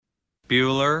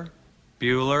Bueller,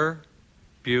 Bueller,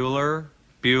 Bueller,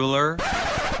 Bueller.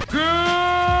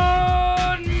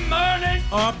 Good morning!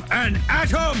 Up and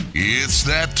at 'em! It's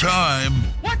that time.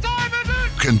 What time is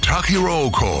it? Kentucky Roll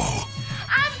Call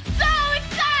I'm so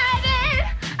excited!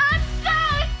 I'm so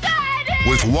excited!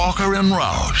 with Walker and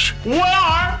Roush. We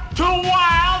are two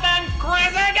wild and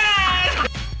crazy guys!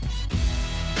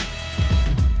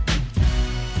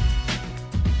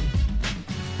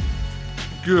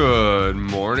 Good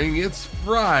morning. It's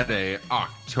Friday,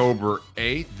 October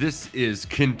 8th. This is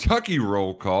Kentucky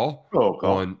Roll Call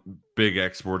on Big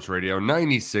X Sports Radio,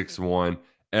 96.1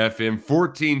 FM,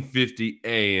 1450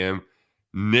 AM.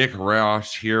 Nick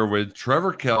Roush here with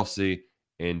Trevor Kelsey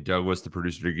and Douglas, the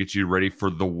producer, to get you ready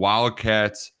for the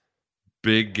Wildcats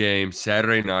big game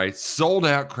Saturday night. Sold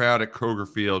out crowd at Kroger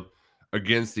Field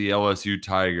against the LSU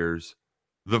Tigers.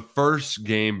 The first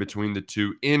game between the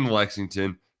two in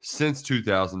Lexington since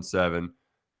 2007.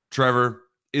 Trevor,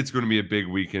 it's going to be a big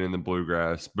weekend in the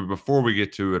Bluegrass. But before we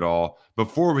get to it all,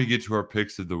 before we get to our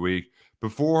picks of the week,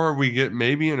 before we get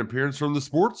maybe an appearance from the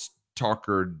sports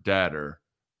talker dadder,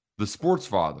 the sports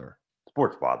father.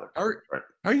 Sports father. How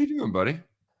are you doing, buddy?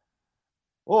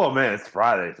 Oh man, it's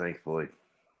Friday, thankfully.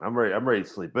 I'm ready to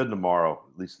sleep in tomorrow,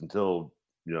 at least until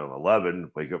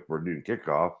 11, wake up for a noon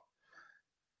kickoff.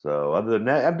 So other than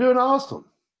that, I'm doing awesome.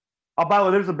 Oh, by the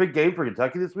way, there's a big game for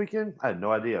Kentucky this weekend. I had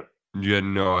no idea. You had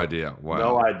no idea. Wow.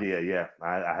 No idea. Yeah,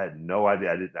 I had no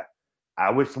idea. I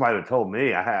wish somebody had told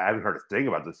me. I haven't heard a thing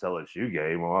about this LSU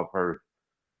game. Well, I've heard.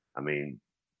 I mean,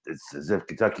 it's as if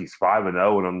Kentucky's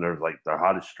 5-0 and they're like their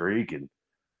hottest streak. And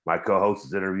my co-host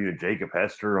is interviewing Jacob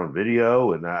Hester on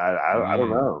video, and I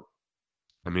don't know.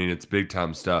 I mean, it's big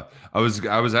time stuff. I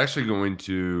was actually going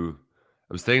to.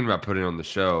 I was thinking about putting on the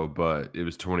show, but it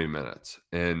was 20 minutes.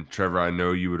 And Trevor, I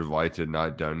know you would have liked to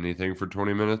not done anything for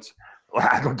 20 minutes. Well,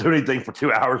 I don't do anything for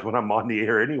 2 hours when I'm on the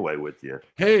air anyway with you.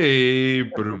 Hey,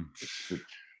 but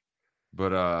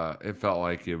it felt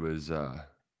like it was, a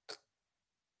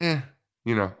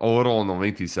little on the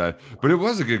lengthy side. But it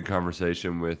was a good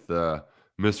conversation with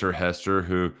Mr. Hester,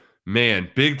 who, man,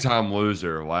 big time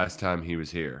loser last time he was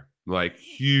here. Like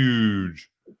huge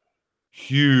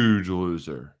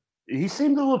loser. He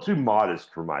seemed a little too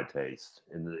modest for my taste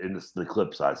in the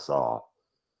clips I saw.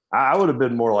 I would have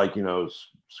been more like,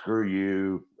 screw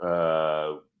you.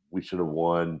 We should have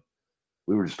won.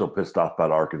 We were just still pissed off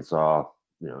about Arkansas,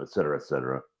 et cetera, et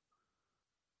cetera.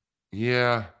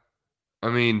 Yeah. I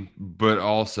mean, but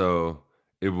also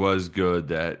it was good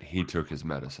that he took his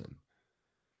medicine.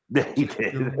 Yeah, he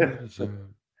did.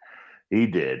 He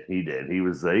did.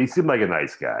 He seemed like a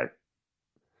nice guy.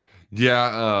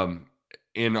 Yeah.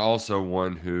 And also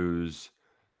one who's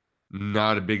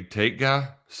not a big take guy.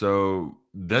 So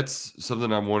that's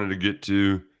something I wanted to get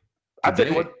to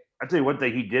today. I tell you one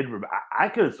thing he did. I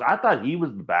thought he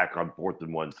was back on 4th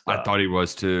and 1 stuff. I thought he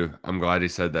was too. I'm glad he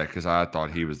said that because I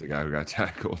thought he was the guy who got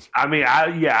tackled. I mean,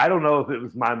 I don't know if it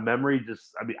was my memory.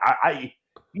 It's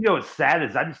sad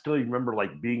is I just still remember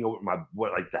like being over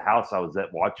the house I was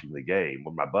at watching the game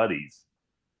with my buddies,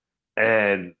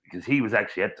 and because he was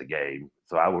actually at the game.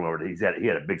 So I went over to he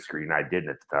had a big screen. I didn't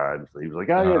at the time. So he was like,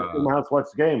 "Oh yeah, come to my house, watch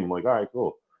the game." I'm like, "All right,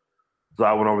 cool." So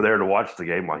I went over there to watch the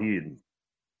game while he and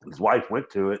his wife went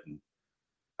to it. And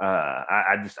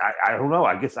I don't know.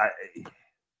 I guess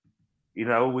we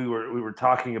were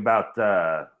talking about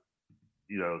the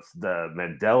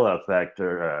Mandela effect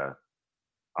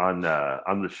on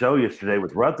the show yesterday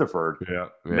with Rutherford. Yeah.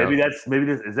 Maybe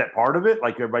is that part of it?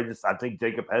 Like everybody I think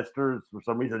Jacob Hester, for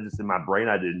some reason, just in my brain,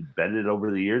 I didn't bet it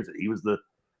over the years that he was the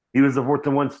 4th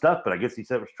and 1 stuff, but I guess he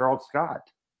said it was Charles Scott.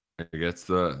 I guess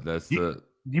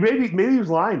maybe he was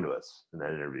lying to us in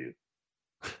that interview.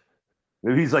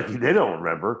 Maybe he's like, they don't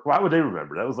remember. Why would they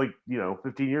remember? That was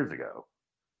 15 years ago.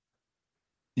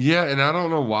 Yeah, and I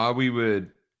don't know why we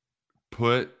would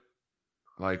put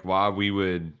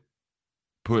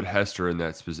Hester in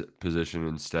that position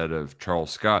instead of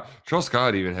Charles Scott. Charles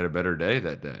Scott even had a better day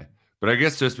that day. But I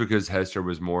guess just because Hester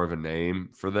was more of a name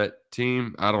for that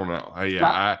team, I don't know.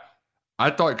 I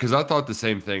thought the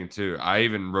same thing too. I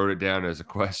even wrote it down as a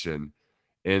question.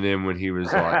 And then when he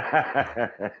was like,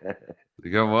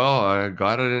 well, I'm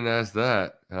glad I didn't ask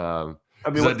that. I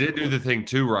did do the thing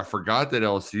too where I forgot that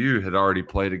LSU had already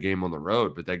played a game on the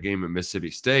road, but that game at Mississippi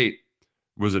State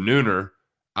was a nooner.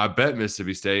 I bet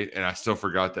Mississippi State, and I still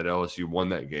forgot that LSU won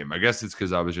that game. I guess it's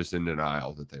because I was just in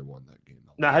denial that they won that game.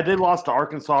 Now, had they lost to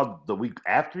Arkansas the week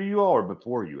after you all or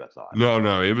before you, I thought?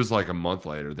 No. It was like a month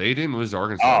later. They didn't lose to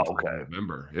Arkansas until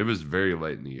November. It was very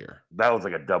late in the year. That was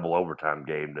like a double overtime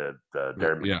game to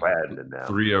Darren McFadden. And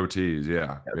 3 OTs,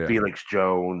 yeah. Felix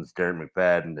Jones, Darren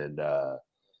McFadden, and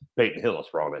Peyton Hillis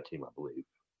were on that team, I believe.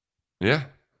 Yeah.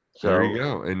 So there you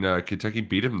go. And Kentucky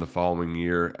beat him the following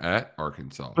year at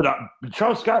Arkansas. But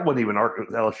Charles Scott wasn't even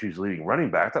LSU's leading running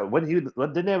back. I thought,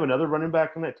 didn't they have another running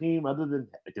back on that team other than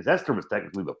because Hester was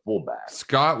technically the fullback.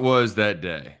 Scott was that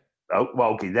day. Oh, well,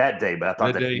 okay, that day, but I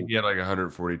thought that day he had like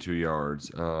 142 yards.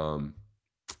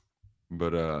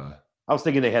 But I was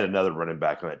thinking they had another running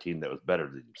back on that team that was better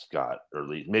than Scott, or at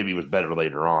least maybe it was better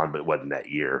later on, but it wasn't that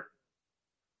year.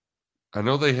 I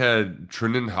know they had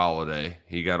Trenton Holiday.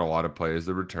 He got a lot of play as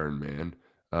the return man.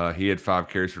 He had 5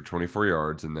 carries for 24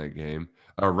 yards in that game.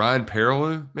 Ryan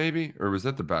Perrilloux, maybe? Or was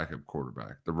that the backup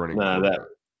quarterback? The running quarterback?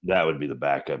 That would be the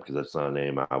backup because that's not a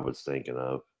name I was thinking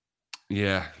of.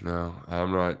 Yeah, no,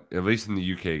 I'm not. At least in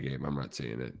the UK game, I'm not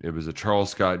seeing it. It was a Charles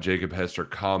Scott, Jacob Hester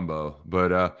combo.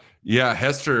 But, yeah,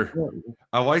 Hester,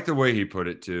 I like the way he put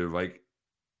it, too. Like,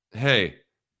 hey,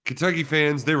 Kentucky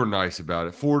fans, they were nice about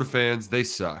it. Florida fans, they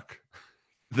suck.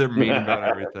 They're mean about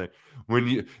everything.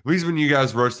 At least when you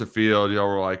guys rushed the field, y'all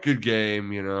were like, good game,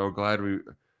 glad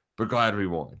we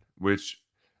won. Which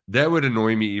that would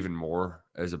annoy me even more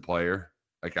as a player.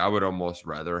 Like I would almost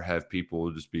rather have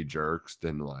people just be jerks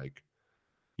than like,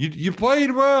 you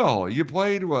played well. You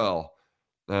played well.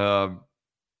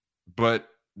 But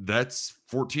that's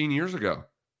 14 years ago.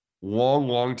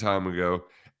 Long time ago.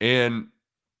 And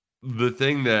the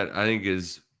thing that I think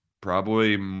is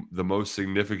probably the most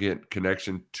significant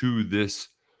connection to this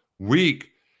week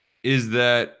is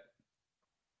that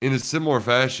in a similar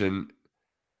fashion,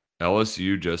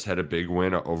 LSU just had a big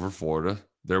win over Florida.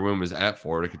 Their win was at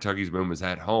Florida. Kentucky's win was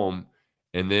at home.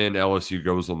 And then LSU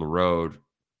goes on the road.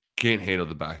 Can't handle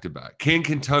the back-to-back. Can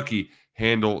Kentucky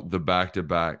handle the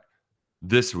back-to-back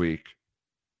this week?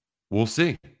 We'll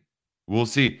see. We'll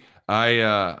see.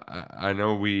 I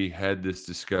know we had this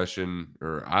discussion,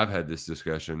 or I've had this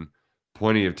discussion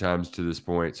plenty of times to this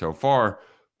point so far,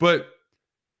 but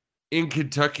in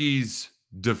Kentucky's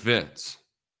defense,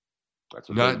 that's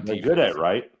what they're good at,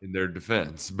 right? In their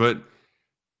defense. But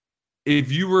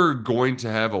if you were going to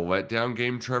have a letdown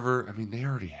game, Trevor, I mean, they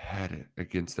already had it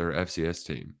against their FCS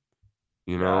team.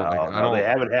 They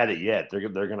haven't had it yet. They're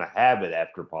going to have it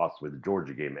after possibly the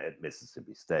Georgia game at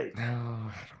Mississippi State. No, I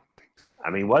don't think so.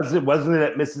 I mean, wasn't it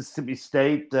at Mississippi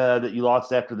State that you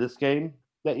lost after this game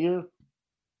that year?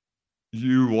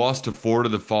 You lost to Florida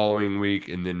the following week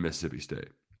and then Mississippi State.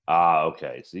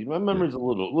 Okay. See, my memory's a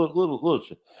little.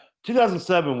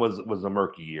 2007 was a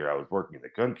murky year. I was working at the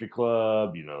country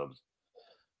club. I was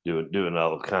doing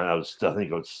all kind of stuff. I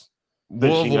think it was.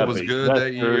 Louisville was good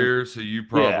that year, so you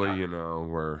probably,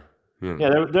 were.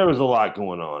 Yeah, there was a lot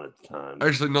going on at the time.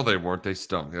 Actually, no, they weren't. They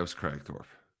stunk. That was Craig Thorpe.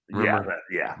 Remember?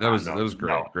 Yeah. That was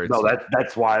great. Great. No,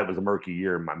 that's why it was a murky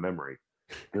year in my memory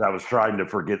because I was trying to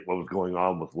forget what was going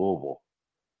on with Louisville.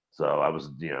 So I was,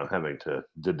 having to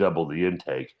double the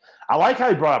intake. I like how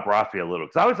he brought up Raphael Little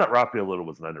because I always thought Raphael Little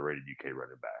was an underrated UK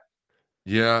running back.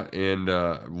 Yeah, and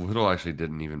Little actually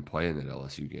didn't even play in that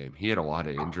LSU game. He had a lot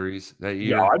of injuries that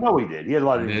year. Yeah, I know he did. He had a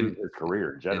lot of injuries in his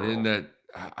career in general. And then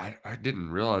I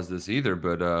didn't realize this either,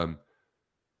 but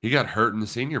he got hurt in the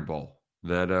Senior Bowl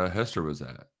that Hester was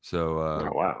at. So,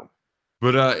 wow.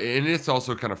 But and it's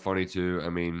also kind of funny too. I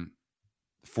mean,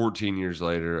 14 years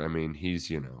later, I mean,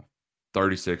 he's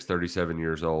 36, 37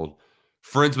 years old.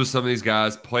 Friends with some of these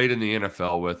guys, played in the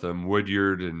NFL with them.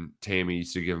 Woodyard and Tammy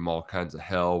used to give him all kinds of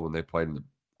hell when they played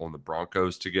on the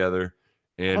Broncos together.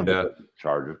 And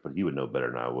Chargers, but he would know better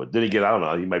than I would. Did he get? I don't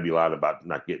know. He might be lying about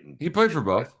not getting. He played for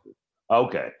both.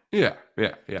 Okay. Yeah.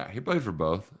 He played for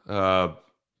both.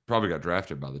 Probably got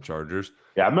drafted by the Chargers.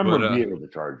 Yeah, I remember being with the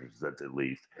Chargers. That's at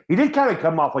least he did kind of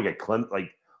come off like a Clemson,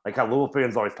 like how Louisville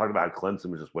fans always talk about how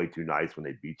Clemson was just way too nice when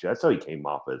they beat you. That's how he came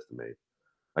off as to me,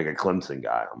 like a Clemson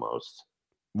guy almost.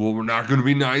 Well, we're not going to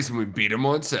be nice when we beat them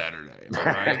on Saturday,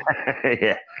 right?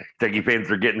 Yeah, Kentucky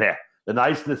fans are getting that. The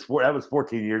niceness that was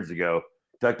 14 years ago.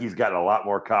 Kentucky's gotten a lot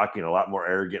more cocky and a lot more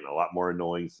arrogant and a lot more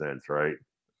annoying since, right?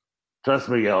 Trust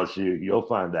me, LSU, you'll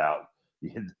find out.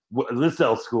 This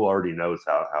L school already knows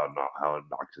how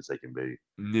obnoxious they can be.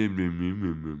 He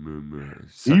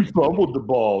fumbled the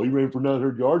ball. He ran for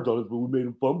 900 yards on us, but we made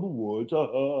him fumble once.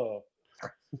 I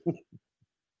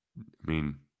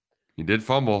mean, he did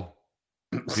fumble.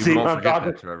 See, I'm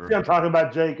talking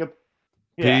about, Jacob.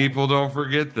 Yeah. People don't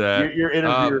forget that. Your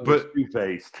interviewer was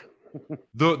two-faced.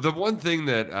 The one thing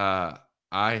that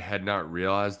I had not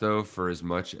realized, though, for as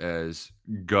much as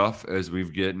guff as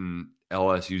we've gotten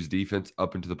LSU's defense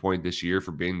up into the point this year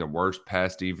for being the worst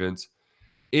pass defense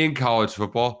in college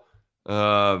football,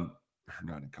 not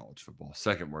in college football,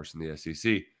 second worst in the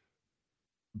SEC,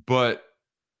 but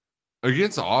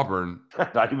against Auburn,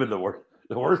 not even the worst.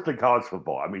 The worst in college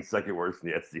football. I mean, second worst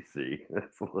in the SEC.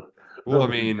 Well, I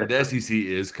mean, the SEC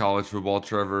is college football,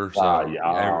 Trevor. So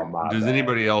does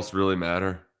anybody else really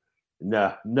matter?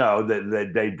 No,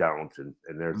 they don't. And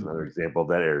there's another example of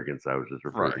that arrogance I was just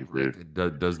referring to.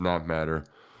 It does not matter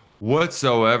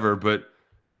whatsoever. But,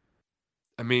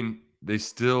 I mean, they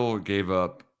still gave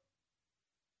up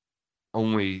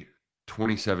only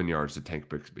 27 yards to Tank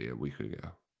Bixby a week ago.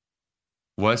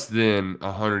 Less than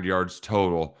 100 yards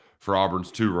total for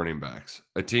Auburn's 2 running backs.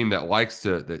 A team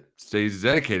that stays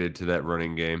dedicated to that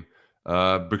running game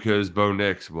because Bo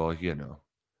Nix, well,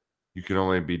 you can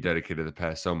only be dedicated to the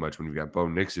pass so much when you've got Bo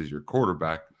Nix as your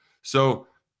quarterback. So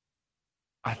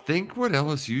I think what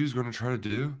LSU is going to try to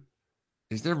do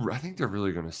is I think they're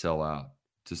really going to sell out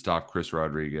to stop Chris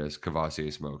Rodriguez,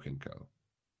 Kavosiey Smoke, and co.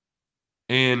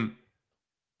 And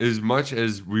as much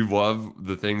as we love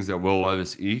the things that Will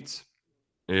Levis eats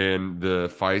and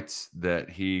the fights that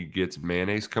he gets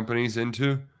mayonnaise companies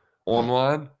into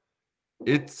online,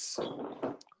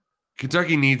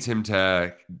 Kentucky needs him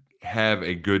to have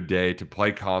a good day, to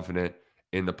play confident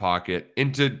in the pocket,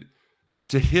 and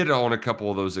to hit on a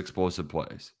couple of those explosive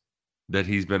plays that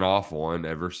he's been off on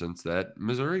ever since that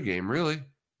Missouri game, really.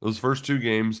 Those first 2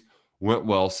 games went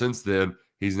well. Since then,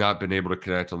 he's not been able to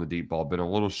connect on the deep ball, been a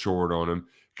little short on him.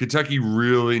 Kentucky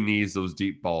really needs those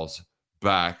deep balls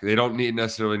back. They don't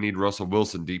necessarily need Russell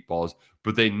Wilson deep balls,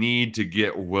 but they need to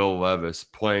get Will Levis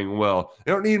playing well.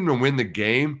 They don't need him to win the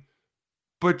game,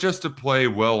 but just to play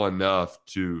well enough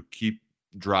to keep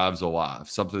drives alive,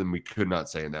 something we could not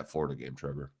say in that Florida game,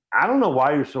 Trevor. I don't know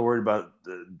why you're so worried about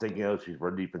thinking LSU's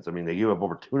run defense. I mean, they gave up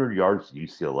over 200 yards to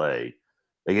UCLA.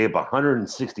 They gave up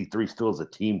 163 still as a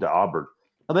team to Auburn.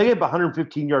 Now, they gave up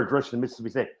 115 yards rushing to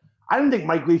Mississippi State. I didn't think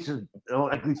Mike Leach's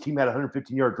team had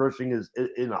 115 yards rushing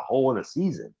in a whole in a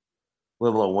season,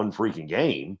 let alone one freaking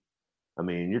game. I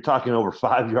mean, you're talking over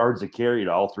 5 yards a carry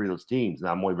to all 3 of those teams.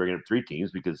 Now I'm only bringing up 3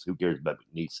 teams because who cares about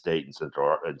McNeese State and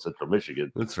Central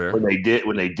Michigan? That's fair. When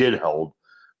they did hold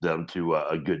them to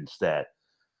a good stat,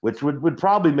 which would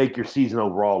probably make your season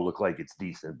overall look like it's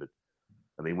decent. But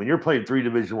I mean, when you're playing 3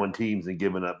 Division I teams and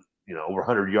giving up over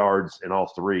 100 yards in all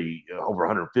 3, over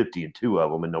 150 in 2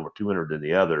 of them, and over 200 in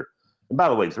the other. And by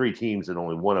the way, 3 teams and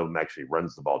only one of them actually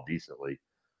runs the ball decently.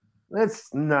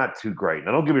 That's not too great.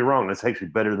 Now, don't get me wrong. That's actually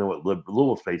better than what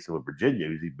Louisville's facing with Virginia,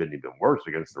 who's been even worse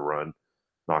against the run.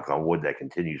 Knock on wood, that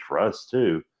continues for us,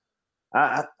 too.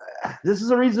 This is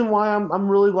the reason why I'm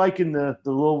really liking the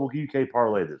Louisville UK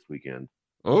parlay this weekend.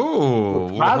 Oh,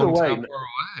 by the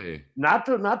way, not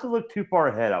to look too far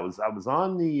ahead. I was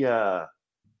on the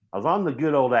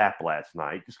good old app last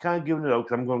night, just kind of giving it over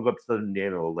because I'm going to go up to Southern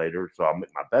Indiana a little later, so I'll make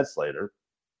my bets later.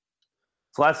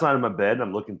 So last night in my bed,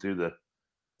 I'm looking through the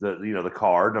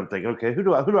card, and I'm thinking, okay, who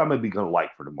do I maybe going to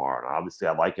like for tomorrow? And obviously,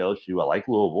 I like LSU, I like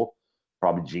Louisville,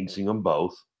 probably jinxing them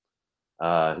both.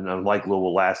 And unlike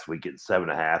Louisville last week at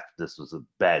 7.5, this was a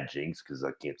bad jinx because I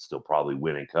can't still probably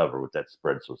win and cover with that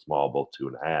spread so small, both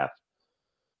 2.5.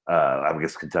 I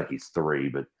guess Kentucky's 3,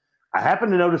 but I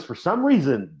happen to notice for some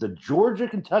reason the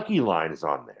Georgia-Kentucky line is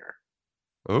on there.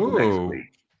 Oh,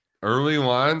 early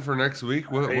line for next week?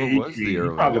 What was the early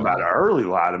line? Talking about an early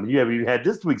line. I mean, you haven't even had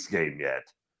this week's game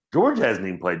yet. Georgia hasn't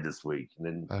even played this week. And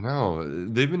then, I know.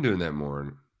 They've been doing that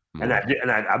more. And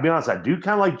I'll be honest, I do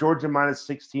kind of like Georgia minus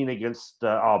 16 against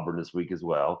Auburn this week as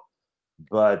well.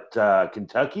 But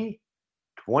Kentucky,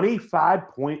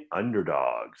 25-point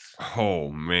underdogs. Oh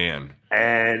man!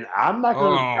 And I'm not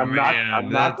going. I'm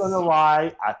not going to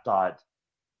lie. I thought,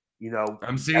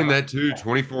 I'm seeing that too.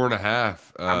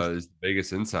 24.5 is the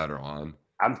biggest insider on.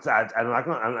 I'm not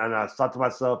going. And I thought to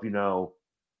myself, I'll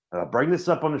bring this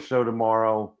up on the show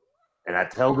tomorrow. And I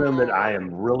tell them that I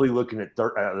am really looking at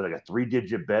like a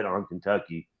 3-digit bet on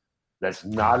Kentucky. Trust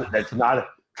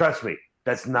me,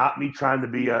 that's not me trying to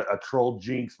be a troll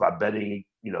jinx by betting,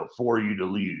 for you to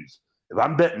lose. If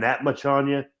I'm betting that much on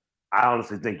you, I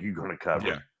honestly think you're going to cover.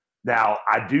 Yeah. Now,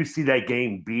 I do see that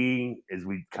game being, as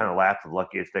we kind of laughed with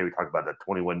Lucky yesterday, we talked about that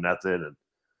 21-0. And,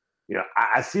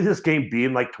 I see this game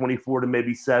being like 24 to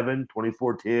maybe 7,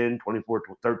 24-10,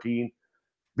 24-13.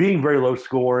 Being very low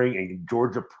scoring and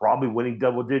Georgia probably winning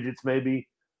double digits maybe,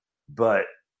 but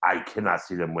I cannot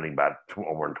see them winning by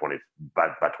over 20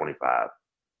 by 25.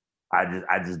 I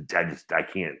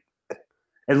can't,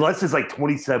 unless it's like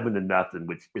 27-0,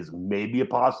 which is maybe a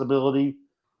possibility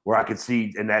where I could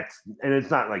see, and it's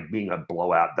not like being a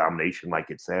blowout domination like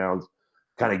it sounds.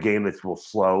 Kind of game that's real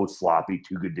slow, sloppy,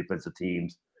 2 good defensive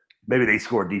teams. Maybe they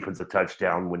score a defensive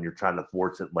touchdown when you're trying to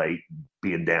force it late,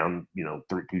 being down, 2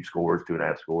 scores,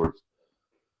 2.5 scores.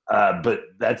 But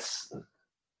that's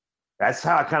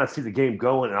how I kind of see the game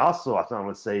going. And also, I thought I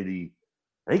would say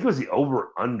I think it was the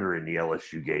over-under in the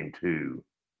LSU game, too.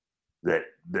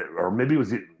 Or maybe it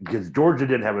was because Georgia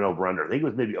didn't have an over-under. I think it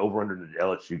was maybe over-under in the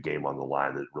LSU game on the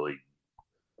line that really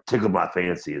tickled my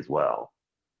fancy as well.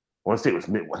 I want to say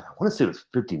it was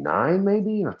 59,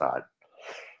 maybe. And I thought,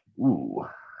 ooh,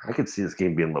 I could see this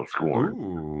game being low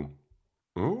scoring.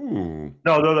 Ooh.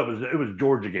 No, it was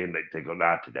Georgia game they tickled. No,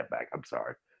 I take that back. I'm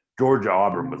sorry. Georgia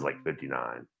Auburn was like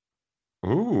 59.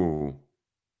 Ooh.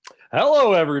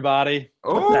 Hello, everybody.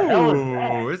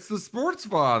 Oh, it's the Sports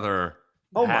Father.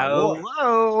 Oh my Lord.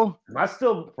 Hello. Am I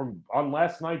still on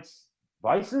last night's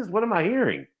Vices? What am I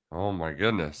hearing? Oh my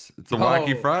goodness. It's a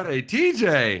Wacky Friday.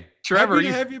 TJ. Trevor, happy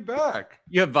to have you back.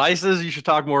 You have Vices? You should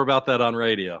talk more about that on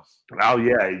radio. Oh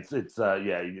yeah, it's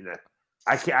yeah, you know,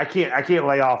 I can't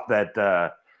lay off that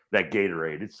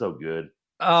Gatorade. It's so good.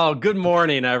 Oh, good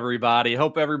morning, everybody.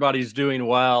 Hope everybody's doing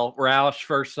well. Roush,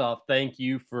 first off, thank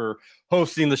you for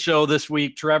hosting the show this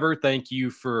week. Trevor, thank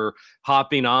you for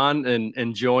hopping on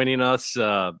and joining us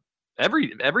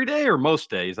every day or most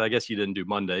days. I guess you didn't do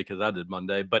Monday because I did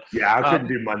Monday. But yeah, I couldn't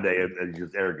do Monday as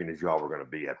arrogant as y'all were going to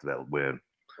be after that win.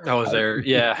 I was there.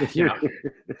 Yeah. You know,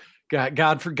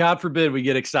 God forbid we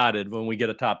get excited when we get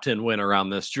a top 10 win around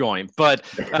this joint. But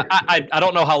I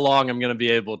don't know how long I'm going to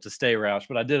be able to stay, Roush,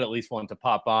 but I did at least want to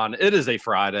pop on. It is a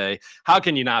Friday. How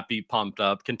can you not be pumped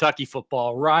up? Kentucky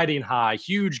football riding high.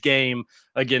 Huge game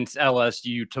against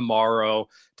LSU tomorrow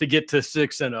to get to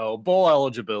 6-0, bowl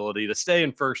eligibility, to stay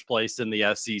in first place in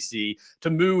the SEC, to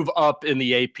move up in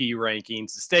the AP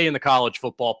rankings, to stay in the college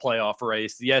football playoff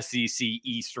race, the SEC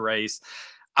East race.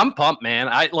 I'm pumped, man.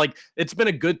 It's been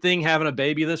a good thing having a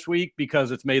baby this week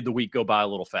because it's made the week go by a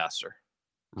little faster.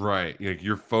 Right.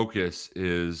 Your focus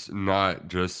is not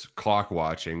just clock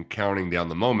watching, counting down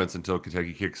the moments until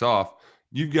Kentucky kicks off.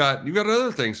 You've got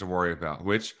other things to worry about,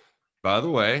 which, by the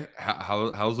way,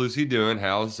 how's Lucy doing?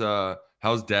 How's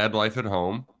dad life at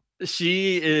home?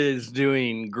 She is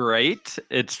doing great.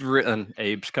 It's written.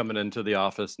 Abe's coming into the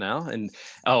office now, and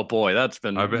oh boy, that's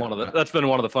been one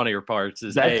of the funnier parts.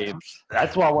 Abe's.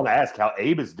 That's why I want to ask how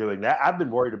Abe is doing. That I've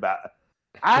been worried about.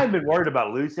 I've been worried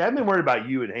about Lucy. I've been worried about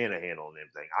you and Hannah handling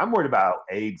everything. I'm worried about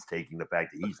Abe's taking the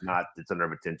fact that he's not the center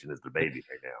of attention as the baby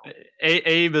right now.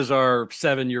 Abe is our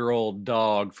 7-year-old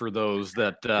dog, for those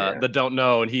that don't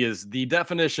know, and he is the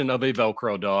definition of a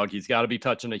Velcro dog. He's got to be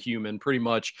touching a human pretty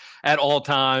much at all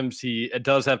times. It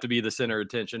does have to be the center of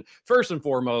attention. First and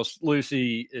foremost,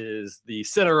 Lucy is the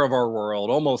center of our world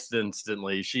almost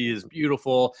instantly. She is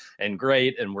beautiful and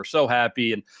great, and we're so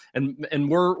happy,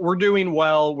 and we're doing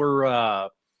well.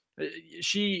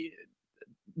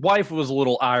 Wife was a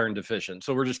little iron deficient,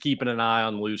 so we're just keeping an eye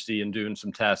on Lucy and doing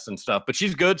some tests and stuff, but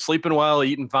she's good, sleeping well,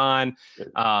 eating fine.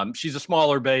 She's a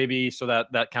smaller baby, so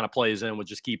that kind of plays in with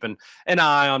just keeping an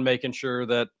eye on making sure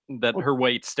that her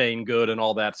weight's staying good and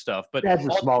all that stuff. But that's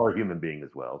a smaller human being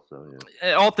as well, so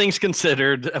yeah. All things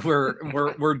considered,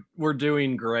 we're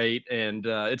doing great, and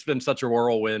it's been such a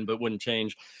whirlwind, but wouldn't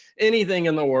change anything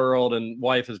in the world. And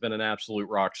wife has been an absolute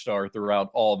rock star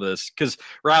throughout all this, because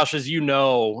Roush, as you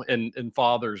know, and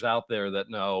fathers out there that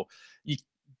know,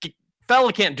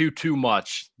 fella can't do too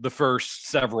much the first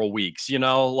several weeks,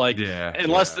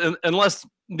 unless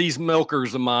these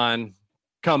milkers of mine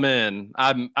come in,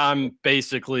 I'm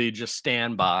basically just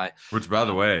standby. Which, by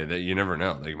the way, that you never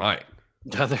know, they might.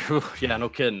 Yeah, no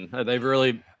kidding. They've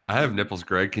really. I have nipples,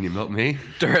 Greg. Can you milk me?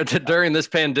 During this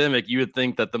pandemic, you would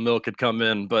think that the milk could come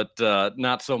in, but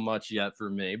not so much yet for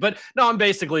me. But no, I'm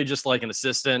basically just like an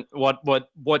assistant.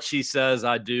 What she says,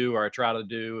 I do, or I try to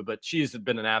do. But she's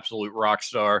been an absolute rock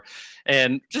star,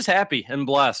 and just happy and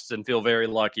blessed, and feel very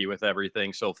lucky with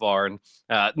everything so far. And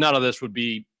none of this would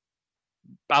be.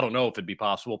 I don't know if it'd be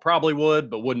possible. Probably would,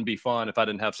 but wouldn't be fun if I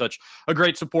didn't have such a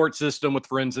great support system with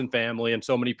friends and family, and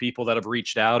so many people that have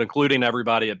reached out, including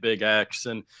everybody at Big X.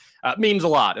 And it means a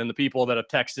lot. And the people that have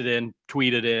texted in,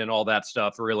 tweeted in, all that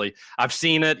stuff, really, I've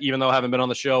seen it. Even though I haven't been on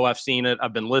the show, I've seen it.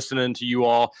 I've been listening to you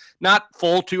all, not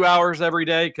full 2 hours every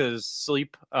day because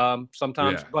sleep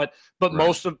sometimes, but right.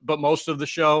 most of the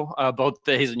show, both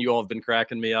days, and you all have been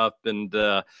cracking me up, and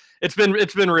it's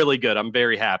been really good. I'm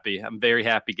very happy. I'm a very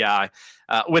happy guy.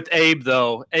 With Abe,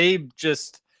 though,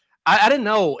 just I didn't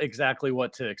know exactly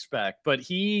what to expect, but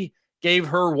he gave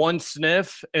her one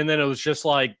sniff, and then it was just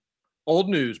like old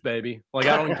news, baby. Like,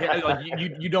 I don't care. Like,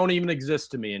 you don't even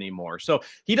exist to me anymore. So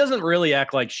he doesn't really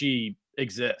act like she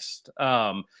exists.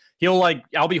 I'll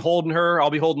be holding her,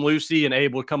 I'll be holding Lucy, and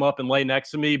Abe will come up and lay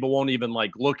next to me, but won't even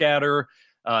like look at her,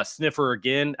 sniff her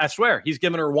again. I swear, he's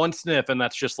giving her one sniff, and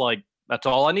that's just like, that's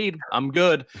all I need. I'm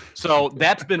good. So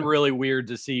that's been really weird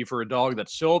to see for a dog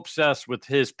that's so obsessed with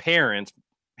his parents,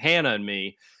 Hannah and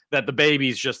me, that the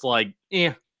baby's just like,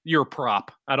 you're a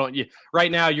prop.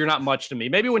 Right now, you're not much to me.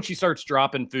 Maybe when she starts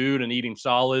dropping food and eating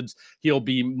solids, he'll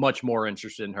be much more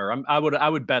interested in her. I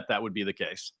would bet that would be the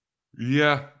case.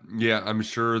 Yeah, I'm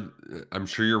sure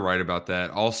you're right about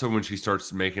that. Also, when she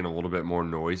starts making a little bit more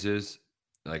noises,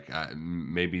 like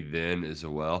maybe then as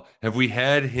well. Have we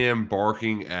had him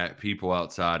barking at people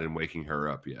outside and waking her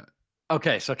up yet?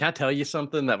 Okay, so can I tell you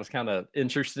something that was kind of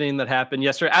interesting that happened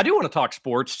yesterday? I do want to talk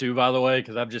sports too, by the way,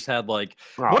 because I've just had like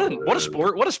what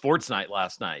a sports night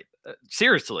last night.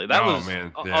 Seriously, that was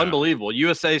unbelievable.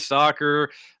 USA Soccer,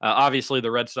 obviously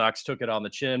the Red Sox took it on the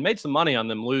chin, made some money on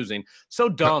them losing. So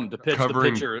dumb to pitch the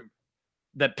pitcher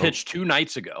that pitched 2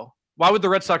 nights ago. Why would the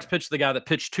Red Sox pitch the guy that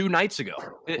pitched 2 nights ago?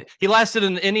 He lasted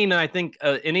an inning, I think,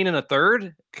 inning and a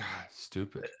third. God,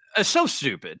 stupid. So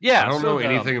stupid. Yeah. I don't know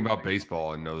anything about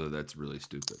baseball and know that that's really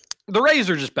stupid. The Rays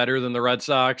are just better than the Red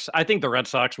Sox. I think the Red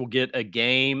Sox will get a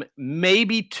game,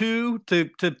 maybe 2 to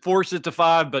force it to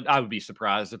 5, but I would be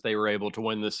surprised if they were able to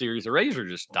win this series. The Rays are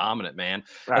just dominant, man,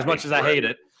 as much as I hate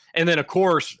it. And then, of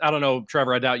course, I don't know,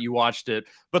 Trevor, I doubt you watched it,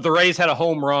 but the Rays had a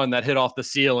home run that hit off the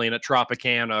ceiling at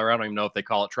Tropicana, or I don't even know if they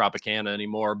call it Tropicana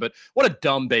anymore, but what a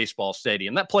dumb baseball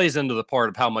stadium. That plays into the part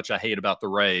of how much I hate about the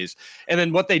Rays. And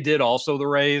then what they did also, the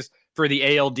Rays, for the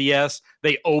ALDS,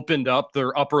 they opened up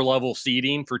their upper level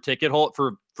seating for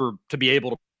to be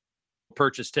able to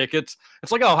purchase tickets.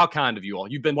 It's like, oh, how kind of you all.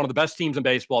 You've been one of the best teams in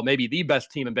baseball, maybe the best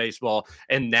team in baseball,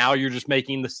 and now you're just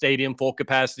making the stadium full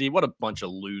capacity. What a bunch of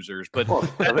losers. But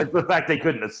the fact they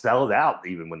couldn't sell it out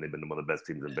even when they've been one of the best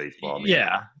teams in baseball. I mean,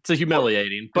 yeah, it's a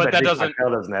humiliating. But that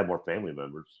doesn't have more family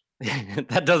members.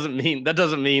 that doesn't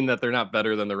mean that they're not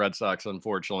better than the Red Sox,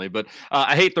 unfortunately. But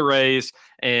I hate the Rays,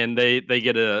 and they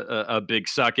get a big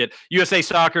suck it. USA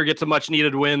Soccer gets a much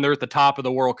needed win. They're at the top of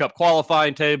the World Cup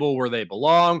qualifying table where they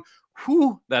belong.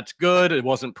 Whew, that's good. It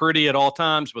wasn't pretty at all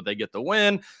times, but they get the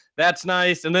win. That's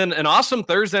nice. And then an awesome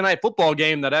Thursday night football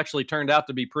game that actually turned out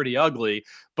to be pretty ugly.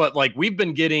 But like we've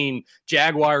been getting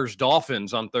Jaguars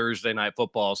Dolphins on Thursday night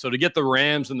football. So to get the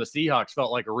Rams and the Seahawks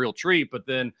felt like a real treat. But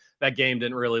then that game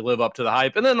didn't really live up to the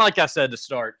hype. And then, like I said to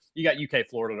start, you got UK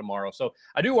Florida tomorrow. So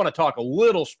I do want to talk a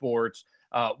little sports.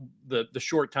 The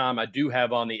short time I do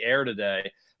have on the air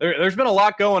today. There's been a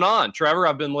lot going on. Trevor,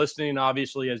 I've been listening,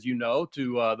 obviously, as you know,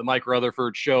 to the Mike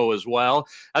Rutherford show as well.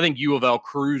 I think U of L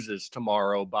cruises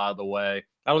tomorrow, by the way.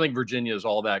 I don't think Virginia is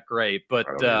all that great. But,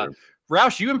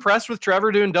 Roush, you impressed with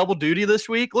Trevor doing double duty this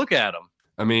week? Look at him.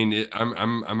 I mean,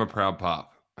 I'm a proud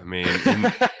pop. I mean, and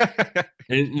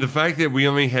the fact that we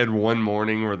only had one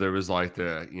morning where there was like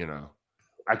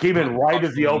I came in right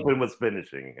as the open was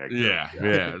finishing. Yeah.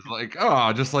 It's like,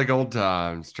 just like old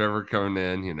times. Trevor coming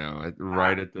in,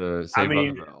 right at the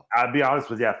same bell. I'll be honest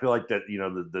with you. I feel like that,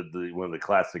 the one of the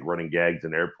classic running gags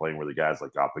in Airplane where the guy's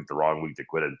like, I picked the wrong week to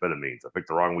quit amphetamines. I picked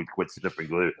the wrong week to quit sniffing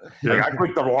glue. Like, I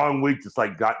picked the wrong week to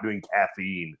doing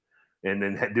caffeine and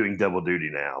then doing double duty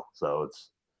now. So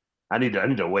I need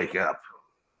to wake up.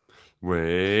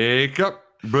 Wake up.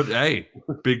 But hey,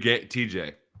 big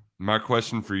TJ, my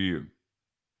question for you.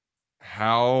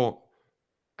 How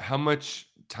much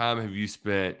time have you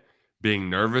spent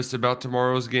being nervous about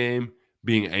tomorrow's game,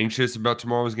 being anxious about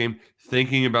tomorrow's game,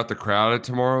 thinking about the crowd at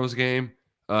tomorrow's game,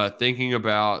 thinking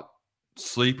about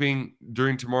sleeping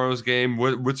during tomorrow's game?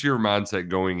 What's your mindset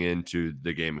going into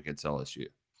the game against LSU?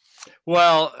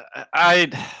 Well,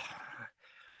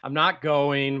 I'm not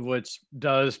going, which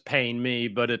does pain me,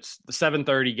 but it's the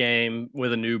 7:30 game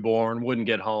with a newborn, wouldn't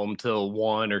get home till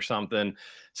 1 or something.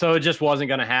 So it just wasn't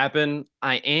going to happen.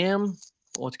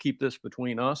 Let's keep this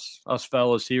between us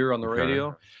fellas here on the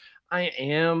radio. I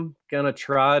am going to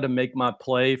try to make my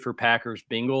play for Packers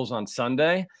Bengals on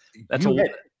Sunday. That's a 1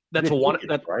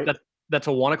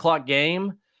 o'clock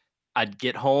game. I'd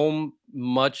get home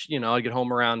I'd get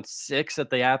home around 6 at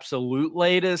the absolute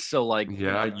latest. So you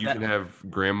can have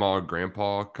grandma or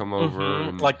grandpa come over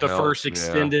and like the first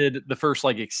extended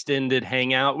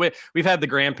hangout. We've had the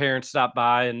grandparents stop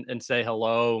by and say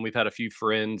hello, and we've had a few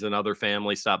friends and other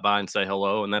families stop by and say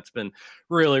hello, and that's been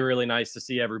really, really nice to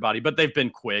see everybody. But they've been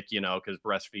quick, because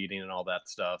breastfeeding and all that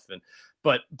stuff. And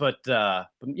but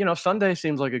Sunday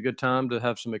seems like a good time to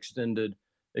have some extended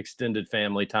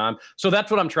family time. So that's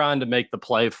what I'm trying to make the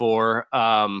play for.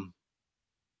 I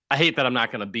hate that I'm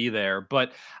not going to be there,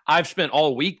 but I've spent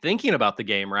all week thinking about the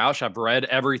game, Roush. I've read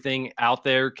everything out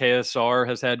there. KSR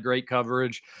has had great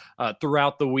coverage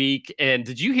throughout the week. And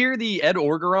did you hear the Ed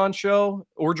Orgeron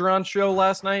show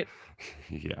last night?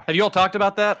 Yeah. Have you all talked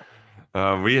about that?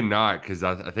 We had not, because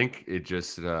I think it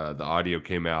just the audio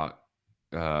came out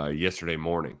yesterday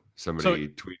morning. Somebody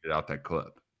tweeted out that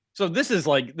clip. So this is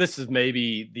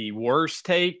maybe the worst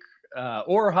take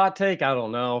or a hot take. I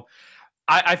don't know.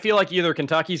 I feel like either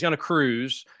Kentucky's going to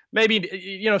cruise,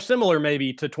 maybe, similar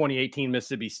maybe to 2018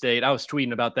 Mississippi State. I was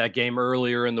tweeting about that game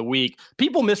earlier in the week.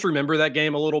 People misremember that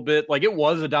game a little bit. Like, it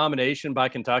was a domination by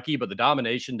Kentucky, but the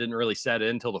domination didn't really set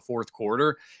in until the fourth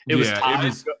quarter. It was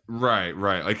right.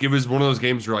 Like, it was one of those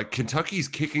games where, like, Kentucky's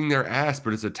kicking their ass,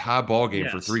 but it's a tie ball game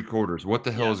for 3 quarters. What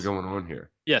the hell is going on here?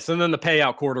 Yes, and then the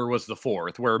payout quarter was the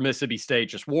fourth, where Mississippi State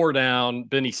just wore down.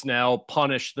 Benny Snell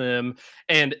punished them,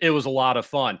 and it was a lot of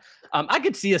fun. I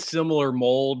could see a similar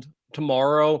mold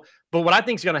tomorrow, but what I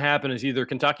think is going to happen is either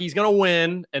Kentucky's going to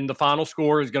win, and the final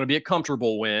score is going to be a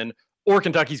comfortable win, or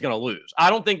Kentucky's going to lose. I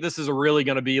don't think this is really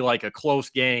going to be like a close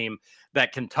game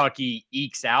that Kentucky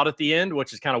ekes out at the end,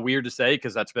 which is kind of weird to say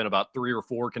because that's been about 3 or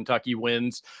 4 Kentucky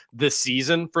wins this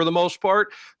season for the most part.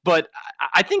 But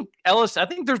I think, Ellis,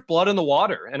 there's blood in the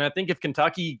water. And I think if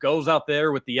Kentucky goes out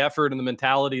there with the effort and the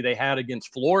mentality they had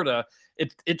against Florida,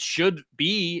 it should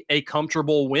be a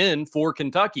comfortable win for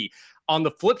Kentucky. On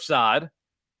the flip side,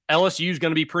 LSU is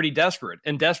going to be pretty desperate,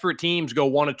 and desperate teams go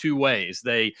one of 2 ways.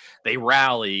 They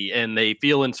rally and they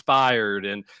feel inspired,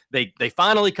 and they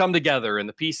finally come together and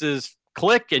the pieces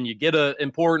click and you get an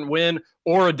important win.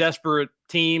 Or a desperate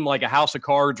team like a House of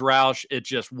Cards, Roush, it's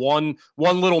just one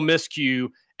little miscue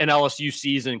and LSU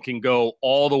season can go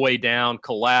all the way down,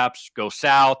 collapse, go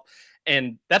south.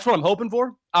 And that's what I'm hoping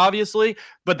for, obviously.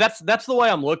 But that's the way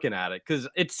I'm looking at it, because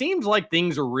it seems like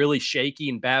things are really shaky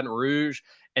in Baton Rouge,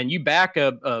 and you back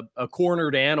a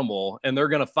cornered animal and they're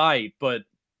going to fight. But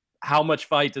how much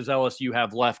fight does LSU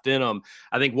have left in them?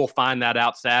 I think we'll find that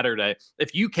out Saturday.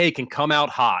 If UK can come out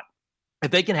hot,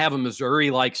 if they can have a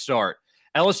Missouri-like start,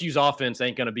 LSU's offense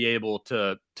ain't going to be able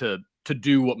to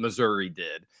do what Missouri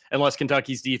did unless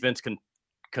Kentucky's defense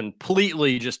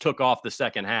completely just took off the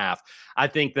second half. I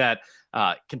think that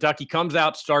Kentucky comes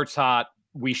out, starts hot.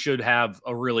 We should have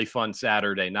a really fun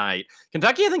Saturday night.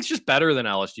 Kentucky, I think, is just better than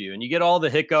LSU, and you get all the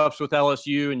hiccups with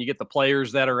LSU and you get the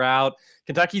players that are out.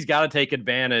 Kentucky's got to take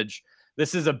advantage.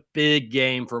 This is a big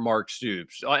game for Mark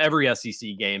Stoops. Every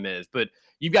SEC game is, but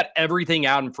you've got everything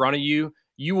out in front of you.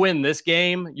 You win this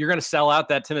game, you're going to sell out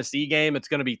that Tennessee game. It's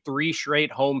going to be 3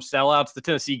 straight home sellouts. The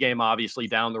Tennessee game, obviously,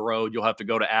 down the road. You'll have to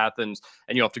go to Athens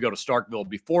and you'll have to go to Starkville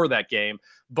before that game.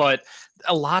 But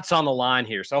a lot's on the line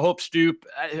here. So I hope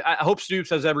Stoops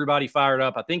has everybody fired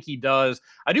up. I think he does.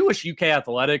 I do wish UK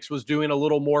Athletics was doing a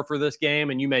little more for this game.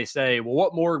 And you may say, well,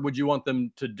 what more would you want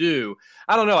them to do?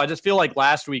 I don't know. I just feel like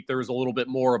last week there was a little bit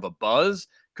more of a buzz.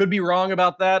 Could be wrong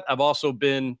about that. I've also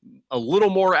been a little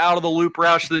more out of the loop,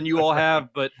 Roush, than you all have.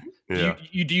 But do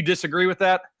you disagree with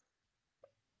that?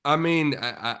 I mean,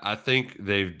 I think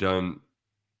they've done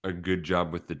a good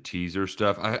job with the teaser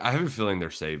stuff. I have a feeling they're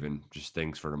saving just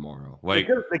things for tomorrow. Like,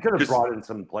 they could have brought in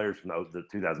some players from the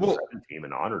 2007 team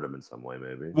and honored them in some way,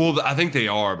 maybe. Well, I think they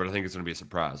are, but I think it's going to be a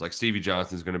surprise. Like, Stevie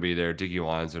Johnson's going to be there, Dickie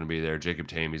Lyon's going to be there, Jacob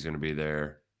Tamey's going to be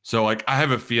there. So, like, I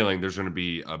have a feeling there's going to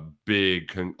be a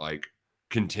big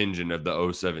contingent of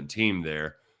the 07 team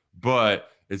there. But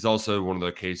it's also one of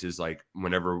the cases, like,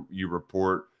 whenever you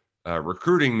report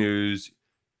recruiting news,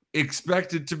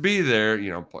 expect it to be there.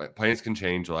 You know, plans can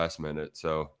change last minute.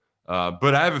 So,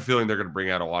 but I have a feeling they're going to bring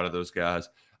out a lot of those guys.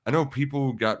 I know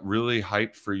people got really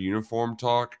hyped for uniform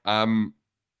talk. I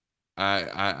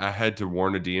had to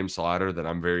warn a DM Slider that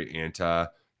I'm very anti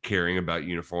caring about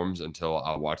uniforms until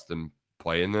I watch them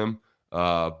play in them.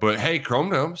 But hey, Chrome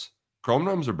Domes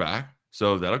are back.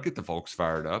 So that'll get the folks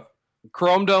fired up.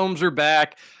 Chrome Domes are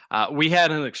back. We had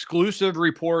an exclusive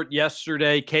report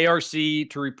yesterday, KRC,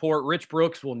 to report Rich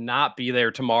Brooks will not be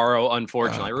there tomorrow,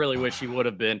 unfortunately. I really wish he would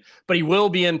have been, but he will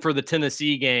be in for the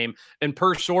Tennessee game. And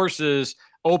per sources,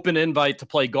 open invite to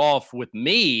play golf with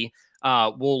me.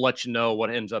 We'll let you know what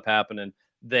ends up happening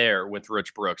there with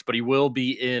Rich Brooks, but he will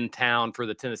be in town for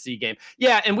the Tennessee game.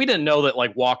 Yeah, and we didn't know that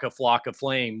like Waka Flocka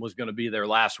Flame was going to be there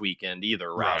last weekend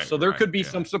either, right? So there could be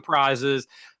some surprises.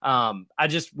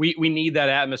 We need that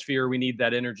atmosphere. We need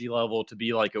that energy level to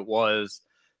be like it was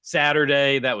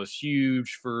Saturday. That was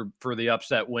huge for the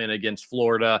upset win against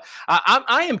Florida.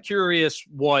 I am curious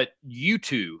what you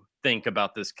two think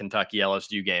about this Kentucky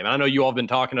LSU game. And I know you all have been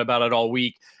talking about it all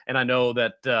week, and I know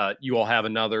that you all have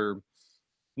another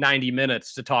 90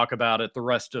 minutes to talk about it the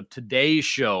rest of today's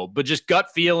show, but just gut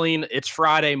feeling. It's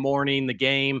Friday morning, the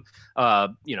game,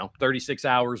 36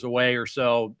 hours away or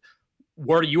so.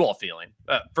 What are you all feeling?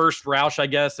 First, Roush, I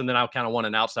guess, and then I kind of want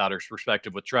an outsider's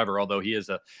perspective with Trevor, although he is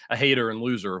a hater and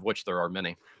loser, of which there are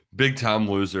many. Big time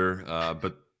loser,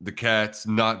 but the Cats,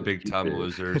 not big time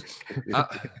losers.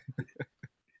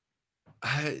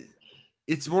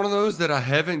 It's one of those that I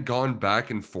haven't gone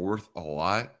back and forth a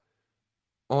lot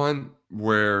on,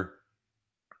 where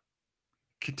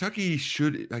Kentucky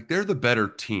should, like, they're the better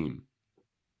team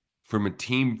from a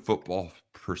team football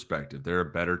perspective. They're a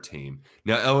better team.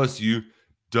 Now, LSU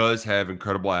does have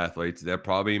incredible athletes that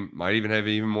probably might even have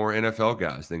even more NFL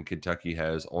guys than Kentucky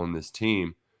has on this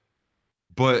team.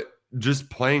 But just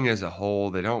playing as a whole,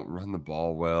 they don't run the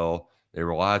ball well. They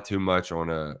rely too much on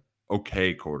a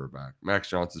okay quarterback. Max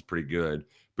Johnson's pretty good,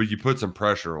 but you put some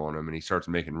pressure on him and he starts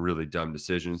making really dumb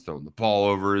decisions, throwing the ball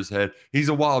over his head. He's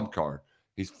a wild card.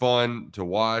 He's fun to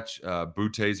watch.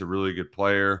 Butte's a really good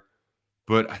player.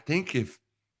 But I think if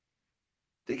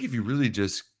you really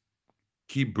just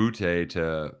keep Butte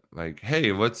to, like,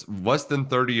 hey, what's less than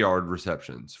 30-yard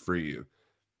receptions for you?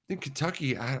 I think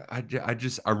Kentucky,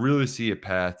 I really see a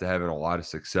path to having a lot of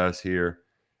success here.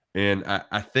 And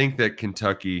I think that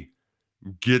Kentucky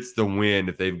gets the win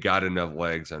if they've got enough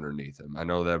legs underneath them. I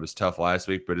know that was tough last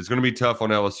week, but it's going to be tough on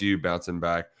LSU bouncing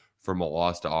back from a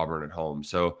loss to Auburn at home.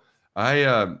 So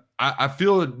I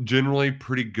feel generally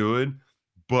pretty good,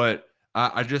 but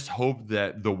I just hope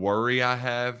that the worry I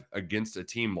have against a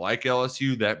team like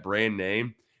LSU, that brand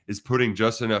name, is putting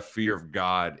just enough fear of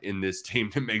God in this team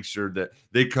to make sure that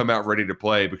they come out ready to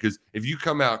play. Because if you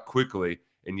come out quickly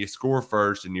and you score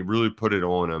first and you really put it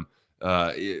on them,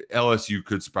 LSU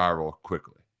could spiral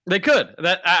quickly. They could.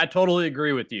 That I totally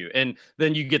agree with you. And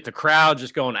then you get the crowd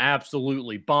just going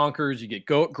absolutely bonkers. You get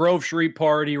Grove Street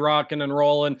Party rocking and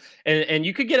rolling. And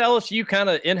you could get LSU kind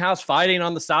of in-house fighting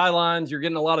on the sidelines. You're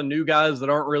getting a lot of new guys that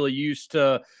aren't really used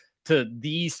to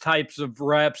these types of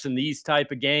reps and these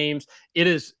type of games. It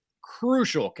is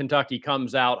crucial Kentucky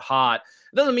comes out hot.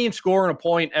 It doesn't mean scoring a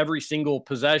point every single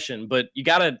possession, but you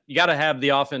gotta have the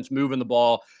offense moving the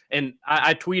ball. And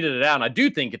I tweeted it out, and I do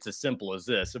think it's as simple as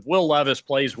this. If Will Levis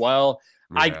plays well,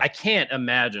 yeah. I can't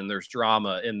imagine there's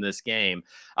drama in this game.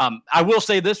 I will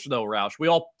say this, though, Roush. We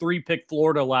all three picked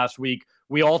Florida last week.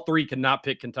 We all three cannot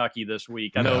pick Kentucky this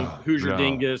week. I know Hoosier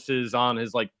Dingus is on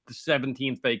his,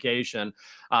 17th vacation,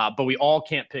 but we all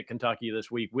can't pick Kentucky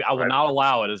this week. I will not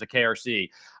allow it as a KRC.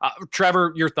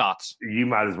 Trevor, your thoughts? You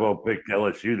might as well pick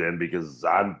LSU then, because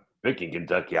I'm picking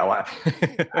Kentucky. I'm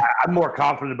more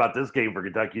confident about this game for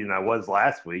Kentucky than I was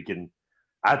last week, and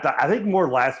I think more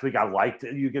last week I liked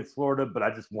you against Florida, but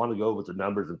I just want to go with the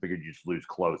numbers and figured you just lose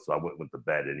close, so I went with the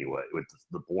bet anyway, with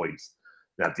the points,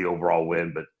 not the overall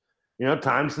win. But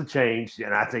times have changed,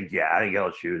 and I think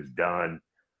LSU is done.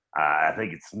 I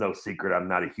think it's no secret I'm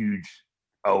not a huge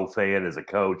O fan as a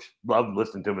coach. Love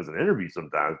listening to him as an interview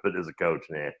sometimes, but as a coach,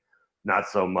 not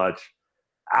so much.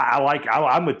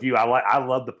 I'm with you. I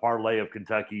love the parlay of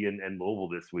Kentucky and Louisville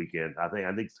this weekend. I think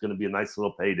it's going to be a nice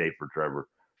little payday for Trevor.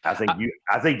 I think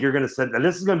you're going to send, and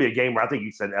this is going to be a game where I think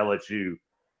you send LSU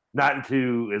not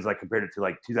into, as compared it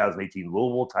to 2018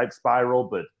 Louisville type spiral,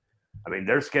 but I mean,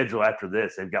 their schedule after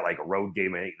this, they've got a road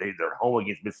game. They're home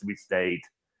against Mississippi State,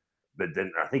 but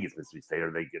then I think it's Mississippi State,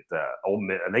 or they get Ole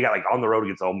Miss, and they got on the road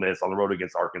against Ole Miss, on the road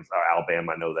against Arkansas,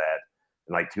 Alabama. I know that,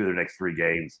 and 2 of their next 3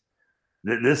 games.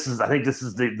 I think this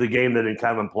is the game that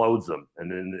kind of implodes them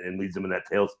and leads them in that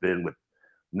tailspin with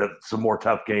some more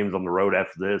tough games on the road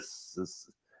after this.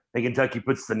 I think Kentucky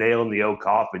puts the nail in the oak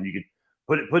coffin. You could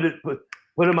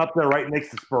put him up there right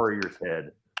next to Spurrier's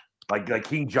head, like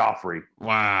King Joffrey.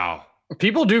 Wow.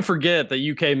 People do forget that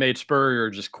UK made Spurrier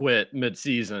just quit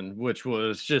mid-season, which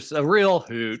was just a real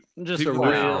hoot. Absolutely.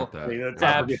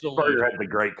 Spurrier had the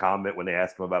great comment when they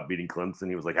asked him about beating Clemson.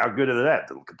 He was like, "How good is that?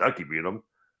 Kentucky beat them."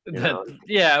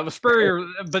 Yeah, it was Spurrier,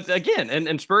 but again,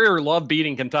 and Spurrier loved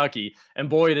beating Kentucky, and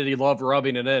boy, did he love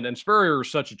rubbing it in. And Spurrier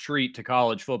was such a treat to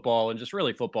college football and just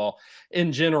really football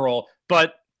in general.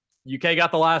 But UK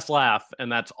got the last laugh,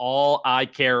 and that's all I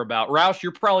care about. Roush,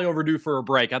 you're probably overdue for a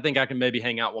break. I think I can maybe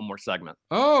hang out one more segment.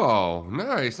 Oh,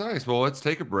 nice. Well, let's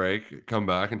take a break, come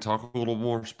back, and talk a little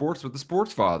more sports with the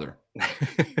Sports Father.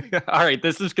 All right,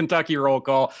 this is Kentucky Roll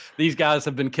Call. These guys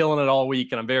have been killing it all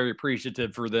week, and I'm very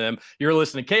appreciative for them. You're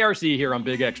listening to KRC here on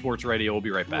Big X Sports Radio. We'll be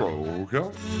right back. Roll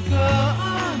Call.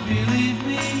 Believe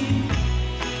me,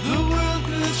 the world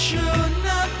could show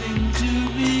nothing to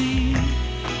me.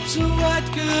 So what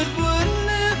good would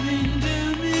living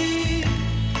do me?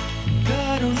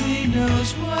 God only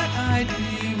knows what I'd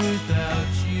be without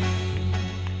you.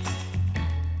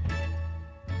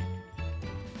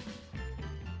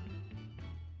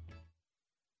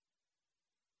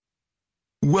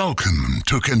 Welcome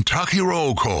to Kentucky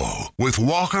Roll Call with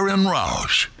Walker and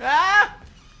Roush. Ah!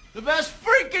 The best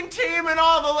freaking team in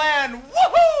all the land!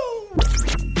 Woohoo!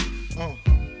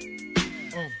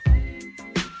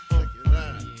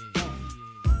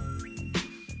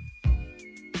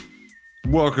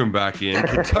 Welcome back in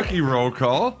Kentucky Roll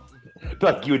Call.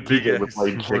 Like you and Big TJ were X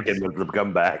playing Sports. chicken with the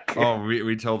comeback. Oh,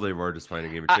 we totally were just playing a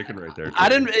game of chicken right there. I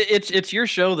didn't. It's your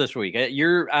show this week.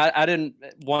 I didn't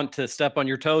want to step on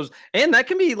your toes, and that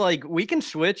can be like we can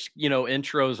switch,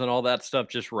 intros and all that stuff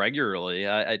just regularly.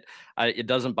 It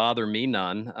doesn't bother me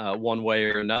none, one way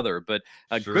or another. But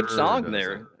a good song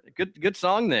there. Good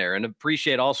song there, and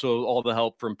appreciate also all the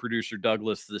help from producer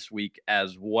Douglas this week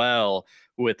as well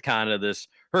with kind of this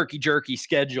herky jerky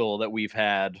schedule that we've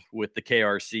had with the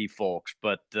KRC folks.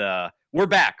 But we're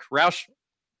back. Roush,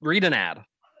 read an ad.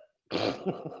 What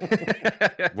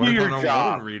if I don't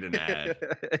want to read an ad?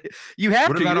 You have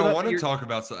what to. What if I don't want to talk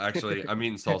about? Actually, I'm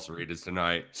eating salsaritas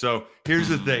tonight. So here's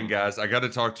the thing, guys. I got to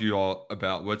talk to you all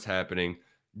about what's happening.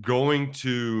 Going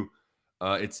to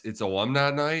it's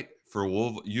alumni night for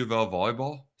U of L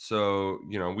volleyball. So,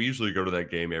 we usually go to that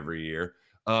game every year.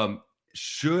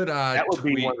 Should I That would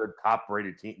be one of the top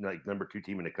rated team, like number 2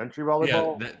 team in the country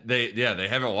volleyball. Yeah, they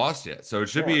haven't lost yet. So it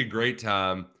should be a great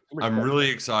time. I'm really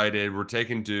excited. We're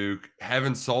taking Duke,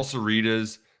 having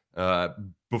salsaritas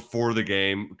before the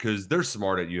game because they're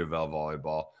smart at U of L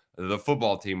volleyball. The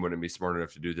football team wouldn't be smart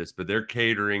enough to do this, but they're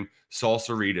catering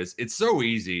salsaritas. It's so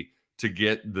easy to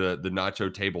get the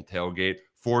nacho table tailgate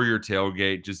for your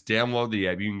tailgate. Just download the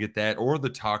app. You can get that or the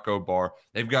taco bar.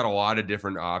 They've got a lot of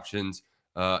different options,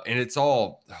 and it's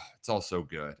all so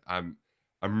good. I'm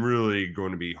really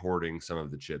going to be hoarding some of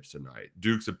the chips tonight.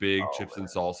 Duke's a big chips and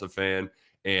salsa fan,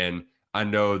 and I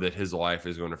know that his life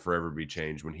is going to forever be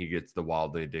changed when he gets the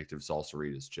wildly addictive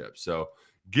salsaritas chips. So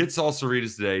get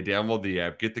salsaritas today. Download the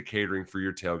app. Get the catering for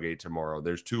your tailgate tomorrow.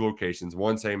 There's 2 locations: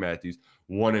 one St. Matthews,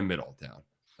 one in Middletown.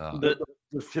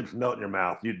 Those chips melt in your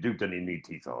mouth. Duke doesn't even need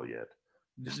teeth all yet.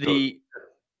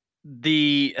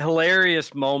 The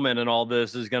hilarious moment in all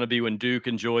this is going to be when Duke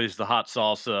enjoys the hot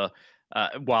salsa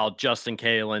while Justin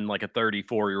Kalen, like a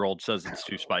 34-year-old, says it's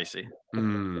too spicy.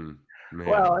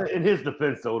 Well, in his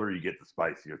defense, the older you get, the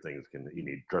spicier things you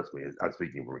need. Trust me, I'm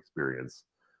speaking from experience.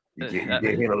 You can't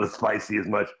handle the spicy as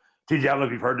much. TJ, I don't know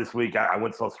if you've heard this week. I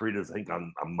went to Salsaritas, I think,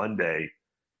 on Monday.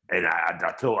 And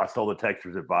I stole the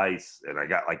Texter's advice, and I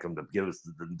got them to give us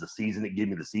the seasoning. Give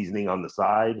me the seasoning on the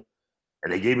side,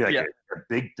 and they gave me a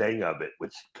big thing of it,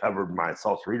 which covered my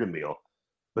salsarita meal.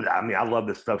 But I mean, I love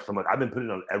this stuff so much. I've been putting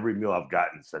it on every meal I've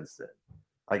gotten since then.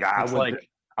 I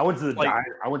went to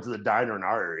the diner in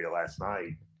our area last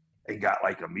night and got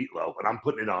a meatloaf, and I'm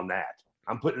putting it on that.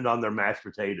 I'm putting it on their mashed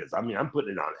potatoes. I mean, I'm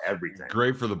putting it on everything.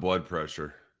 Great for the blood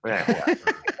pressure. Yeah.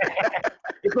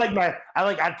 It's I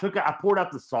poured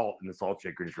out the salt in the salt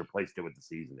shaker and just replaced it with the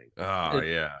seasoning. Oh,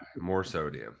 yeah. More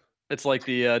sodium. It's like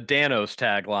the Danos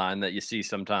tagline that you see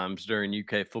sometimes during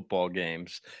UK football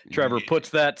games. Trevor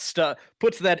puts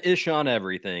that ish on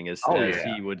everything, as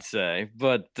he would say.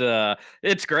 But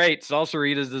it's great.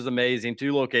 Salsaritas is amazing.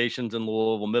 2 locations in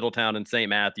Louisville, Middletown, and St.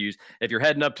 Matthews. If you're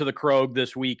heading up to the Krog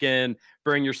this weekend,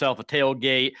 bring yourself a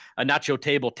tailgate, a nacho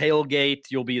table tailgate.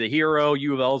 You'll be the hero.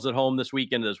 U of L's at home this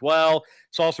weekend as well.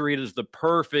 Salsaritas is the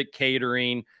perfect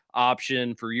catering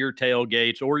option for your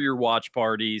tailgates or your watch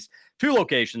parties. 2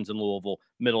 locations in Louisville,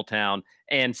 Middletown,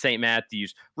 and St.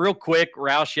 Matthews. Real quick,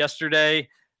 Roush, yesterday,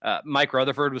 Mike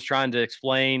Rutherford was trying to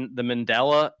explain the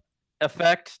Mandela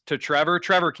effect to Trevor.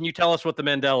 Trevor, can you tell us what the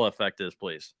Mandela effect is,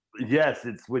 please? Yes,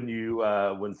 it's when you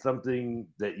when something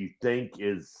that you think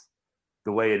is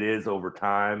the way it is over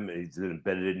time is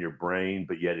embedded in your brain,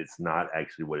 but yet it's not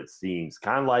actually what it seems.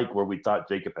 Kind of like where we thought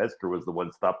Jacob Hester was the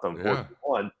one stopped on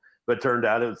 4-1, but it turned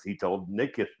out he told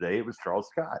Nick yesterday it was Charles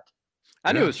Scott.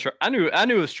 I knew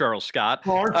it was Charles Scott.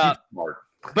 Smart.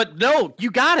 But no, you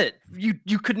got it.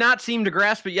 You could not seem to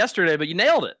grasp it yesterday, but you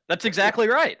nailed it. That's exactly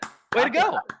right. Way to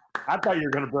go. I thought you were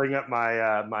going to bring up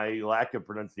my lack of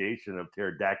pronunciation of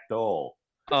pterodactyl.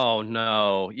 Oh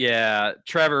no, yeah,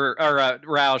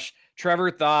 Roush.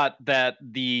 Trevor thought that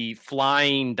the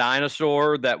flying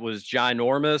dinosaur that was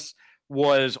ginormous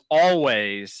was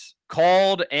always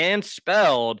called and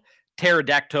spelled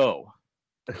pterodactyl.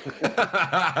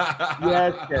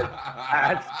 Yes,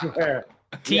 that's fair.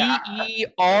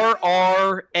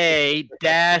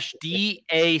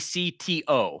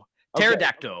 TERRA-DACTO.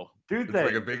 Pterodactyl. Two It's things.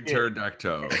 like a big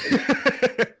pterodactyl.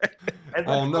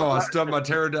 Oh no, I stubbed my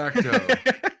pterodactyl.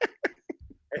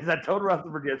 As I told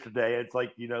Rutherford yesterday, it's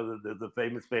like, the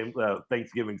famous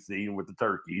Thanksgiving scene with the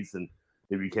turkeys and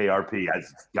WKRP.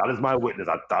 God is my witness.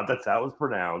 I thought that's how it was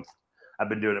pronounced. I've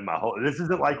been doing it my whole. This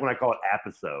isn't like when I call it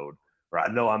episode, where I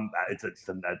know it's a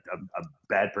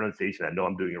bad pronunciation. I know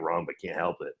I'm doing it wrong, but can't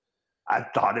help it. I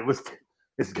thought it was.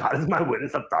 God is my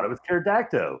witness. I thought it was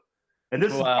pterodactyl. And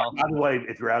this Wow. is, by the way,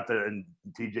 if you're out there, and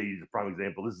TJ used a prime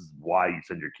example, this is why you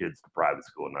send your kids to private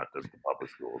school, not to public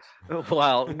schools.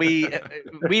 Well,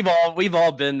 we've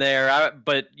all been there,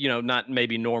 but not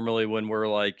maybe normally when we're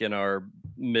like in our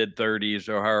mid 30s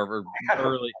or however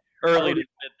early to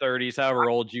mid 30s, however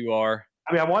old you are.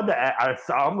 I mean, I wanted to. I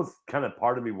almost kind of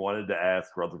part of me wanted to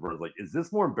ask Rutherford, like, is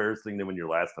this more embarrassing than when your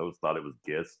last host thought it was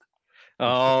Gist?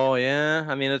 Oh yeah,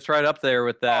 I mean it's right up there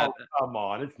with that. Oh, come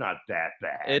on, it's not that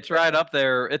bad. It's right up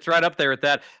there. It's right up there with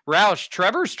that. Roush,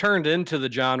 Trevor's turned into the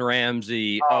John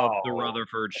Ramsey of the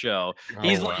Rutherford show.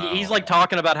 He's like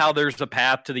talking about how there's a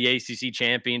path to the ACC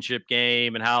championship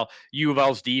game and how U of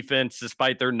L's defense,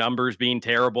 despite their numbers being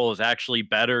terrible, is actually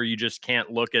better. You just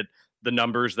can't look at the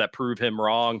numbers that prove him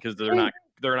wrong because they're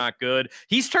not good.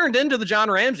 He's turned into the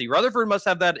John Ramsey. Rutherford must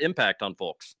have that impact on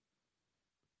folks.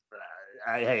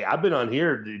 Hey, I've been on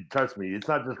here, dude, trust me. It's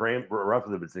not just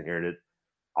Rutherford that's inherited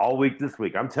all week this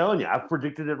week. I'm telling you, I've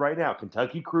predicted it right now.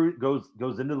 Kentucky goes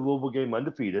into the Louisville game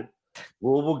undefeated.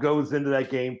 Louisville goes into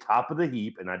that game top of the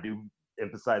heap, and I do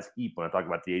emphasize heap when I talk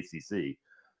about the ACC,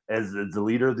 as the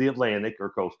leader of the Atlantic or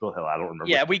Coastal. Hell, I don't remember.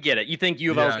 Yeah, we get it. You think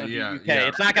U of L's going to be UK. Yeah.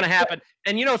 It's not going to happen.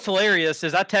 And what's hilarious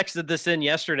is I texted this in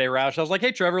yesterday, Roush. I was like,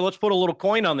 hey, Trevor, let's put a little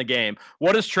coin on the game.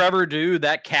 What does Trevor do?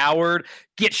 That coward.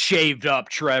 Get shaved up,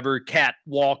 Trevor, Cat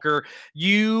Walker.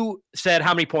 You said,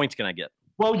 how many points can I get?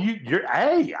 Well,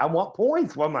 hey, I want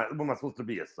points. What am I supposed to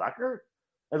be, a sucker?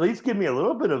 At least give me a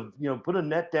little bit of, put a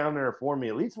net down there for me,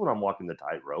 at least when I'm walking the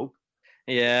tightrope.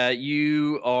 Yeah,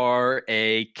 you are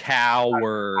a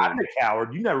coward. I'm a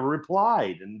coward. You never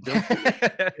replied. And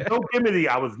don't give me the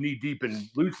I was knee deep in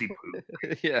Lucy poop.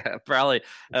 Yeah, probably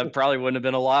wouldn't have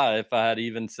been a lie if I had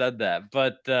even said that.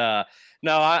 But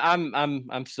no,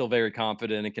 I'm still very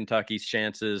confident in Kentucky's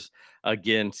chances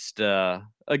against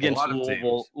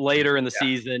Louisville later in the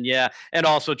season. Yeah. And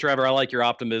also, Trevor, I like your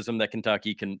optimism that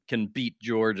Kentucky can beat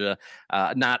Georgia.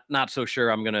 Not so sure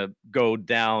I'm gonna go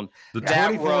down the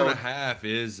 24.5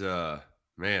 is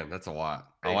man, that's a lot.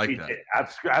 I like that.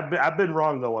 I've been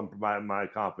wrong though on my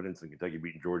confidence in Kentucky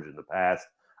beating Georgia in the past.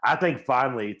 I think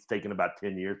finally it's taken about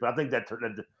 10 years, but I think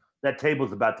that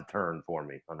table's about to turn for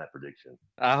me on that prediction.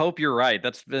 I hope you're right.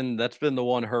 That's been the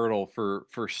one hurdle for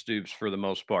Stoops for the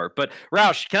most part. But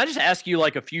Roush, can I just ask you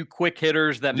like a few quick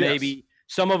hitters that maybe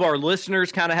some of our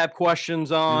listeners kind of have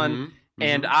questions on? Mm-hmm.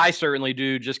 And I certainly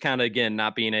do, just kind of, again,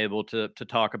 not being able to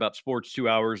talk about sports 2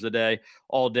 hours a day,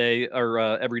 all day or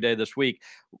every day this week.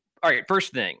 All right,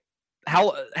 first thing,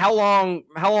 how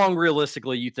long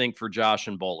realistically you think for Josh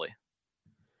and Boley?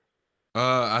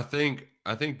 I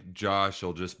think Josh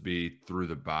will just be through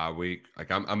the bye week. Like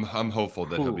I'm hopeful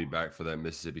that he'll be back for that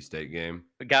Mississippi State game.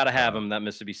 We got to have him that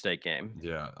Mississippi State game.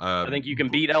 Yeah, I think you can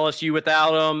beat LSU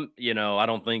without him. I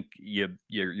don't think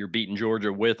you're beating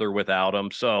Georgia with or without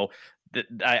him. So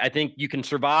I think you can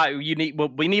survive. We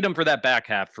need him for that back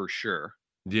half for sure.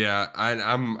 Yeah,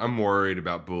 I'm worried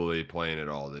about Bully playing at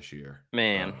all this year,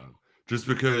 man. Just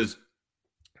because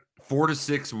 4 to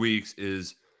 6 weeks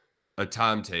is a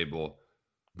timetable.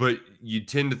 But you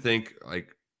tend to think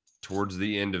like towards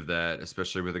the end of that,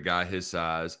 especially with a guy his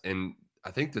size, and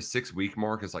I think the 6-week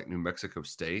mark is like New Mexico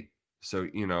State. So,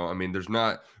 I mean, there's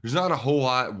not a whole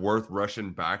lot worth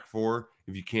rushing back for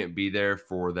if you can't be there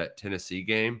for that Tennessee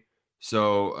game.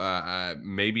 So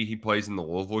maybe he plays in the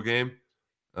Louisville game.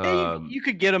 You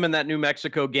could get him in that New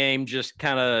Mexico game, just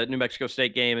kind of New Mexico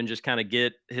State game, and just kind of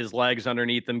get his legs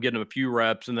underneath him, get him a few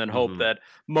reps, and then hope that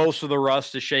most of the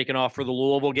rust is shaken off for the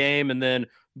Louisville game. And then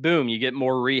boom, you get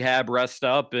more rehab, rest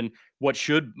up, and what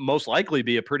should most likely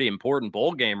be a pretty important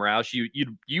bowl game, Roush.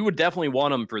 You would definitely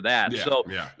want him for that.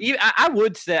 I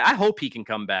would say I hope he can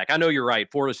come back. I know you're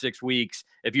right. 4 to 6 weeks.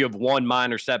 If you have one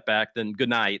minor setback, then good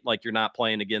night. Like you're not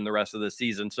playing again the rest of the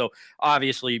season. So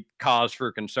obviously cause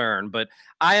for concern. But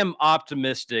I am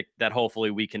optimistic that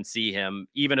hopefully we can see him,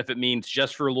 even if it means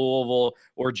just for Louisville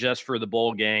or just for the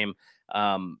bowl game.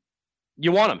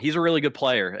 You want him. He's a really good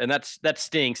player, and that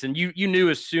stinks. And you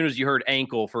knew as soon as you heard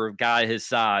ankle for a guy his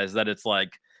size that it's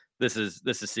like this is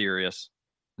serious.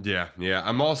 Yeah.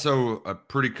 I'm also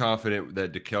pretty confident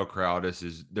that DeKel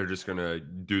Crowdis they're just going to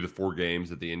do the 4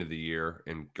 games at the end of the year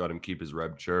and let him keep his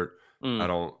red shirt. I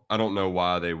don't know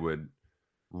why they would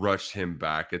rush him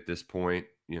back at this point.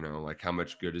 Like how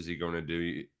much good is he going to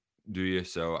do you?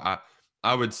 So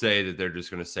I would say that they're just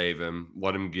going to save him,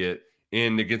 let him get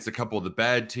in against a couple of the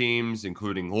bad teams,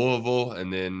 including Louisville,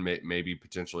 and then maybe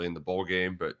potentially in the bowl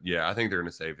game. But yeah, I think they're going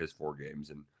to save his 4 games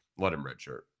and let him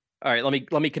redshirt. All right,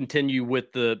 let me continue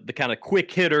with the kind of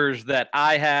quick hitters that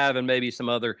I have, and maybe some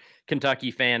other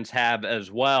Kentucky fans have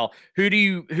as well. Who do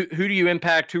you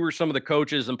impact? Who are some of the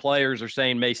coaches and players are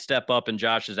saying may step up in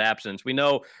Josh's absence? We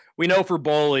know for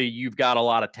Bully, you've got a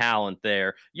lot of talent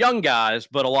there, young guys,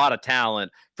 but a lot of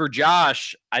talent. For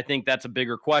Josh, I think that's a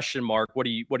bigger question mark. What are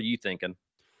you thinking?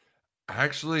 I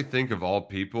actually think of all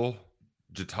people,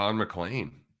 Jaton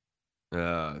McClain,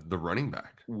 the running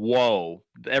back. Whoa.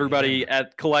 Everybody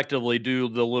collectively do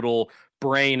the little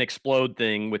brain explode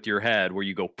thing with your head where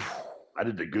you go, phew. I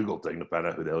did the Google thing to find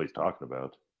out who the hell he's talking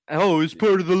about. Oh, it's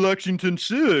part of the Lexington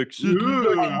Six. I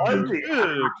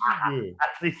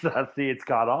see it's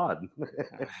got on.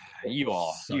 You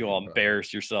all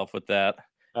embarrassed yourself with that.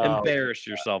 Embarrassed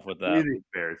yourself with that. We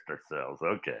embarrassed ourselves.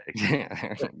 Okay.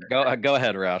 Go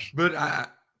ahead, Roush. But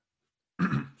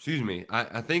excuse me.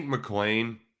 I think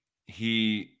McClain,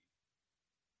 he's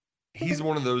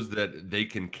one of those that they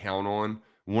can count on,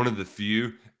 one of the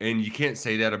few, and you can't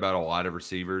say that about a lot of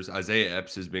receivers. Isaiah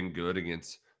Epps has been good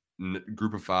against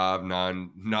group of 5,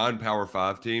 non-power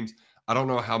 5 teams. I don't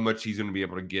know how much he's going to be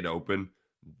able to get open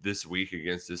this week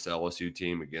against this LSU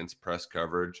team, against press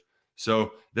coverage.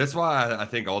 So that's why I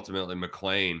think ultimately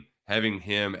McClain, having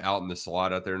him out in the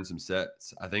slot out there in some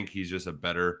sets, I think he's just a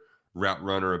better route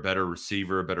runner, a better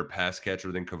receiver, a better pass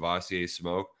catcher than Kavosiey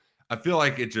Smoke. I feel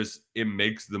like it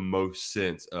makes the most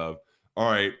sense of,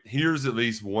 all right, here's at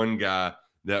least one guy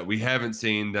that we haven't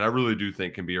seen that I really do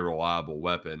think can be a reliable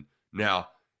weapon. Now,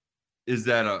 is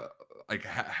that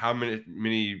how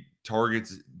many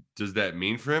targets does that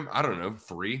mean for him? I don't know,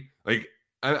 3. Like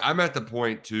I'm at the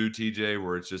point too, TJ,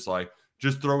 where it's just like,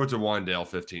 just throw it to Wan'Dale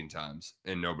 15 times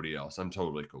and nobody else. I'm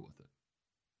totally cool with it.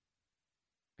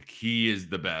 Like, he is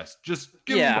the best. Just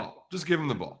give him the ball. Just give him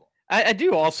the ball. I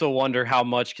do also wonder how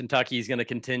much Kentucky is going to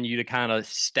continue to kind of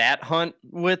stat hunt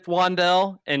with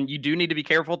Wan'Dale, and you do need to be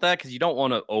careful with that because you don't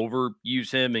want to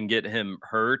overuse him and get him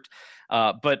hurt.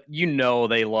 But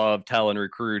they love telling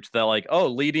recruits that, like, oh,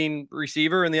 leading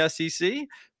receiver in the SEC,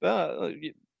 Wan'Dale.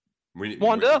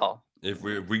 If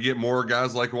we get more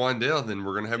guys like Wan'Dale, then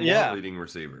we're going to have more leading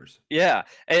receivers. Yeah,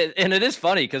 and it is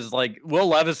funny because, like, Will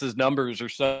Levis's numbers are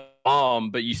so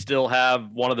but you still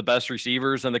have one of the best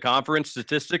receivers in the conference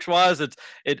statistics wise. It's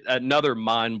another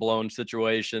mind blown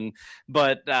situation,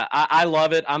 but I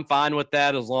love it. I'm fine with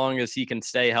that as long as he can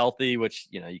stay healthy, which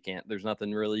you can't. There's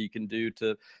nothing really you can do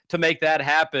to make that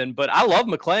happen. But I love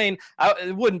McClain.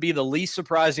 It wouldn't be the least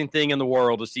surprising thing in the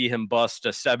world to see him bust a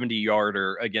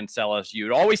 70-yarder against LSU.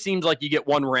 It always seems like you get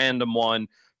one random one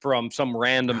from some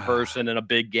random person in a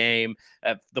big game.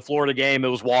 At the Florida game, it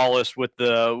was Wallace with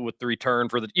the return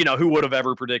for the, who would have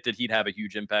ever predicted he'd have a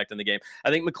huge impact in the game.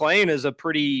 I think McClain is a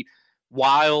pretty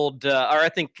wild, or I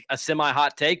think a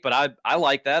semi-hot take, but I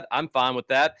like that. I'm fine with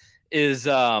that. Is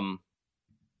how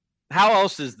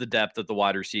else is the depth at the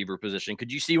wide receiver position?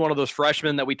 Could you see one of those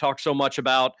freshmen that we talked so much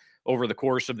about over the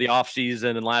course of the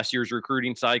offseason and last year's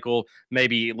recruiting cycle,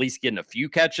 maybe at least getting a few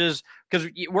catches? Because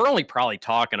we're only probably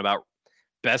talking about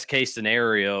best case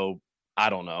scenario,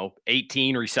 I don't know,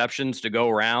 18 receptions to go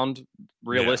around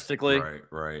realistically. Yeah,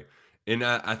 right. And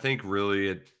I think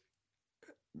really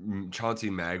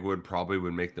Chauncey Magwood probably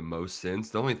would make the most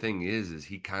sense. The only thing is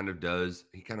he kind of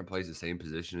plays the same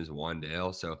position as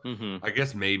Wan'Dale. So I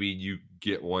guess maybe you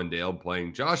get Wan'Dale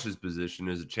playing Josh's position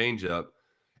as a changeup.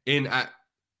 And I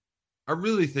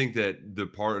really think that the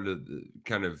part of the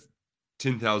kind of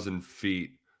 10,000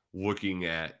 feet looking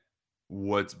at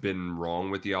what's been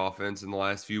wrong with the offense in the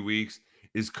last few weeks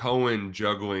is Cohen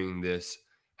juggling this.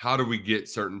 How do we get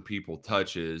certain people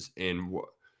touches? And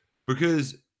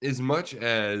because as much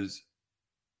as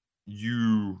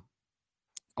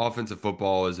offensive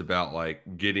football is about like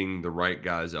getting the right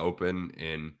guys open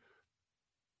and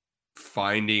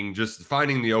finding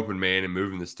the open man and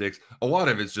moving the sticks, a lot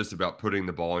of it's just about putting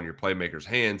the ball in your playmaker's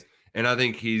hands. And I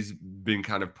think he's been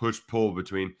kind of push-pull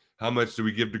between how much do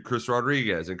we give to Chris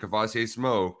Rodriguez and Kavosiey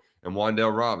Smoke and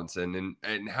Wan'Dale Robinson,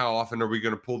 and how often are we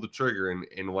going to pull the trigger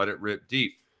and let it rip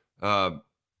deep?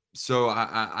 So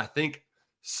I think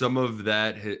some of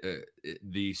that,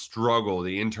 the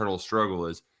internal struggle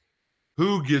is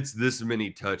who gets this many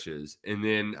touches, and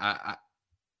then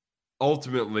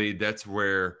ultimately that's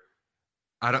where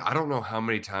I don't know how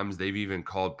many times they've even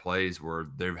called plays where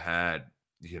they've had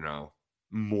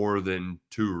more than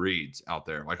 2 reads out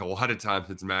there. Like a lot of times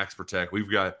it's max protect.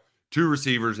 We've got 2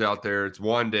 receivers out there. It's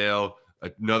Wan'Dale,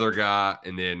 another guy,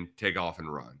 and then take off and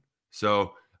run.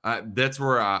 So that's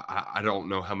where I don't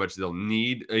know how much they'll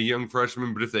need a young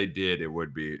freshman, but if they did, it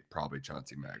would be probably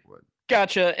Chauncey Magwood.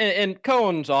 Gotcha. And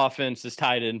Cohen's offense is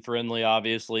tight end friendly,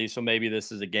 obviously. So maybe this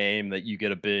is a game that you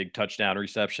get a big touchdown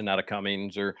reception out of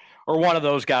Cummings, or one of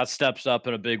those guys steps up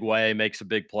in a big way, makes a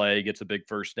big play, gets a big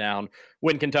first down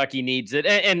when Kentucky needs it.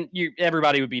 And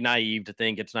everybody would be naive to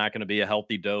think it's not going to be a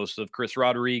healthy dose of Chris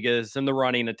Rodriguez and the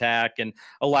running attack and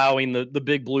allowing the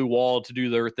big blue wall to do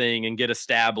their thing and get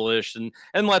established and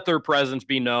let their presence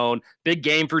be known. Big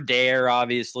game for Dare,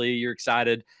 obviously. You're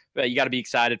excited. You got to be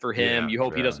excited for him. You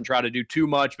hope he doesn't try to do too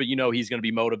much, but he's going to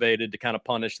be motivated to kind of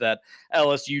punish that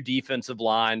LSU defensive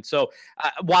line. So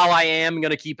while I am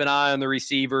going to keep an eye on the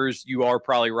receivers, you are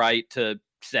probably right to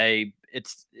say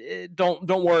don't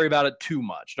worry about it too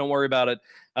much. Don't worry about it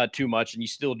too much, and you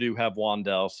still do have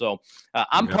Wandell. So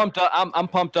I'm pumped up. I'm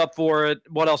pumped up for it.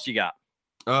 What else you got?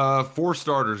 4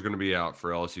 starters going to be out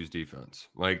for LSU's defense.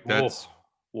 Like that's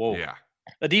whoa. Yeah,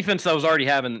 a defense that was already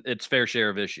having its fair share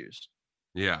of issues.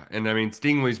 Yeah, and I mean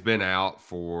Stingley's been out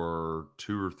for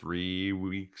 2 or 3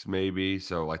 weeks maybe,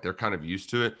 so like they're kind of used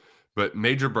to it. But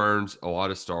Major Burns, a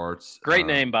lot of starts. Great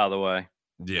name, by the way.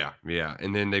 Yeah,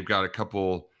 and then they've got a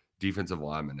couple defensive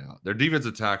linemen out. Their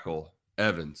defensive tackle,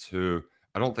 Evans, who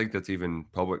I don't think that's even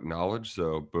public knowledge,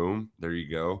 so boom, there you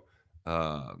go.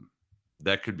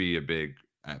 That could be a big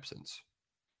absence.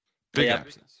 Big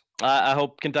absence. I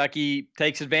hope Kentucky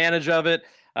takes advantage of it.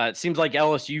 It seems like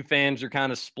LSU fans are kind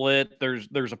of split.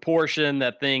 There's a portion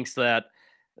that thinks that,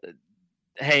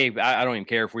 hey, I don't even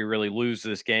care if we really lose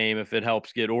this game. If it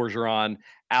helps get Orgeron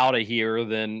out of here,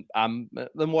 then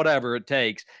whatever it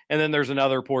takes. And then there's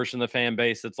another portion of the fan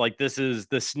base that's like, this is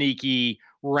the sneaky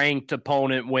ranked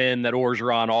opponent win that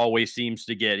Orgeron always seems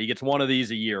to get. He gets one of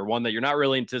these a year, one that you're not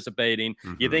really anticipating.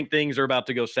 Mm-hmm. You think things are about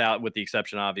to go south, with the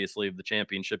exception, obviously, of the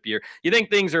championship year. You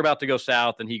think things are about to go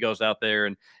south, and he goes out there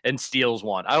and steals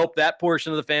one. I hope that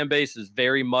portion of the fan base is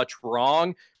very much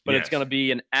wrong, but It's going to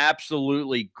be an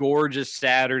absolutely gorgeous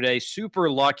Saturday. Super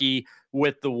lucky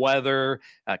with the weather.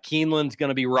 Keeneland's going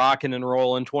to be rocking and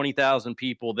rolling, 20,000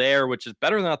 people there, which is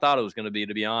better than I thought it was going to be,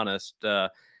 to be honest.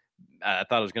 I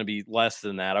thought it was going to be less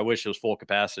than that. I wish it was full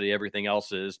capacity. Everything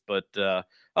else is. But,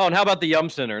 and how about the Yum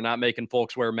Center not making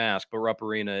folks wear masks, but Rupp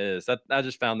Arena is? I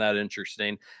just found that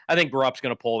interesting. I think Rupp's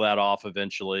going to pull that off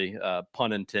eventually,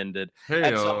 pun intended,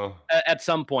 at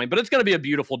some point. But it's going to be a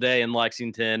beautiful day in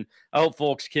Lexington. I hope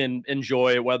folks can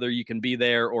enjoy it, whether you can be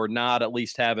there or not, at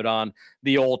least have it on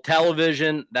the old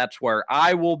television. That's where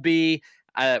I will be.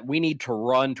 We need to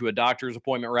run to a doctor's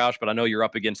appointment, Roush, but I know you're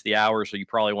up against the hour, so you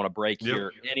probably want to break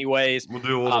here anyways. We'll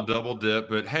do a little double dip,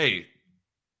 but hey,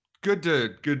 good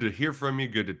to hear from you.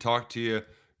 Good to talk to you.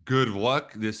 Good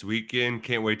luck this weekend.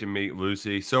 Can't wait to meet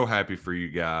Lucy. So happy for you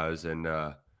guys. And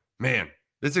man,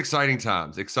 it's exciting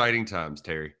times,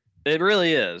 Terry. It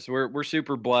really is. We're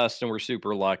super blessed and we're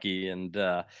super lucky and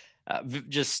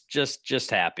just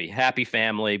happy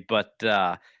family. But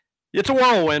it's a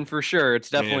whirlwind for sure. It's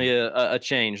definitely a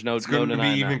change. It's going to be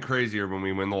even crazier when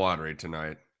we win the lottery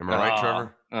tonight. Am I right,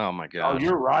 Trevor? Oh my God! Oh,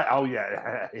 you're right. Oh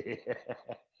yeah.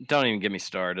 Don't even get me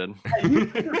started. Hey, you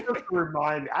just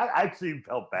remind me. I actually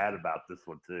felt bad about this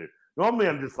one too. Normally,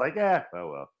 I'm just like, oh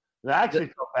well. And I actually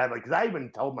felt bad, because I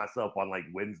even told myself on like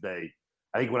Wednesday.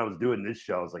 I think when I was doing this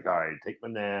show, I was like, all right, take my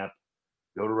nap,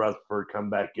 go to Rutherford, come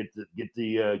back, get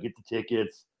the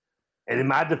tickets. And in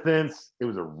my defense, it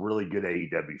was a really good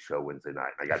AEW show Wednesday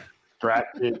night. I got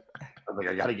distracted. I was like,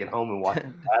 I got to get home and watch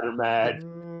the ladder match.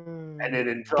 And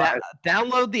then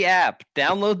download the app.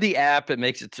 Download the app. It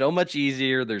makes it so much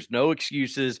easier. There's no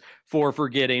excuses for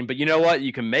forgetting. But you know what?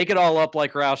 You can make it all up,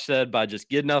 like Roush said, by just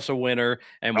getting us a winner,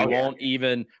 and we won't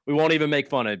even make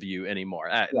fun of you anymore.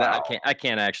 I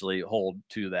can't actually hold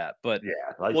to that. But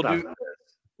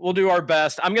we'll do our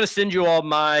best. I'm going to send you all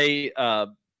my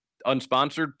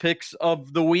unsponsored picks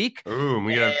of the week. Ooh, and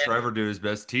we got Trevor do his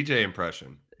best TJ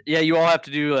impression. Yeah, you all have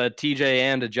to do a TJ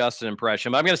and a Justin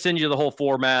impression. But I'm going to send you the whole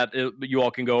format. You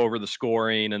all can go over the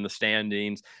scoring and the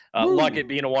standings. Luckett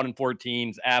being a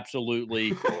 1-14 is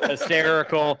absolutely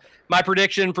hysterical. My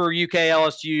prediction for UK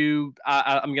LSU,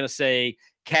 I'm going to say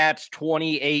Cats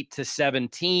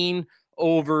 28-17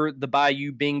 over the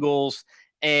Bayou Bengals.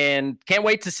 And can't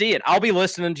wait to see it. I'll be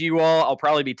listening to you all. I'll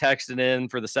probably be texting in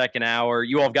for the second hour.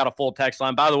 You all have got a full text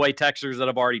line. By the way, texters that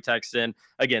have already texted in,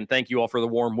 again, thank you all for the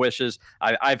warm wishes.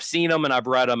 I've seen them and I've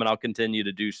read them, and I'll continue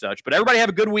to do such. But everybody have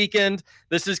a good weekend.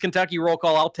 This is Kentucky Roll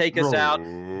Call. I'll take us out.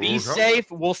 Be safe.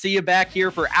 We'll see you back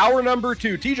here for hour number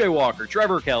 2. TJ Walker,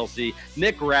 Trevor Kelsey,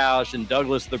 Nick Roush, and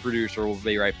Douglas, the producer. We'll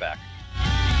be right back.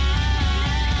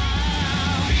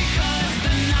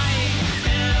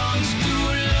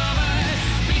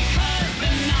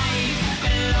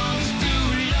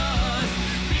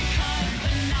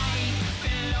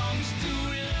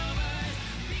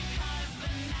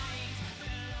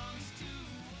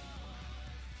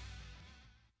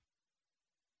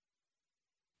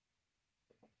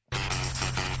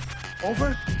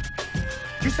 Over?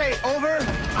 You say over?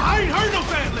 I ain't heard no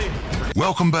family.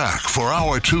 Welcome back for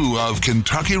hour 2 of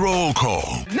Kentucky Roll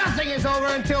Call Nothing is over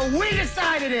until we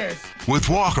decide it is. with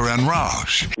Walker and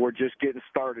Roush. We're just getting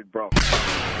started, bro.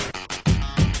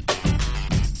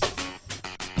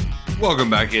 Welcome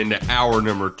back into hour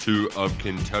number 2 of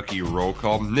Kentucky Roll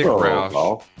Call. Nick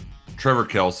Roush, Trevor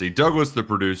Kelsey, Douglas the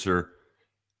producer.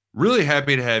 Really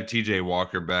happy to have TJ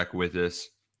Walker back with us,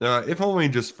 if only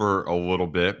just for a little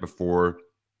bit before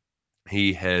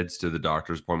he heads to the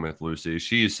doctor's appointment with Lucy.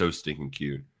 She is so stinking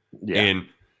cute. Yeah. And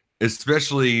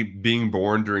especially being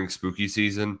born during spooky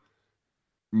season,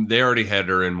 they already had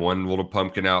her in one little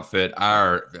pumpkin outfit.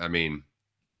 I mean,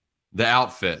 the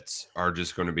outfits are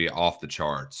just going to be off the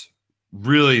charts.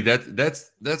 Really,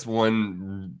 that's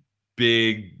one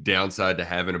big downside to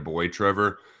having a boy,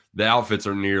 Trevor. The outfits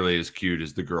are nearly as cute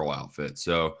as the girl outfit.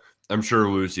 So I'm sure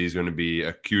Lucy's going to be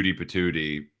a cutie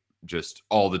patootie just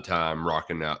all the time,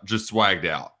 rocking out, just swagged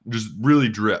out, just really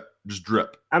drip.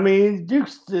 I mean,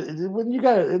 when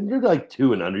you're like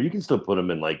 2 and under, you can still put them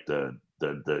in like the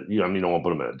you know, I mean, you don't want to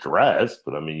put them in a dress,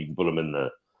 but I mean, you can put them in the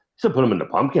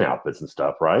pumpkin outfits and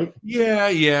stuff, right?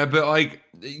 Yeah, but like,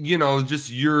 you know,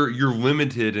 just you're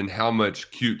limited in how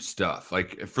much cute stuff.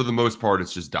 Like for the most part,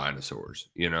 it's just dinosaurs,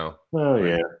 you know. Oh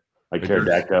yeah, like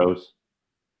pterodactyls.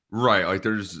 Right, like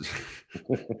there's.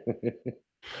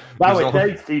 By the way,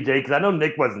 thanks, TJ, because I know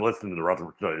Nick wasn't listening to the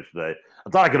Rutherford Show today. I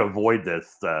thought I could avoid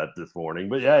this this morning,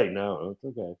 but hey, no, it's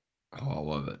okay. Oh, I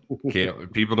love it.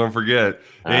 People don't forget.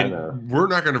 And we're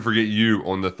not going to forget you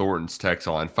on the Thornton's text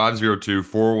line,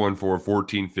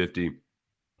 502-414-1450.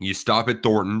 You stop at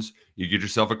Thornton's, you get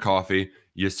yourself a coffee,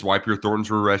 you swipe your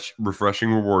Thornton's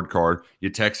refreshing reward card,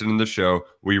 you text it in the show,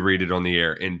 we read it on the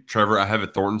air. And Trevor, I have a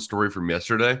Thornton story from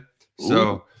yesterday.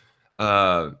 So,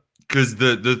 because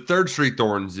the 3rd Street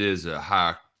Thorntons is a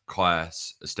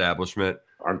high-class establishment.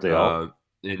 Aren't they all?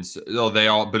 And so, they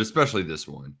all, but especially this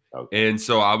one. Okay. And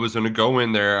so I was going to go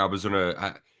in there.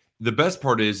 The best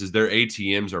part is their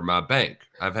ATMs are my bank.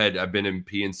 I've been in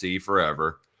PNC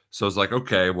forever. So I was like,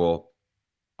 okay, well,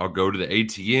 I'll go to the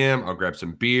ATM. I'll grab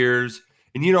some beers.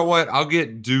 And you know what? I'll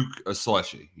get Duke a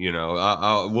slushie. You know,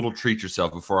 a little treat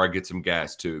yourself before I get some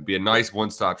gas too. It'd be a nice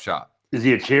one-stop shop. Is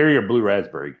he a cherry or blue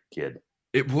raspberry kid?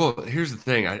 Well, here's the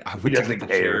thing. I went to get the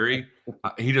cherry.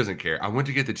 He doesn't care. I went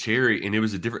to get the cherry, and it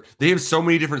was a different. They have so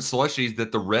many different slushies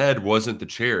that the red wasn't the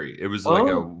cherry. It was like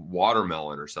a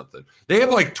watermelon or something. They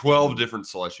have like 12 different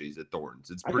slushies at Thornton's.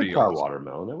 It's pretty awesome.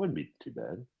 Watermelon. That wouldn't be too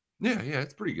bad. Yeah,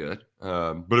 it's pretty good.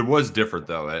 But it was different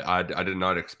though. I did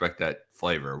not expect that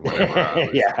flavor. Whenever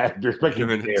I was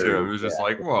giving it to him, it was just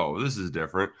like, whoa, this is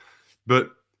different.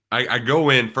 But I go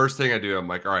in. First thing I do, I'm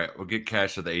like, all right, we'll get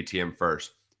cash at the ATM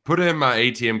first. Put in my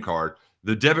ATM card,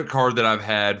 the debit card that I've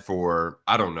had for,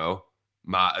 I don't know,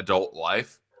 my adult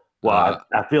life. Well,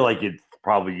 I feel like it's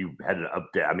probably you had to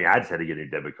update. I mean, I just had to get a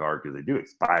debit card because they do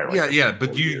expire.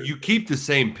 But you keep the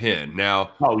same PIN.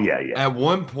 Now, yeah. At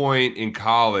one point in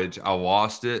college, I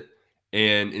lost it,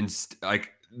 and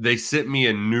they sent me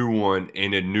a new one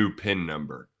and a new PIN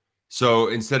number. So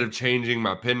instead of changing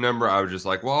my PIN number, I was just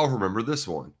like, well, I'll remember this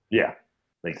one. Yeah,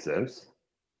 makes sense.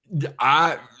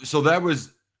 So that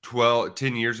was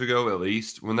 10 years ago at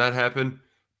least when that happened.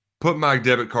 Put my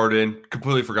debit card in,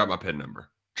 completely forgot my PIN number.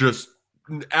 Just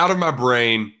out of my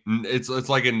brain. It's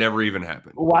like it never even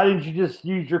happened. Why didn't you just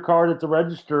use your card at the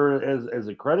register as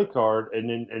a credit card and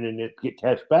then it get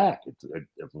cash back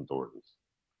from Thornton's?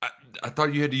 I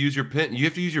thought you had to use your PIN. You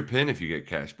have to use your PIN if you get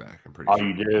cash back. I'm pretty sure. Oh,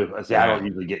 you do? See, I don't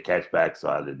usually get cash back, so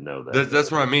I didn't know that.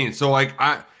 That's what I mean. So like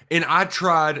I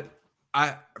tried.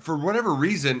 For whatever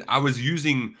reason, I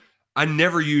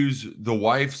never use the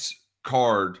wife's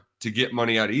card to get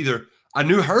money out either. I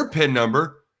knew her PIN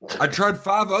number. I tried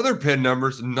 5 other PIN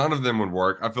numbers. None of them would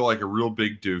work. I feel like a real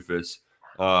big doofus.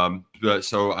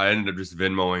 So I ended up just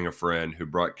Venmoing a friend who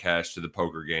brought cash to the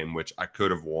poker game, which I could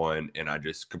have won, and I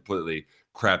just completely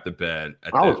crapped the bed.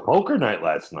 Was poker night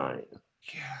last night.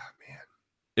 Yeah,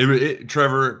 man.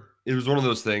 Trevor, it was one of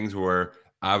those things where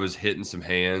I was hitting some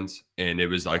hands, and it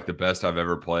was like the best I've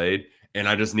ever played. And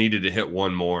I just needed to hit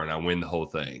one more, and I win the whole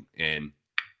thing. And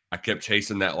I kept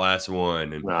chasing that last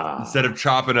one. And instead of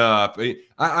chopping up,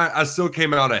 I still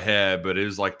came out ahead, but it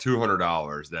was like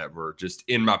 $200 that were just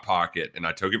in my pocket, and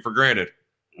I took it for granted.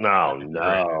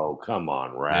 No, come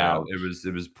on, Ralph. Yeah,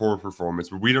 it was poor performance,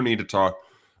 but we don't need to talk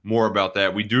more about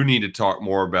that. We do need to talk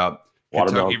more about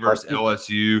Kentucky versus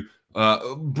LSU.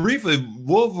 Briefly,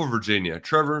 Louisville, Virginia.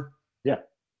 Trevor. Yeah.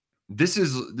 This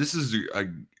is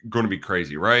going to be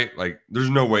crazy, right? Like, there's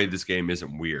no way this game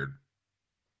isn't weird.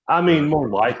 I mean, more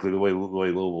likely the way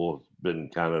Louisville has been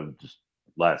kind of just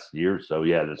last year. So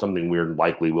yeah, there's something weird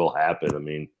likely will happen. I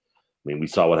mean, we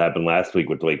saw what happened last week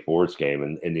with the Wake Forest game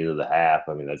and in the end of the half.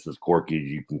 I mean, that's as quirky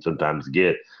as you can sometimes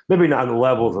get. Maybe not on the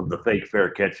levels of the fake fair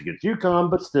catch against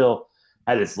UConn, but still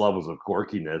at its levels of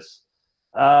quirkiness.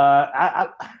 I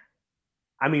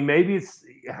mean, maybe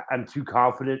I'm too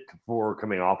confident for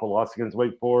coming off a loss against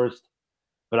Wake Forest,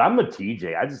 but I'm a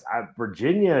TJ.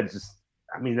 Virginia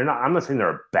they're not. I'm not saying they're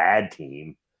a bad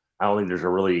team. I don't think there's a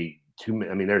really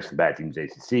there's some bad teams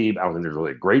ACC, but I don't think there's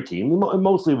really a great team.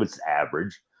 Mostly it's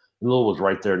average. Louisville's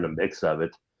right there in the mix of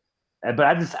it. But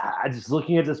I just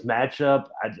looking at this matchup,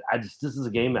 this is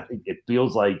a game I think it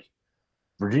feels like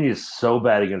Virginia is so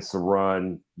bad against the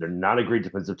run. They're not a great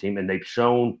defensive team, and they've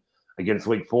shown against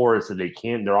Wake Forest that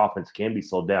their offense can be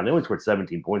slowed down. They only scored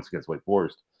 17 points against Wake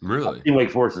Forest. Really? I've seen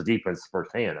Wake Forest's defense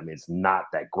firsthand. I mean, it's not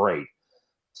that great.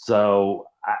 So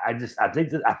I think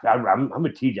that I'm a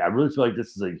TJ. I really feel like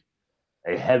this is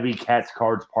a heavy Cats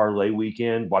Cards parlay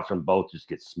weekend. Watch them both just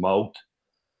get smoked.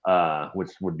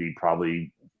 Which would be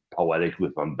probably poetic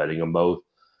if I'm betting them both.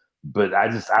 But I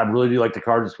really do like the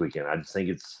Cards this weekend. I just think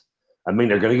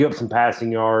they're going to give up some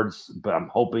passing yards, but I'm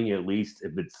hoping at least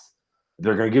if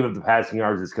they're going to give up the passing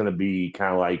yards, it's going to be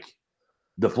kind of like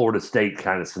the Florida State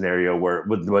kind of scenario where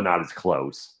not as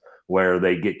close, where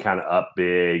they get kind of up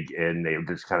big and they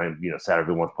just kind of,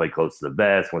 Saturday wants to play close to the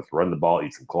vest, wants to run the ball,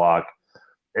 eat some clock.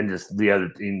 And just the other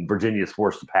team, Virginia is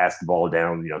forced to pass the ball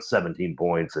down, 17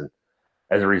 points. And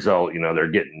as a result,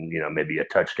 they're getting, maybe a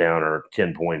touchdown or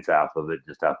 10 points out of it,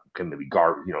 just out maybe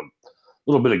a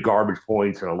little bit of garbage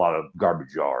points and a lot of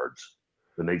garbage yards.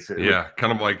 That makes it. Yeah,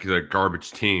 kind of like the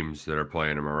garbage teams that are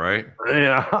playing, am I right?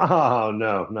 Yeah. Oh,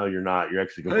 no, you're not. You're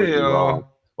actually completely wrong.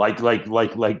 Like the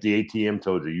ATM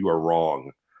told you are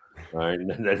wrong. All right,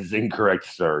 that is incorrect,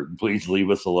 sir. Please leave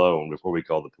us alone before we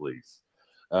call the police.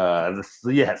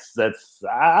 Yes,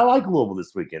 I like Louisville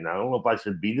this weekend. I don't know if I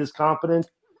should be this confident.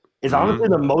 It's honestly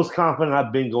the most confident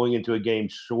I've been going into a game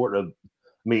short of,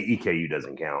 EKU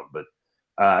doesn't count, but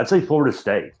I'd say Florida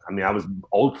State. I was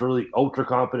ultra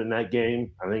confident in that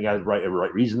game. I think I had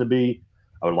right reason to be.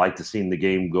 I would like to see the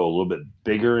game go a little bit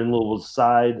bigger in Louisville's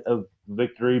side of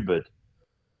victory, but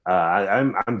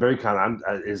I'm very confident.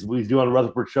 As we do on the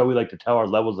Rutherford Show, we like to tell our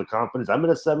levels of confidence. I'm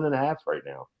at a 7.5 right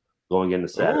now going into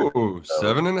Saturday. Oh, so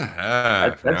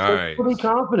 7.5. That's pretty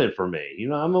confident for me.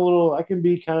 I can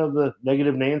be kind of the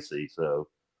negative Nancy. So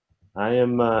I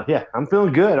am, I'm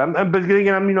feeling good. But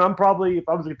again, I'm probably, if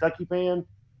I was a Kentucky fan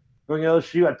going to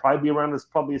LSU, I'd probably be around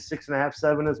probably a 6.5,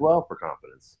 7 as well for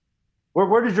confidence.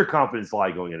 Where does your confidence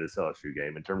lie going into this LSU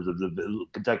game in terms of the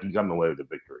Kentucky coming away with the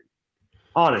victory?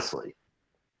 Honestly,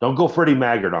 don't go Freddie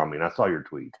Maggard on me. And I saw your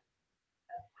tweet.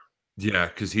 Yeah,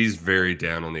 because he's very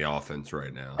down on the offense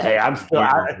right now. Hey, I'm still.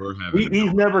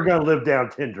 He's never going to live down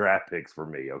 10 draft picks for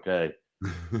me. Okay,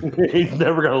 he's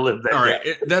never going to live that. All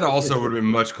right, that also would have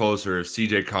been much closer if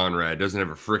CJ Conrad doesn't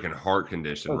have a freaking heart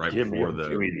condition right before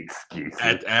the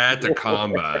at the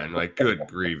combine. Like, good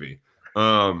gravy.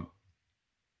 No,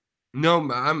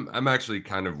 I'm actually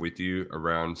kind of with you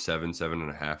around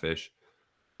 7.5 ish.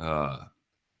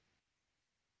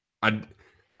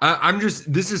 I'm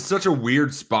just, this is such a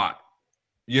weird spot,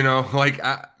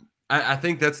 I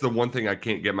think that's the one thing I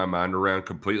can't get my mind around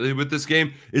completely with this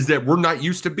game is that we're not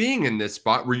used to being in this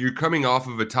spot where you're coming off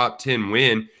of a top 10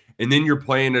 win and then you're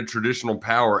playing a traditional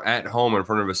power at home in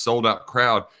front of a sold out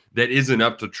crowd that isn't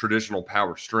up to traditional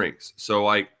power strengths. So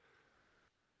I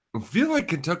feel like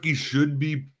Kentucky should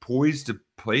be poised to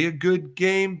play a good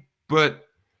game, but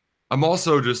I'm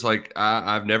also just like,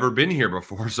 I've never been here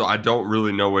before, so I don't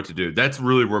really know what to do. That's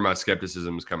really where my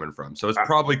skepticism is coming from. So it's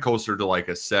probably closer to like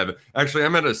a 7. Actually,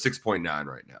 I'm at a 6.9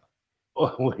 right now.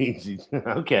 Oh,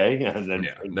 okay.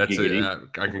 That's it.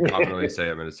 I can confidently say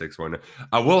I'm at a 6.9.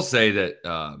 I will say that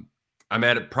I'm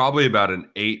at probably about an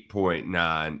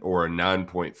 8.9 or a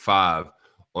 9.5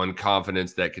 on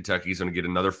confidence that Kentucky's going to get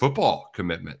another football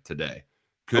commitment today.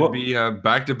 Could be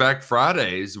back-to-back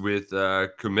Fridays with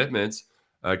commitments.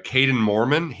 Caden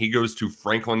Mormon, he goes to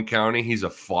Franklin County. He's a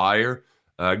flyer.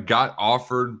 Got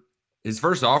offered. His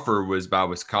first offer was by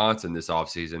Wisconsin this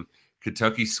offseason.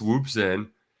 Kentucky swoops in.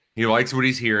 He likes what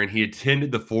he's hearing. He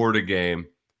attended the Florida game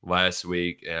last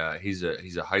week. He's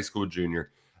a high school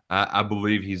junior. I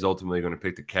believe he's ultimately going to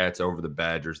pick the Cats over the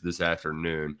Badgers this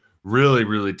afternoon. Really,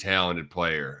 really talented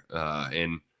player.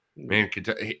 And man,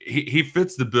 Kentucky, he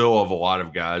fits the bill of a lot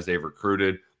of guys they've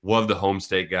recruited. Love the home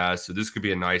state guys. So this could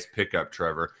be a nice pickup,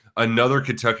 Trevor. Another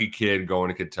Kentucky kid going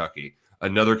to Kentucky.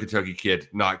 Another Kentucky kid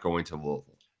not going to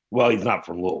Louisville. Well, he's not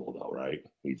from Louisville, though, right?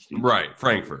 He's right,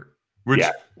 Frankfurt. Which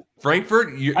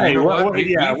Frankfurt, you know what?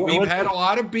 We've had a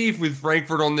lot of beef with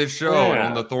Frankfurt on this show and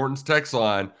on the Thornton's text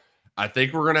line. I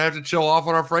think we're going to have to chill off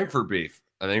on our Frankfurt beef.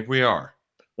 I think we are.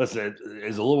 Listen,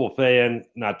 as a Louisville fan,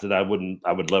 not that I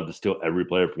would love to steal every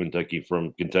player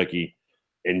from Kentucky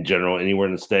in general, anywhere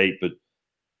in the state, but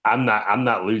I'm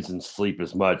not losing sleep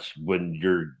as much when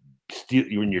you're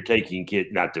taking kid.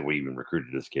 Not that we even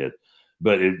recruited this kid,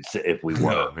 but if we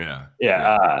were,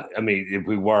 I mean, if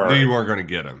we were, you weren't going to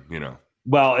get him, you know.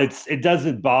 Well, it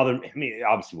doesn't bother me. I mean, it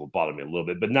obviously will bother me a little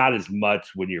bit, but not as much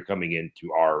when you're coming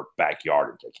into our backyard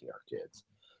and taking our kids.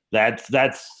 That's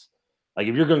like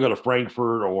if you're going to go to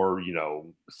Frankfurt or you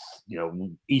know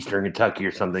Eastern Kentucky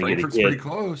or something. Frankfurt's pretty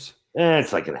close.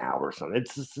 It's like an hour or something.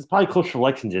 It's probably closer to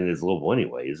Lexington as Louisville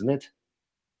anyway, isn't it?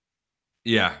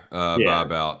 Yeah, by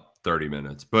about 30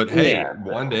 minutes. But hey,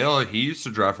 Wandale, he used to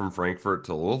drive from Frankfurt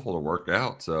to Louisville to work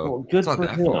out, so it's not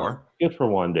that far. Good for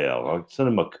Wandale. I'll send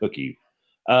him a cookie.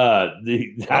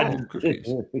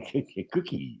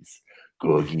 Cookies.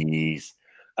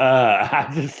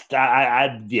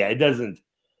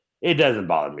 It doesn't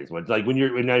bother me as much. Like when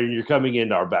you're coming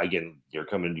into our back again, you're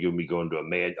coming to me going to a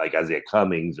man like Isaiah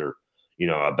Cummings or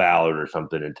a Ballard or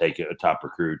something and take a top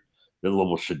recruit. The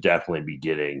Louisville should definitely be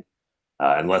getting,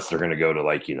 unless they're going to go to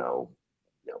like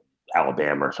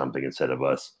Alabama or something instead of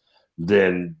us.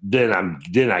 Then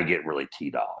I get really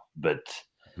teed off. But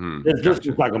this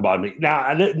is not going to bother me.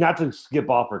 Now, not to skip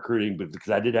off recruiting, but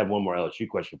because I did have one more LSU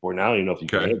question for you. Now I don't even know if you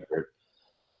can answer it.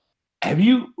 Have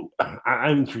you?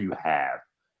 I'm sure you have.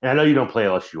 And I know you don't play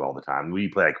LSU all the time. We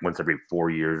play like once every 4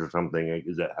 years or something.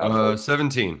 Is that how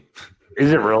 17?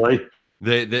 Is it really?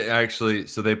 They actually,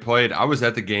 so they played. I was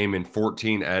at the game in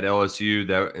 14 at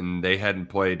LSU, and they hadn't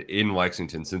played in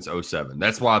Lexington since 07.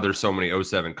 That's why there's so many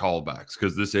 07 callbacks,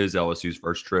 because this is LSU's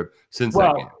first trip since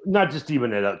that game. Not just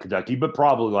even at Kentucky, but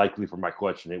probably likely for my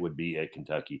question, it would be at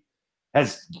Kentucky.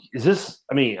 Is this?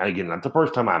 I mean, again, not the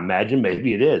first time. I imagine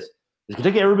maybe it is. Has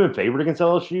Kentucky ever been favored against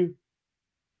LSU?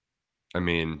 I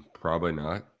mean, probably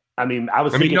not. I mean,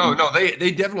 thinking, no,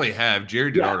 they definitely have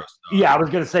Jerry DiNardo. Yeah, I was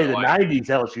going to say the '90s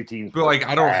LSU teams, but like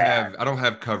I don't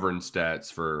have covering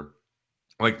stats for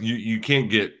like you can't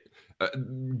get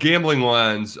gambling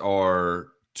lines are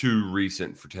too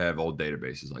recent to have old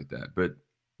databases like that. But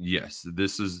yes,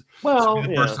 this is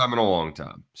the first time in a long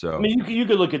time. So I mean, you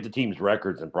could look at the team's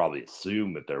records and probably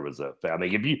assume that there was a. I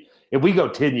mean, if we go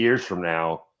 10 years from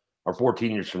now. Or 14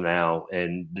 years from now,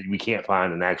 and we can't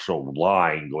find an actual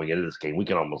line going into this game, we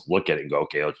can almost look at it and go,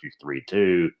 okay, LSU's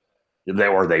 3-2. They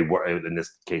were in this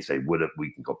case, they would have.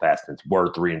 We can go past it.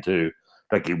 Were 3-2.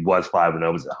 Kentucky was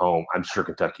 5-0. Was at home. I'm sure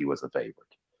Kentucky was a favorite.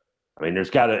 I mean,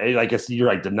 there's got to, like I said, you're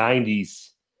right. The '90s.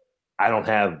 I don't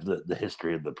have the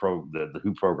history of the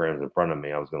hoop programs in front of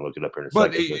me. I was going to look it up here in a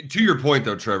second. But to your point,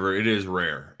 though, Trevor, it is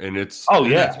rare, and it's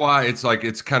that's why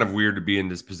it's kind of weird to be in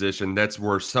this position. That's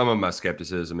where some of my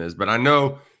skepticism is. But I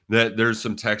know that there's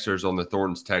some texters on the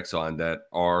Thornton's text line that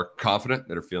are confident,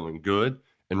 that are feeling good,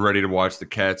 and ready to watch the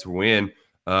Cats win.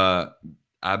 I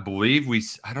believe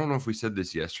I don't know if we said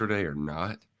this yesterday or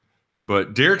not,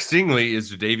 but Derek Stingley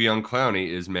is Jadeveon Clowney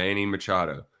is Manny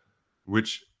Machado,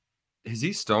 which. Has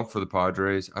he stunk for the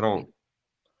Padres? I don't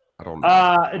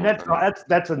know. And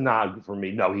that's a nod for me.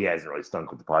 No, he hasn't really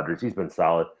stunk with the Padres. He's been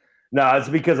solid. No, it's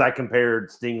because I compared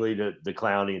Stingley to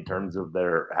Clowney in terms of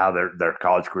how their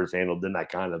college careers handled. Then I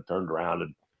kind of turned around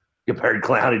and compared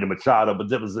Clowney to Machado, but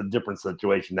that was a different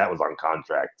situation. That was on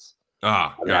contracts.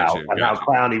 How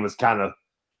Clowney was kind of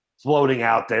floating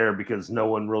out there because no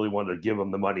one really wanted to give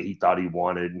him the money he thought he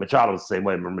wanted. Machado was the same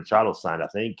way. Remember, Machado signed, I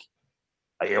think.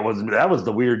 That was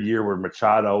the weird year where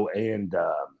Machado and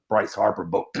Bryce Harper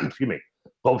both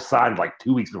signed like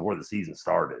 2 weeks before the season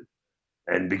started,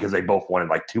 and because they both wanted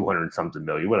like 200-something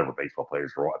million, whatever baseball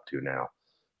players are up to now,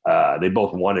 they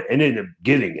both wanted and ended up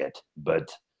getting it.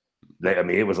 But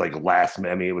it was like last.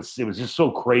 I mean, it was just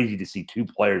so crazy to see two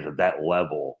players at that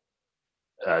level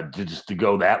to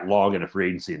go that long in a free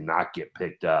agency and not get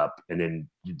picked up, and then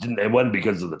it wasn't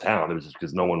because of the talent. It was just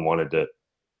because no one wanted to.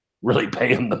 Really pay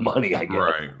him the money, I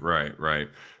guess. Right.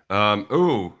 I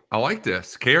like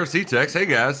this. KRC text. Hey,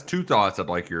 guys, 2 thoughts I'd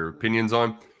like your opinions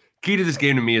on. Key to this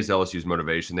game to me is LSU's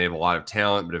motivation. They have a lot of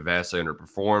talent, but have vastly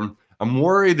underperformed. I'm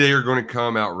worried they are going to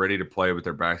come out ready to play with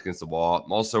their backs against the wall.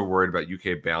 I'm also worried about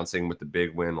UK bouncing with the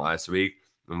big win last week.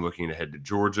 I'm looking ahead to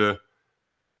Georgia.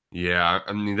 Yeah,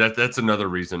 I mean, that's another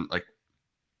reason. Like,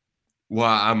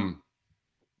 I'm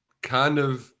kind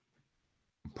of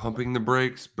pumping the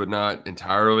brakes, but not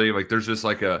entirely. Like there's just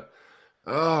like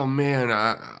oh man,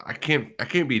 I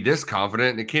can't be this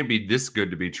confident. It can't be this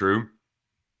good to be true.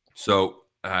 So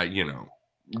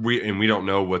we don't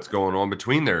know what's going on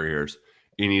between their ears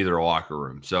in either locker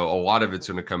room. So a lot of it's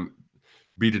going to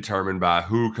be determined by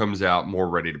who comes out more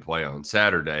ready to play on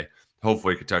Saturday.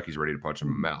 Hopefully Kentucky's ready to punch them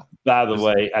in the mouth. By the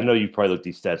way, I know you probably looked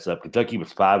these stats up. Kentucky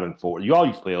was 5-4. You all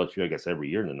used to play LSU, I guess, every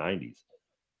year in the 90s.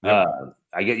 Yep.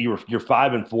 I get you're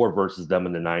 5-4 versus them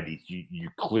in the 90s. You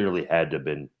clearly had to have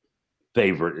been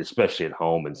favorite, especially at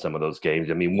home in some of those games.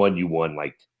 I mean, you won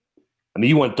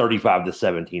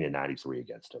 35-17 in 93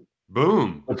 against them.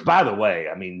 Boom. Which, by the way,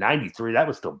 I mean, 93, that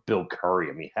was still Bill Curry.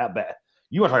 I mean, how bad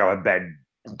you want to talk about how bad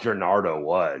Gennardo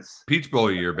was. Peach Bowl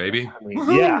year, baby. I mean,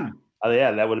 yeah. Oh,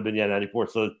 yeah, that would have been 94.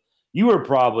 So you were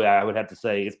probably, I would have to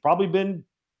say, it's probably been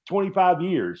 25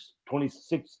 years,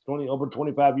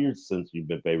 25 years since you've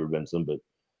been favored, Benson. But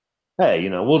hey,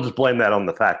 we'll just blame that on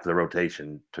the fact that the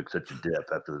rotation took such a dip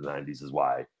after the 90s is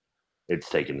why it's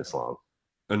taken this long.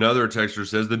 Another texter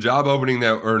says the job opening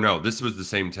this was the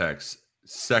same text.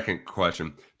 Second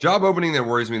question. Job opening that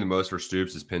worries me the most for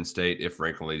Stoops is Penn State if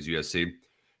Franklin leaves USC.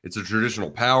 It's a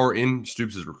traditional power in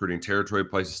Stoops' recruiting territory.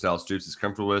 Plays a style Stoops is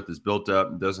comfortable with, is built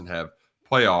up, and doesn't have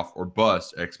playoff or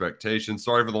bust expectations.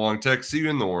 Sorry for the long text. See you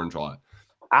in the orange lot.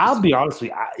 I'll be honest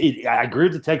with you. I agree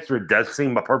with the texture. It does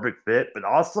seem a perfect fit. But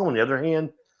also, on the other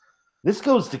hand, this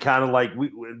goes to kind of like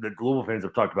the Louisville fans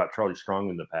have talked about Charlie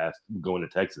Strong in the past going to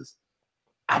Texas.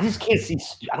 I just can't see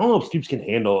 – I don't know if Stoops can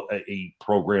handle a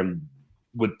program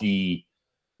with the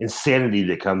insanity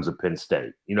that comes with Penn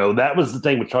State. That was the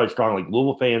thing with Charlie Strong. Like,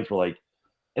 Louisville fans were like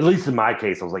 – at least in my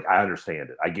case, I was like, I understand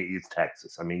it. I get you. It's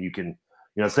Texas. I mean, you can –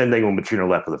 same thing when Petrino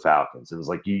left for the Falcons. It was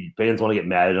like fans want to get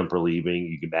mad at him for leaving.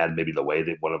 You get mad at maybe the way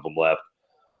that one of them left.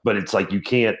 But it's like you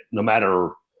can't – no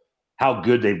matter how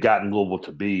good they've gotten Louisville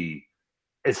to be,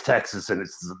 it's Texas and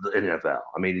it's the NFL.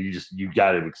 I mean, you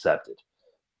got to accept it.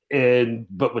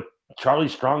 But with Charlie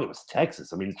Strong, it was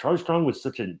Texas. I mean, Charlie Strong was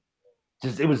such a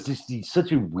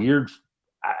weird.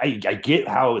 I get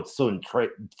how it's so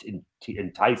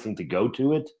enticing to go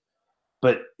to it,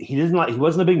 but he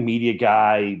wasn't a big media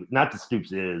guy. Not that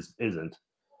Stoops isn't,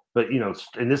 but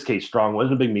in this case, Strong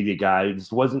wasn't a big media guy. He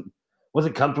just wasn't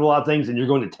comfortable with a lot of things. And you're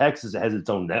going to Texas that has its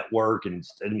own network and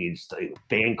it's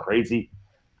fan crazy.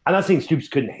 I'm not saying Stoops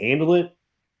couldn't handle it.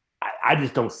 I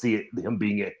just don't see him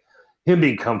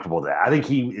being comfortable there. I think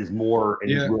he is more in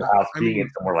his wheelhouse being in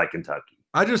somewhere like Kentucky.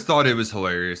 I just thought it was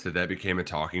hilarious that became a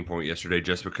talking point yesterday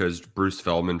just because Bruce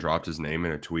Feldman dropped his name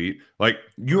in a tweet. Like,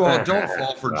 you all don't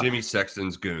fall for Jimmy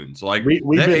Sexton's goons. Like,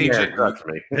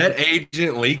 that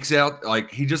agent leaks out.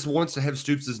 Like, he just wants to have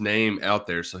Stoops' name out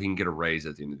there so he can get a raise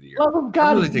at the end of the year. Oh, God,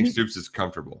 I really think Stoops is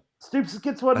comfortable. Stoops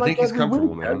gets one. I think he's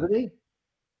comfortable, man. Doesn't he?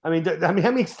 I mean, how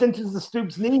many extensions does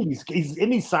Stoops need?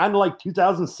 He's signed to like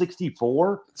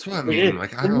 2064. That's what I mean.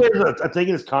 There's a thing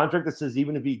in his contract that says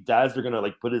even if he dies, they're gonna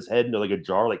put his head into like a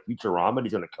jar like Futurama, and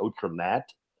he's gonna coach from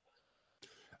that.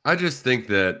 I just think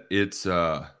that it's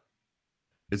a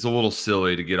little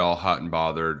silly to get all hot and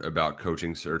bothered about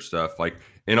coaching search stuff.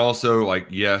 And also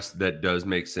yes, that does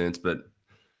make sense, but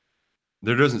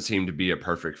there doesn't seem to be a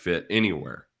perfect fit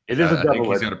anywhere. It is I think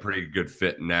he's got a pretty good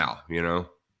fit now.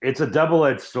 It's a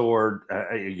double-edged sword.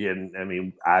 Again, I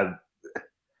mean,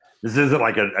 this isn't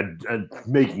like a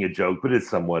making a joke, but it's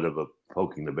somewhat of a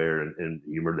poking the bear in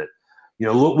humor that,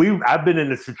 I've been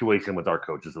in this situation with our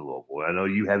coaches at Louisville. I know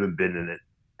you haven't been in it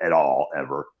at all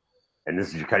ever. And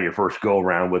this is kind of your first go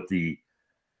around with the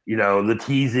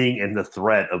teasing and the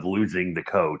threat of losing the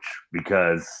coach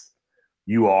because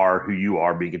you are who you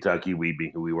are being Kentucky, we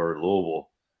being who we were at Louisville,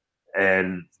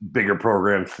 and bigger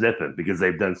programs sniffing because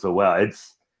they've done so well.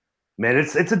 It's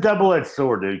a double-edged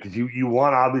sword, dude, because you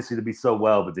want obviously to be so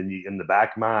well, but then in the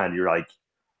back of mind, you're like,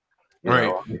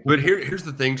 right. But here's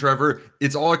the thing, Trevor.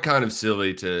 It's all kind of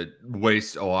silly to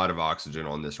waste a lot of oxygen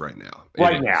on this right now.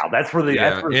 That's for the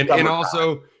and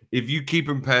also if you keep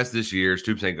him past this year,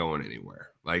 Stoops ain't going anywhere.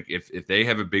 Like if they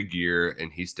have a big year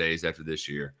and he stays after this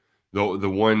year, the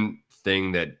one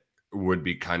thing that would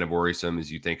be kind of worrisome is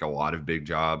you think a lot of big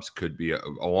jobs could be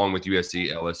along with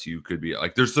USC, LSU could be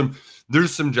like there's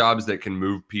some jobs that can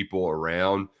move people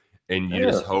around and you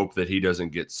just hope that he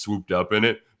doesn't get swooped up in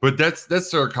it. But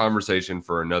that's our conversation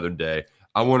for another day.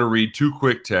 I want to read two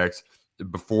quick texts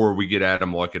before we get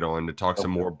Adam Luckett on to talk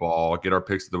some more ball, get our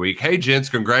picks of the week. Hey, gents,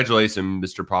 congratulations,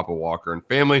 Mr. Papa Walker and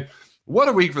family. What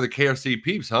a week for the KFC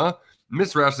peeps, huh?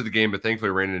 Missed routes of the game, but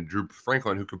thankfully ran into Drew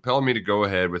Franklin, who compelled me to go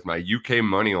ahead with my UK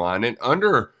money line and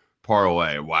under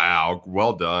parlay. Wow,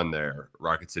 well done there,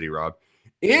 Rocket City Rob.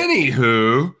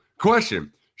 Anywho,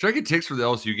 question. Should I get ticks for the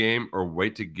LSU game or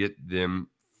wait to get them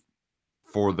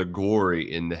for the glory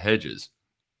in the hedges?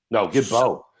 No, get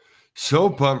both. So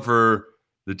pumped for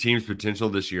the team's potential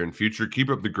this year and future.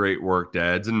 Keep up the great work,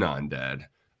 dads and non-dad.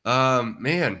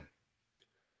 Man,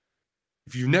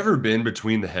 if you've never been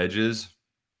between the hedges,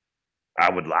 I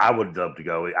would love to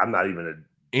go. I'm not even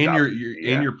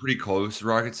you're pretty close to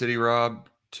Rocket City, Rob.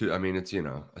 It's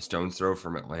a stone's throw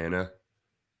from Atlanta.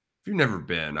 If you've never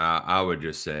been, I would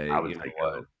just say, I would say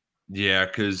go. Yeah,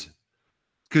 because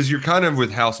you're kind of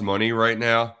with house money right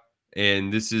now,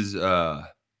 and this is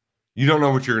you don't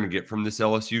know what you're going to get from this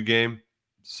LSU game.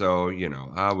 So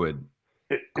I would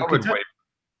wait.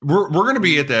 We're going to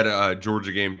be at that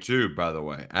Georgia game too, by the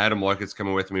way. Adam Luckett's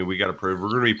coming with me. We got to prove we're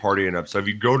going to be partying up. So if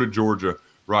you go to Georgia,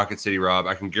 Rocket City, Rob,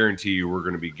 I can guarantee you we're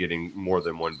going to be getting more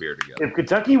than one beer together. If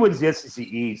Kentucky wins the SEC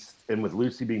East, and with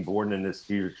Lucy being born in this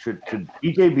year, should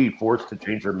EJ be forced to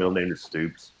change her middle name to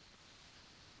Stoops?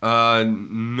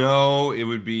 No, it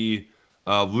would be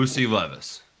Lucy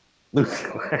Levis. That's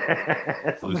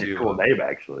a pretty cool name,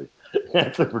 actually.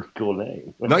 That's a pretty cool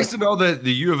name. Nice to know that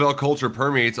the U of L culture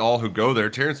permeates all who go there.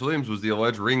 Terrence Williams was the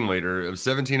alleged ringleader of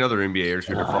 17 other NBAers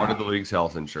who defrauded the league's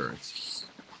health insurance.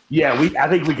 Yeah, I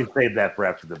think we can save that for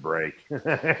after the break. You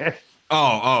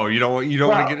don't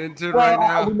want to get into it right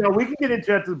now? No, we can get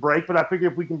into it after the break, but I figure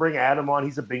if we can bring Adam on,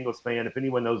 he's a Bengals fan. If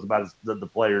anyone knows about the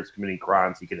players committing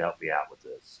crimes, he can help me out with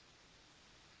this.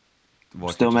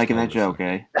 Still making that joke,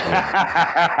 eh?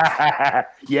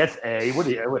 Yes, What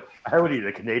are you,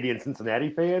 the Canadian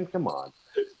Cincinnati fan? Come on.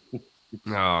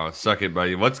 No, suck it,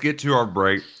 buddy. Let's get to our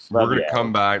break. We're going to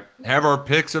come back, have our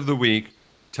picks of the week,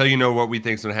 tell you what we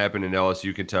think is going to happen in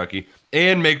LSU, Kentucky,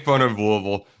 and make fun of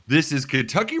Louisville. This is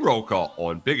Kentucky Roll Call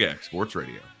on Big X Sports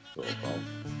Radio.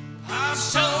 I'm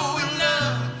so in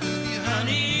love with you,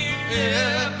 honey.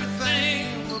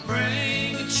 Everything will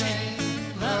bring a change.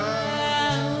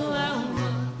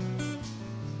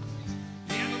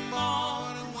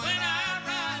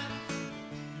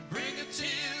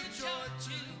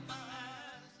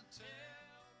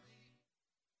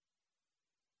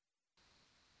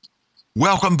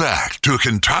 Welcome back to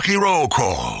Kentucky Roll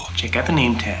Call. Check out the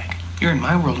name tag. You're in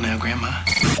my world now, Grandma.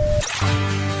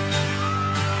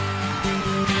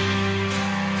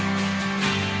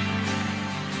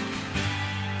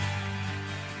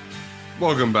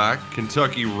 Welcome back.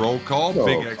 Kentucky Roll Call,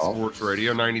 Big X Sports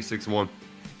Radio, 96.1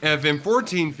 FM,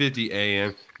 1450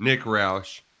 AM. Nick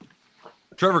Roush,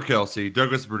 Trevor Kelsey,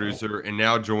 Douglas the producer, and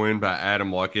now joined by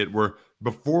Adam Luckett.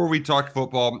 Before we talk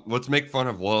football, let's make fun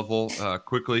of Louisville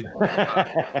quickly.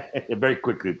 Very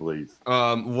quickly, please.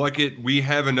 Luckett, we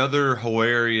have another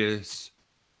hilarious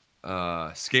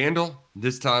scandal.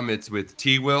 This time it's with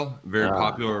T-Will, very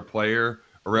popular player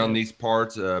around these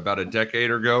parts about a decade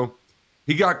ago.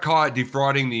 He got caught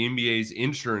defrauding the NBA's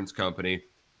insurance company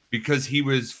because he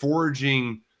was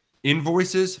forging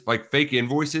invoices, like fake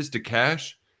invoices to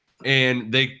cash.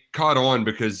 And they caught on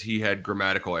because he had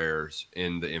grammatical errors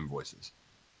in the invoices.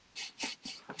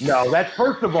 No, that's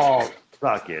first of all,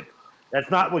 suck it. That's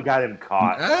not what got him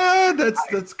caught.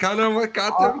 That's kind of what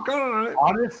got them caught.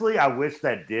 Honestly, I wish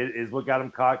that is what got him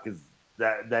caught, because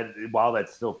that while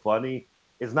that's still funny,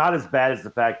 it's not as bad as the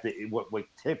fact that what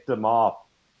tipped him off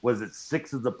was that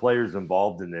 6 of the players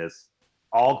involved in this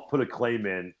all put a claim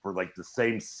in for like the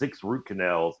same 6 root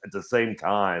canals at the same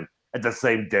time at the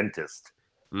same dentist.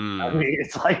 I mean,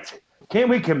 it's like, can't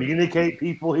we communicate,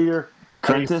 people here?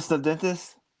 Dentist of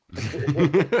dentist?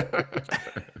 I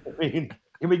mean,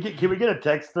 can we get a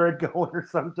text thread going or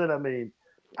something? I mean,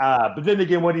 but then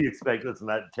again, what do you expect? Listen,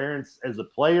 Terrence, as a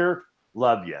player,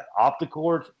 love you. Off the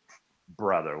court,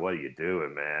 brother, what are you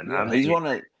doing, man? Yeah, I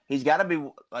mean, he's got to be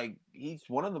like, he's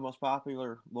one of the most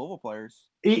popular Louisville players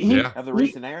of the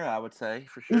recent era, I would say,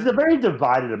 for sure. He's very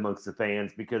divided amongst the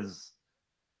fans because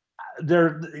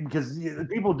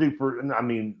people do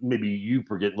maybe you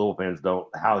forget, Louisville fans don't,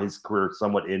 how his career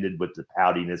somewhat ended with the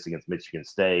poutiness against Michigan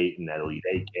State and that Elite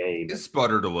Eight game. It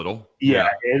sputtered a little. Yeah.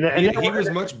 And he was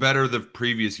much better the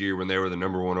previous year when they were the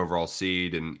number 1 overall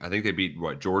seed, and I think they beat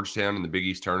Georgetown in the Big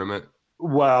East tournament.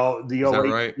 Well, the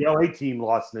 08 team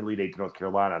lost in the Elite Eight to North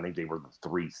Carolina. I think they were the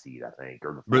 3 seed, I think.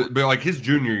 But like his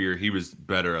junior year, he was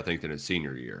better, I think, than his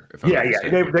senior year.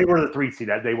 They were the 3 seed.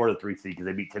 They were the 3 seed because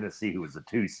they beat Tennessee, who was the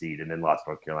 2 seed, and then lost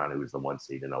North Carolina, who was the 1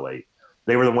 seed in 08.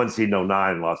 They were the 1 seed in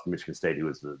 09 and lost to Michigan State, who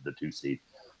was the 2 seed.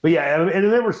 But yeah,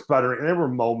 and they were sputtering, and there were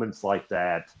moments like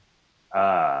that.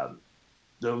 To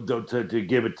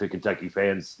give it to Kentucky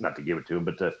fans, not to give it to them,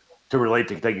 but to relate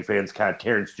to Kentucky fans, kind of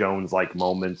Terrence Jones like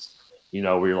moments.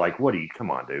 Where you're like,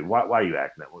 come on, dude. Why are you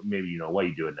acting that way? Maybe, why are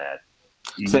you doing that?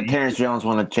 Terrence Jones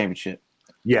won a championship.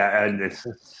 Yeah, and it's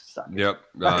yep.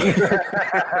 Won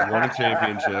a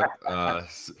championship.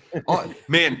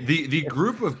 Man, the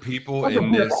group of people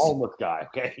in this homeless guy,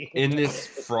 okay? in this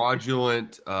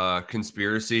fraudulent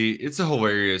conspiracy, it's a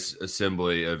hilarious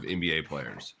assembly of NBA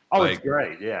players. Oh, it's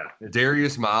great. Yeah.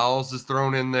 Darius Miles is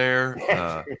thrown in there.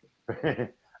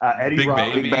 Eddie Big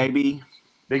Rock, Baby.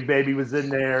 Big Baby was in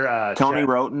there. Tony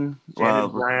Roten.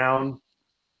 Shannon Brown.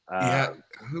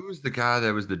 Who was the guy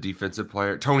that was the defensive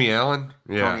player? Tony Allen.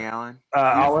 Yeah. Tony Allen.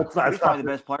 Let's not He's probably the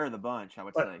best player of the bunch, I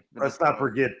would say. Let's not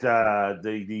forget the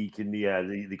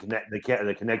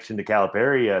connection to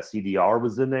Calipari. CDR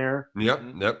was in there. Yep.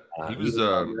 He was.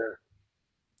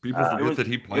 People forget that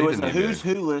he played. It was in a the who's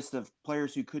who list of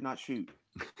players who could not shoot.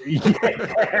 You're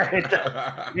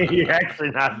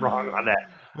actually not wrong on that.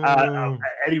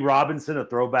 Eddie Robinson, a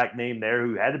throwback name there,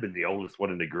 who had to been the oldest one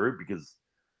in the group because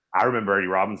I remember Eddie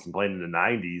Robinson playing in the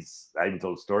 90s. I even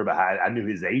told a story about how I knew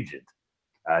his agent.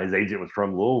 His agent was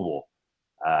from Louisville.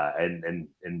 And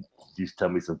he used to tell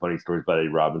me some funny stories about Eddie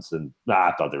Robinson.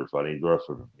 I thought they were funny. The rest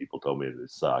of the people told me they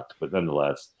sucked, but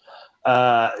nonetheless.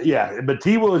 But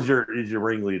T-Will is your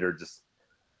ringleader.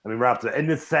 Right off and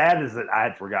it's sad is that I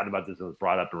had forgotten about this and was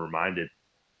brought up and reminded.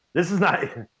 This is not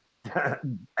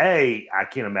I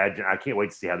can't imagine. I can't wait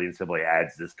to see how the NCAA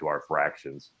adds this to our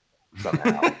fractions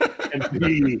somehow. And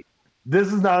B,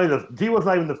 this is not even T-Will's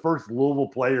not even the first Louisville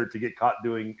player to get caught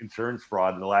doing insurance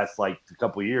fraud in the last a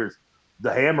couple of years.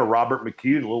 The Hammer, Robert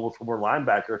McHugh, Louisville's former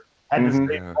linebacker, had the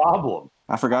same problem.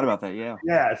 I forgot about that. Yeah.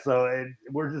 Yeah. So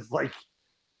we're just like,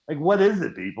 what is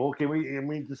it, people? Can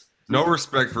we just no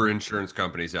respect for insurance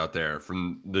companies out there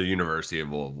from the University of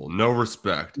Louisville? No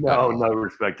respect. No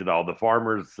respect at all. The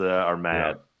farmers are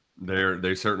mad. Yeah,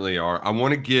 they certainly are. I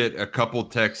want to get a couple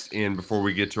texts in before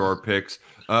we get to our picks.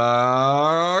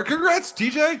 Congrats,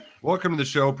 TJ. Welcome to the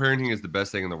show. Parenting is the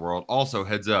best thing in the world. Also,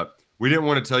 heads up. We didn't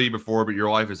want to tell you before, but your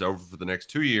life is over for the next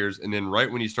 2 years. And then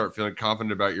right when you start feeling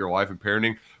confident about your life and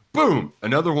parenting, boom,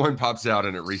 another one pops out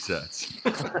and it resets.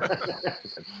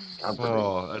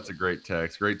 Oh, that's a great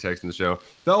text. Great text in the show.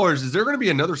 Fellers, is there going to be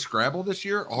another Scrabble this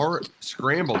year or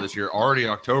Scramble this year? Already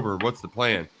October. What's the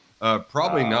plan?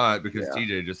 Probably not because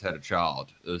TJ just had a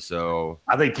child. So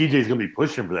I think TJ's going to be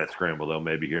pushing for that Scramble, though,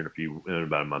 maybe here in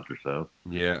about a month or so.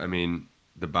 Yeah, I mean,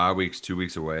 the bye week's 2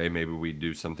 weeks away. Maybe we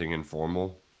do something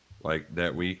informal like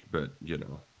that week, but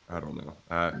I don't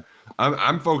know.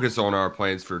 I'm focused on our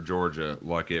plans for Georgia,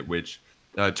 Luckett, which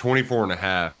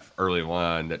 24.5 early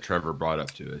line that Trevor brought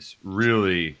up to us.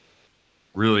 Really,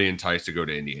 really enticed to go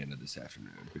to Indiana this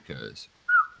afternoon because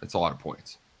it's a lot of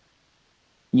points.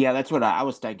 Yeah, that's what I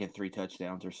was thinking. 3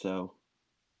 touchdowns or so.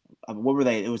 What were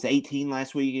they? It was 18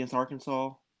 last week against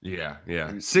Arkansas. Yeah.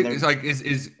 It's like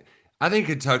I think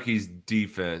Kentucky's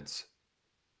defense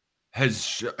has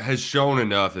shown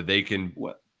enough that they can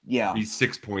be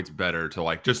 6 points better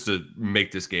to just to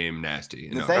make this game nasty.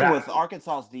 The thing with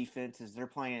Arkansas's defense is they're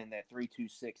playing that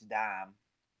 3-2-6 dime.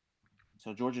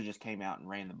 So Georgia just came out and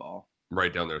ran the ball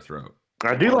right down their throat.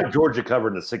 I do like Georgia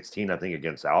covering the 16, I think,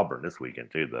 against Auburn this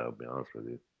weekend too, though, to be honest with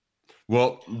you.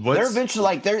 Well, they're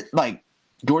eventually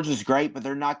Georgia's great, but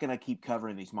they're not going to keep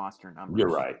covering these monster numbers. You're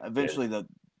right. Eventually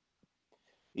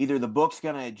either the book's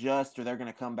going to adjust or they're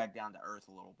going to come back down to earth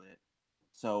a little bit.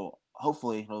 So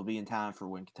hopefully it'll be in time for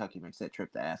when Kentucky makes that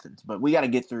trip to Athens. But we got to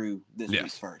get through this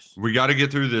week first. We got to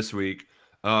get through this week.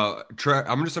 I'm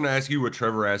just going to ask you what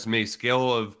Trevor asked me.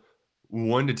 Scale of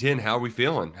 1 to 10, how are we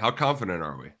feeling? How confident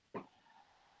are we?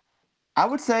 I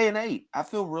would say an 8. I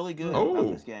feel really good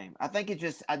about this game. I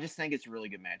just think it's a really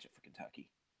good matchup for Kentucky.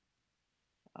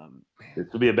 This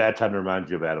will be a bad time to remind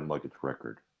you of Adam Luckett's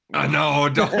record. I know,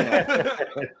 don't.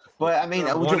 But I mean,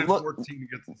 1 14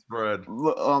 against the spread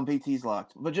on PT's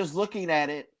locked. But just looking at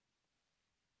it,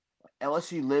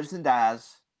 LSU lives and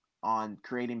dies on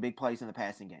creating big plays in the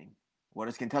passing game. What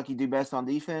does Kentucky do best on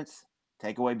defense?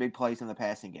 Take away big plays in the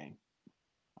passing game.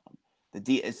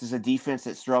 This is a defense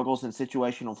that struggles in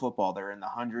situational football. They're in the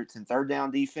hundreds in third down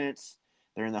defense.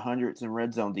 They're in the hundreds in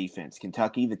red zone defense.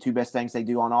 Kentucky, the 2 best things they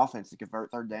do on offense to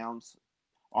convert third downs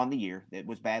on the year. It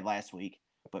was bad last week,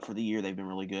 but for the year they've been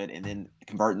really good. And then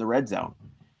converting the red zone.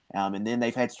 And then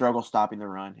they've had struggle stopping the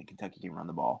run, and Kentucky can run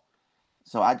the ball.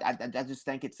 So I just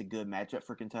think it's a good matchup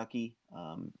for Kentucky.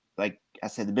 Like I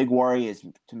said, the big worry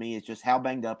to me is just how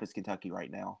banged up is Kentucky right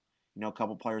now. A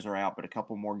couple players are out, but a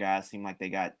couple more guys seem like they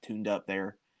got tuned up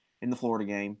there in the Florida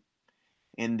game.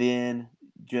 And then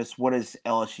just what is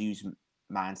LSU's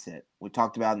mindset? We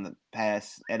talked about in the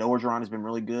past, Ed Orgeron has been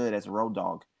really good as a road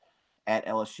dog at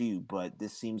LSU, but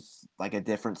this seems like a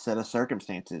different set of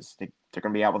circumstances. They're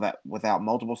going to be out without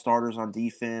multiple starters on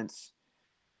defense.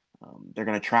 They're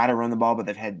going to try to run the ball, but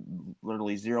they've had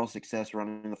literally zero success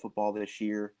running the football this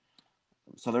year.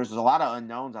 So there's a lot of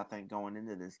unknowns, I think, going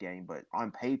into this game. But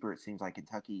on paper, it seems like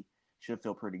Kentucky should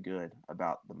feel pretty good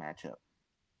about the matchup.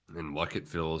 And Luckett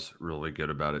feels really good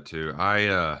about it too.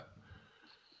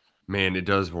 Man, it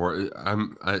does worry.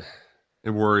 It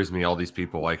worries me all these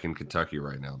people like in Kentucky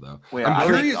right now, though.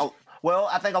 Well,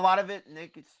 I think a lot of it,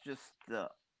 Nick, it's just the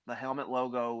helmet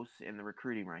logos and the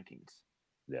recruiting rankings.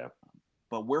 Yeah.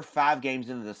 But we're 5 games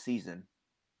into the season,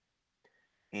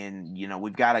 and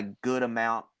we've got a good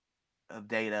amount of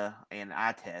data and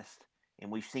eye test,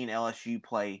 and we've seen LSU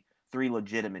play 3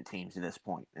 legitimate teams at this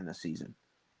point in the season.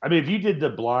 I mean, if you did the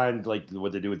blind, like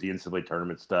what they do with the NCAA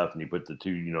tournament stuff, and you put the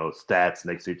 2, stats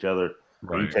next to each other,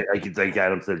 right. Like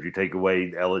Adam said, if you take away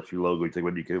the LSU logo, you take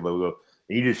away the UK logo,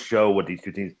 and you just show what these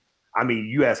 2 teams. I mean,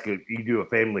 you do a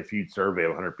Family Feud survey of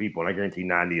 100 people, and I guarantee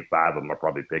 95 of them are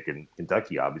probably picking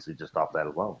Kentucky, obviously, just off that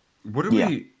alone. What do have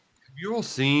you all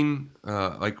seen?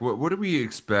 What do we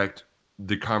expect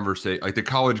the conversation, like the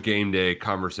college game day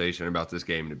conversation about this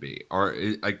game to be?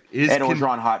 Is Ed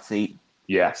Orgeron hot seat?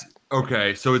 Yes.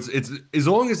 Okay, so it's as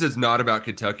long as it's not about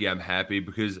Kentucky, I'm happy,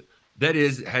 because that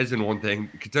has been one thing.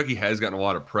 Kentucky has gotten a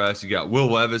lot of press. You got Will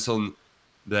Levis on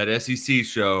that SEC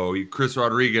show. Chris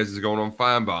Rodriguez is going on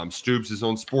Feinbaum. Stoops is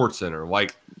on SportsCenter.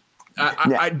 Like,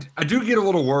 I do get a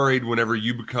little worried whenever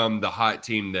you become the hot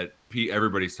team that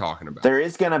everybody's talking about. There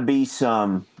is going to be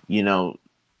some,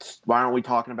 why aren't we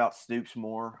talking about Stoops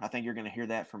more? I think you're going to hear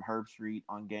that from Herb Street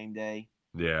on game day.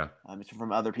 Yeah. It's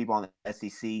from other people on the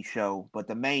SEC show. But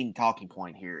the main talking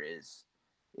point here is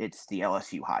it's the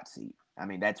LSU hot seat. I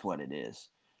mean, that's what it is.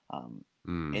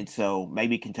 And so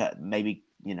maybe Kentucky,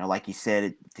 like you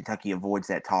said, Kentucky avoids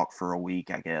that talk for a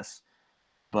week, I guess.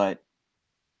 But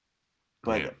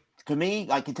to me,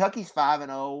 like, Kentucky's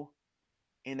 5-0,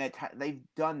 and they've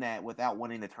done that without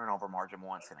winning the turnover margin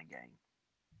once in a game.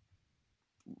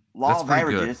 Law of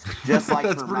averages, just like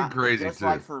that's pretty crazy, just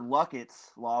like for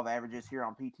Luckett's law of averages here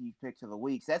on PT Picks of the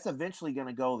Weeks, that's eventually going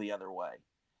to go the other way.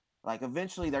 Like,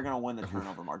 eventually they're going to win the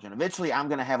turnover margin. Eventually, I'm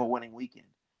going to have a winning weekend.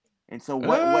 And so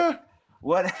what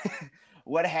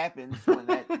happens when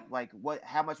that,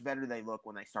 how much better do they look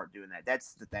when they start doing that?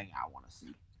 That's the thing I want to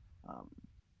see.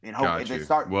 And hope I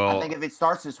think if it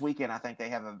starts this weekend, I think they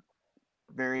have a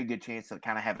very good chance to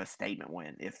kind of have a statement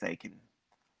win if they can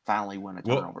finally win a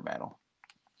turnover battle.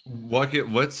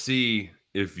 Let's see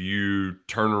if you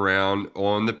turn around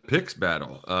on the picks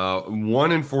battle.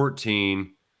 1-14.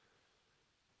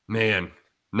 Man,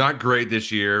 not great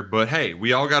this year, but hey,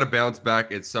 we all got to bounce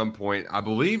back at some point. I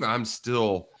believe I'm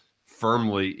still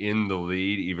firmly in the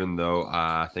lead, even though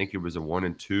I think it was a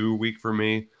 1-2 week for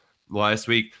me last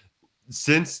week.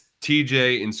 Since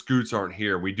TJ and Scoots aren't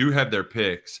here, we do have their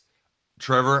picks.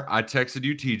 Trevor, I texted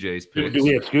you TJ's picks. Do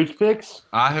we have Scoots picks?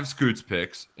 I have Scoots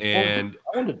picks, and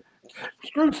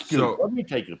Scoots. So let me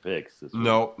take the picks.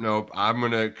 Nope. I'm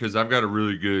gonna, because I've got a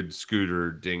really good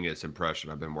Scooter Dingus impression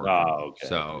I've been working on. Okay.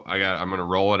 So I'm gonna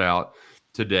roll it out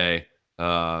today.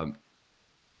 Man,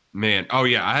 oh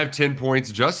yeah, I have 10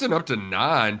 points. Justin up to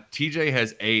 9. TJ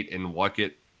has 8, and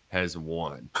Luckett has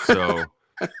 1. So,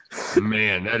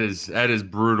 man, that is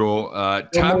brutal.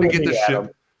 Time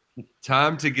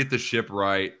to get the ship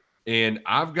right. And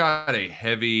I've got a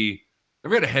heavy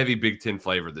Big Ten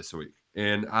flavor this week.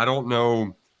 And I don't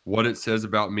know what it says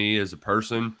about me as a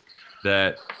person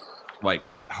that, like,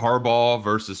 Harbaugh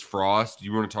versus Frost,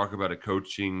 you want to talk about a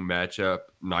coaching matchup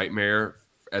nightmare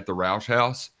at the Roush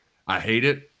House? I hate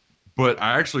it, but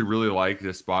I actually really like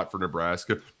this spot for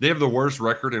Nebraska. They have the worst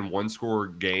record in one-score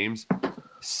games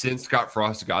since Scott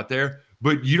Frost got there.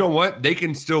 But you know what? They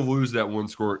can still lose that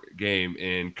one-score game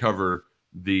and cover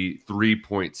the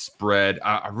 3-point spread.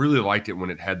 I really liked it when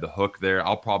it had the hook there.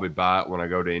 I'll probably buy it when I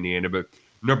go to Indiana. But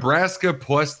Nebraska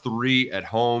 +3 at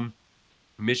home.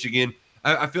 Michigan,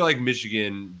 I feel like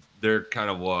Michigan, their kind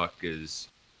of luck is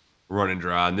running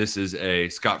dry. And this is a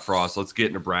Scott Frost. Let's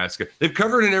get Nebraska. They've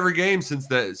covered in every game since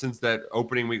that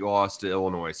opening week loss to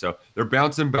Illinois. So they're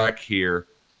bouncing back here.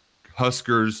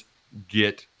 Huskers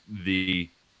get the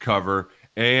cover.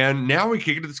 And now we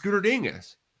kick it to the Scooter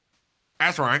Dingus.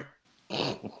 That's right.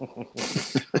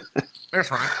 That's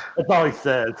right. That's all he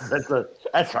says.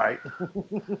 That's right.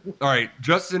 All right.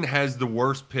 Justin has the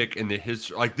worst pick in the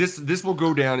history. Like, this will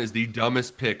go down as the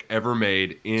dumbest pick ever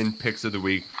made in picks of the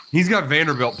week. He's got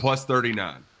Vanderbilt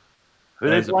 +39.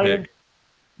 As a pick.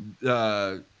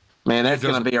 Man, that's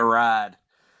going to be a ride.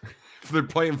 They're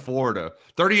playing Florida.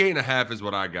 38.5 is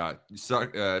what I got.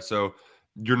 So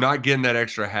you're not getting that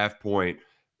extra half point,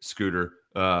 Scooter.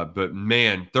 But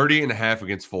man, 38.5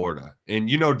 against Florida. And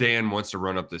Dan wants to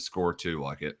run up this score too,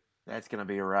 like it. That's going to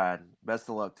be a ride. Best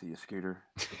of luck to you, Scooter.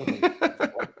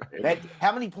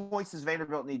 How many points does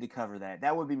Vanderbilt need to cover that?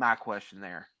 That would be my question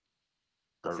there.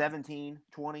 17,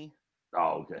 20?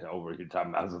 Oh, okay. Over here,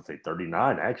 time. I was going to say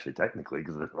 39, actually, technically,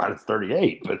 because it's minus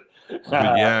 38. But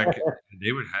yeah,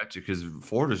 they would have to because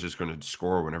Florida's just going to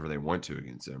score whenever they want to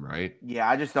against them, right? Yeah,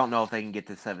 I just don't know if they can get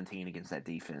to 17 against that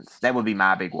defense. That would be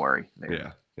my big worry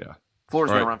there. Yeah.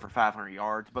 Florida's going to run for 500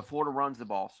 yards, but Florida runs the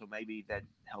ball, so maybe that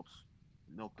helps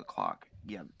milk the clock.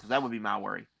 Yeah, so that would be my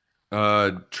worry.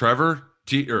 Trevor,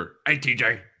 hey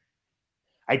TJ.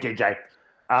 Hey TJ.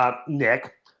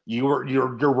 Nick,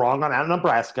 you're wrong on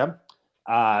Nebraska.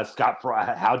 Scott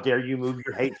Frost, how dare you move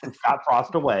your hate from Scott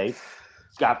Frost away?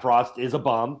 Scott Frost is a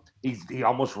bum. He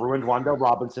almost ruined Wandale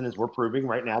Robinson, as we're proving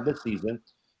right now this season.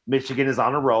 Michigan is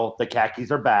on a roll. The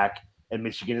Khakis are back, and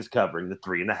Michigan is covering the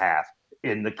 3.5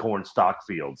 in the cornstalk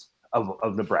fields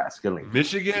of Nebraska.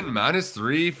 Michigan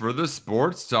 -3 for the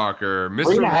sports talker,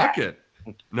 Mr. Luckett.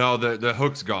 No, the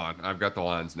hook's gone. I've got the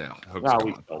lines now. We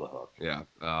stole the hook. Yeah.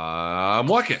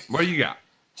 Luckett, what do you got?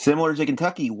 Similar to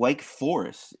Kentucky, Wake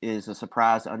Forest is a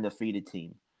surprise undefeated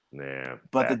team. Yeah.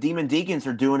 But the Demon Deacons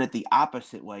are doing it the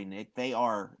opposite way, Nick. They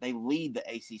lead the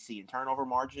ACC in turnover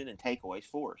margin and takeaways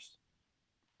forced.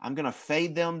 I'm going to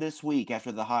fade them this week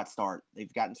after the hot start.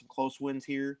 They've gotten some close wins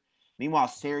here. Meanwhile,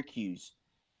 Syracuse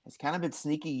has kind of been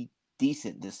sneaky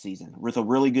decent this season with a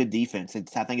really good defense.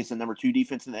 I think it's the number 2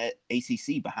 defense in the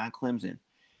ACC behind Clemson.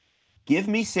 Give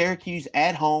me Syracuse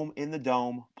at home in the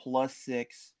Dome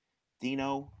 +6.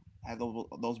 Dino, have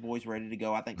those boys ready to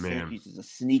go. I think Syracuse is a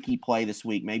sneaky play this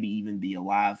week, maybe even be a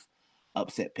live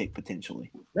upset pick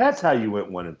potentially. That's how you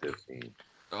went 1-15.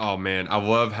 Oh, man. I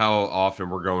love how often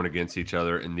we're going against each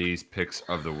other in these picks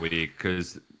of the week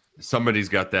because somebody's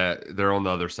got that. They're on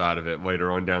the other side of it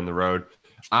later on down the road.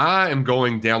 I am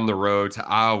going down the road to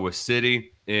Iowa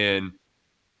City, and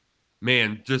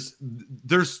man, just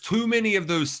there's too many of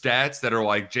those stats that are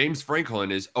like James Franklin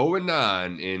is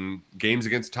 0-9 in games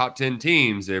against top 10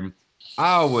 teams, and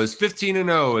Iowa's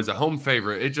 15-0 as a home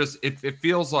favorite. It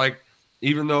feels like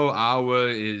even though Iowa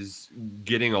is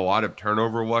getting a lot of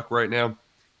turnover luck right now,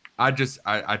 I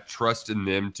trust in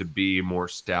them to be more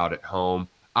stout at home.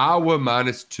 Iowa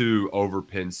 -2 over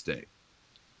Penn State.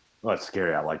 Well, that's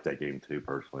scary. I like that game too,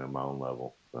 personally, on my own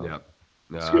level. So. Yep.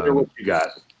 Scooter, what you got?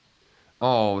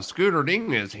 Oh, Scooter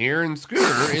Ding is here, and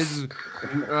Scooter is,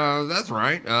 that's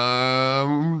right,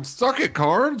 suck it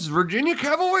cards, Virginia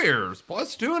Cavaliers,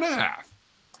 +2.5.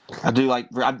 I do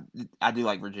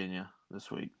like Virginia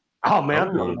this week. Oh, man,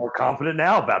 I'm feeling more confident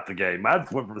now about the game. I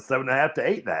just went from 7.5 to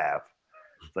 8.5.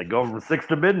 It's like going from 6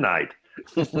 to midnight.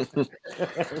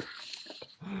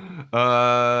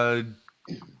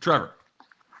 Trevor.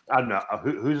 I don't know.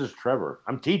 Who's this Trevor?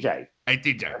 I'm TJ. Hey,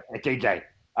 TJ. Hey, TJ.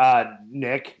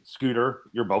 Nick, Scooter,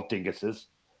 you're both dinguses.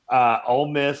 Ole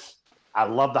Miss, I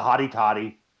love the hottie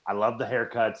toddy. I love the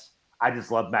haircuts. I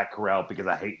just love Matt Corral because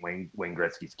I hate Wayne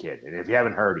Gretzky's kid. And if you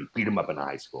haven't heard, he beat him up in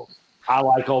high school. I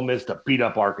like Ole Miss to beat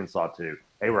up Arkansas, too.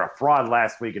 They were a fraud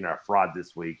last week and they're a fraud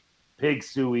this week. Pig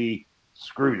suey,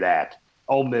 screw that.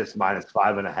 Ole Miss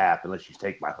 -5.5 unless you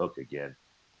take my hook again.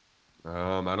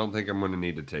 I don't think I'm going to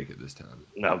need to take it this time.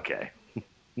 Okay.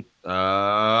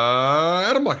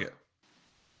 Adam Luckett.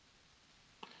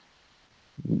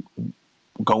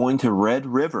 Going to Red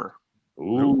River.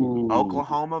 Ooh.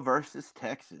 Oklahoma versus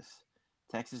Texas.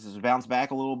 Texas has bounced back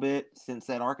a little bit since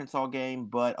that Arkansas game,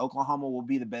 but Oklahoma will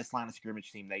be the best line of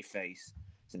scrimmage team they face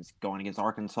since going against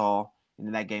Arkansas. And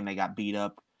in that game, they got beat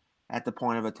up at the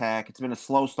point of attack. It's been a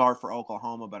slow start for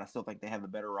Oklahoma, but I still think they have the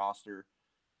better roster.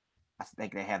 I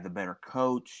think they have the better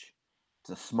coach.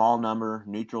 It's a small number,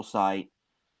 neutral site.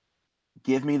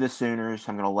 Give me the Sooners.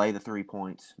 I'm going to lay the 3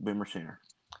 points. Boomer Sooner.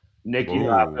 Nick, you know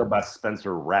how I feel about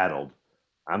Spencer Rattled.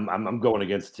 I'm going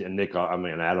against Nick.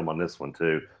 Adam on this one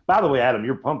too. By the way, Adam,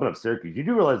 you're pumping up Syracuse. You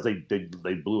do realize they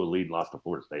blew a lead and lost to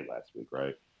Florida State last week,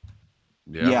 right?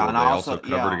 Yeah, and they also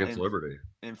covered against Liberty.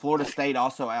 And Florida State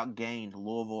also outgained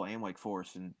Louisville and Wake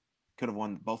Forest and could have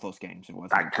won both those games. It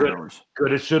wasn't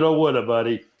coulda, shoulda, woulda,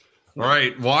 buddy. All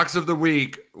right, walks of the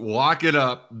week. Lock it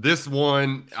up. This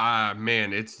one,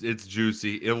 man, it's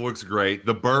juicy. It looks great.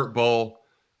 The Burt Bowl.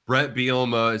 Brett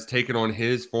Bielema is taking on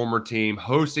his former team,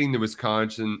 hosting the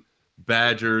Wisconsin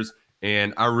Badgers,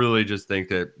 and I really just think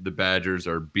that the Badgers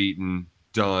are beaten,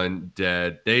 done,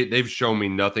 dead. They've shown me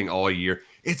nothing all year.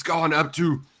 It's gone up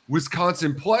to Illinois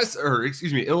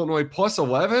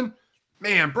 +11.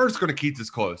 Man, Bert's going to keep this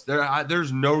close.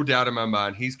 There's no doubt in my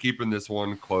mind he's keeping this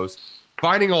one close.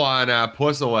 Finding a line at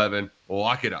 +11.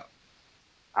 Lock it up.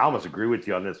 I almost agree with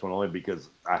you on this one only because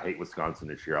I hate Wisconsin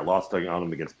this year. I lost on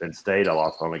them against Penn State. I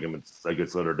lost on them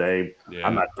against Notre Dame. Yeah.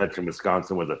 I'm not touching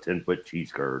Wisconsin with a 10-foot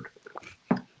cheese curd.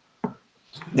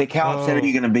 Nick, how upset are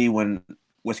you going to be when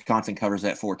Wisconsin covers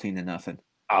that 14-0?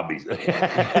 I'll be.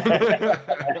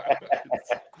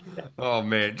 Oh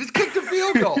man, just kick the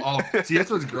field goal. Oh, see,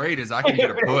 that's what's great is I can get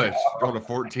a push going to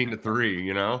 14-3.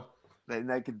 You know,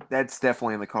 that's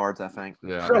definitely in the cards, I think.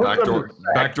 Yeah,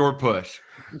 backdoor push.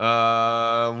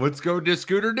 Let's go to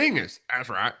Scooter Dingus. That's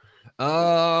right.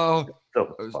 Luck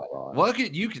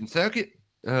it, you can suck it.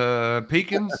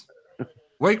 Peakins,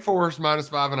 Wake Forest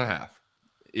 -5.5.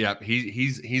 Yeah,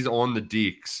 he's on the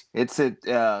deeks. It's at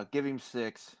give him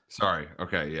 6. Sorry.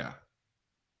 Okay, yeah.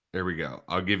 There we go.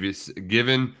 I'll give you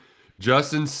giving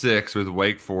Justin 6 with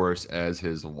Wake Forest as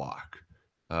his lock.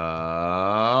 Trevor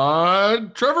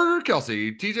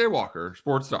Kelsey, TJ Walker,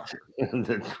 Sports Doctor.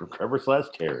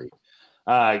 Trevor/Terry.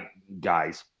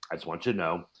 Guys, I just want you to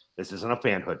know this isn't a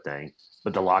fanhood thing,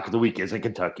 but the lock of the week isn't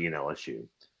Kentucky and LSU.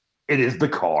 It is the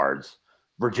Cards.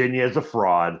 Virginia is a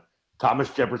fraud. Thomas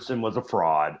Jefferson was a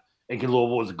fraud. And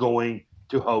Louisville is going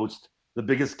to host the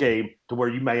biggest game to where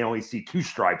you may only see 2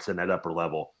 stripes in that upper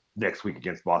level next week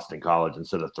against Boston College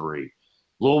instead of 3.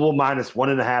 Louisville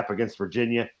 -1.5 against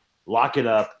Virginia. Lock it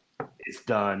up. It's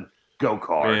done. Go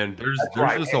Cards. Man, there's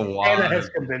just a lot. Anna has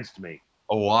convinced me.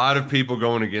 A lot of people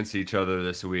going against each other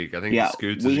this week. I think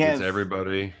Scoots is against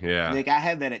everybody. Yeah. Nick, I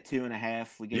have that at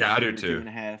 2.5. I do too.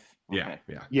 2.5. Okay.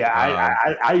 Yeah.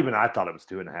 I thought it was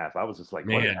 2.5. I was just like,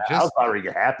 man, I was already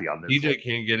happy on this. DJ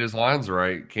can't get his lines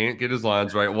right.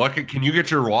 Lucky, can you get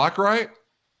your lock right?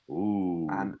 Ooh.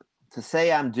 To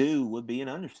say I'm due would be an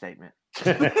understatement.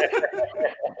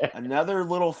 Another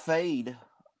little fade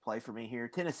play for me here.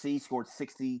 Tennessee scored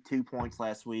 62 points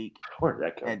last week. Where did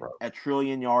that come from? A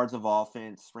trillion yards of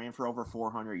offense, ran for over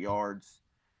 400 yards.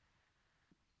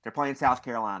 They're playing South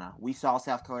Carolina. We saw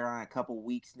South Carolina a couple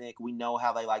weeks, Nick. We know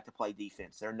how they like to play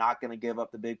defense. They're not going to give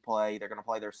up the big play. They're going to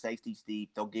play their safeties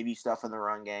deep. They'll give you stuff in the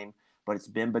run game, but it's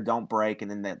bend but don't break, and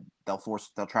then they'll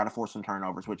try to force some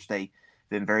turnovers, which they've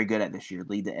been very good at this year,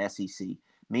 lead the SEC.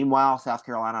 Meanwhile, South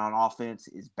Carolina on offense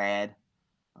is bad.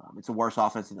 It's a worse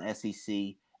offense in the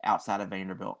SEC outside of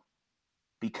Vanderbilt.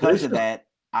 Because of that,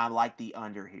 I like the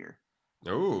under here.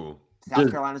 Oh. South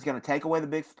Carolina's going to take away the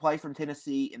big play from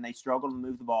Tennessee, and they struggle to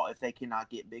move the ball if they cannot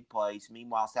get big plays.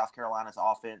 Meanwhile, South Carolina's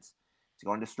offense is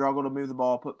going to struggle to move the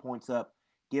ball, put points up.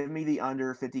 Give me the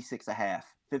under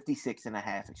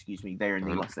 56.5, excuse me, there in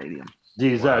Neyland Stadium.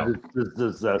 Does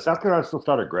South Carolina still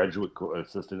start a graduate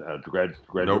assistant, graduate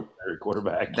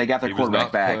quarterback? They got their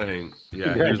quarterback back. He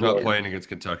was not playing against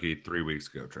Kentucky 3 weeks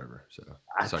ago, Trevor. So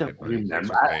I don't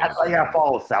remember. I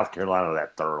follow South Carolina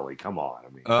that thoroughly. Come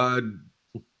on.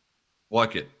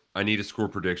 Like it. I need a score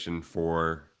prediction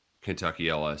for Kentucky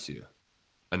LSU.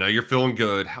 I know you're feeling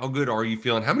good. How good are you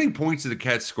feeling? How many points did the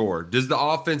Cats score? Does the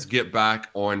offense get back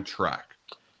on track?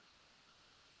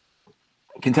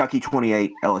 Kentucky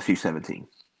 28, LSU 17.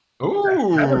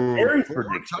 Ooh,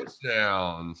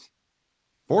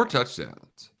 4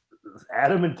 touchdowns.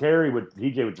 Adam and Terry with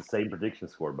TJ with the same prediction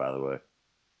score, by the way.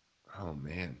 Oh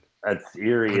man, that's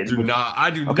eerie. I do not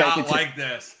like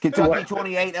this. Kentucky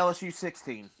 28, LSU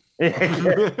 16.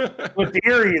 What's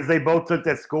eerie is they both took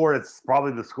that score. It's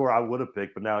probably the score I would have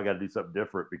picked, but now I got to do something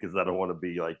different because I don't want to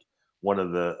be like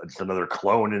just another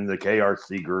clone in the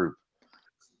KRC group.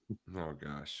 Oh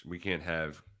gosh, we can't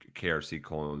have KRC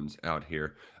clones out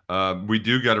here. We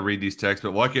do got to read these texts,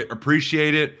 but like it,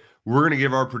 appreciate it. We're going to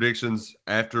give our predictions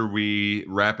after we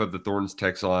wrap up the Thornton's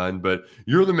text line, but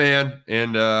you're the man,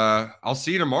 and I'll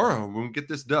see you tomorrow when we get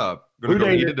this dub. We're going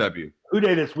to go get a W. Who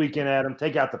day this weekend, Adam?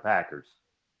 Take out the Packers.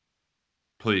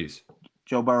 Please.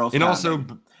 Joe Burrow. And also,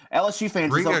 LSU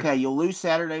fans, it's okay. You'll lose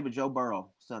Saturday, but Joe Burrow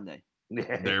Sunday.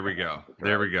 There we go.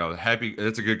 Happy.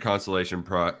 That's a good consolation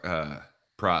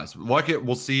prize. Like it.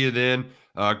 We'll see you then.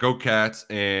 Go Cats.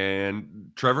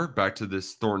 And Trevor, back to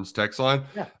this Thornton's text line.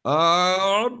 Yeah.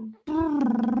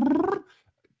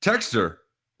 Texter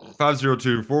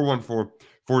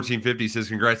 502-414-1450 says,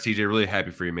 congrats, TJ. Really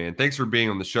happy for you, man. Thanks for being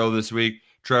on the show this week.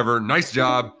 Trevor, nice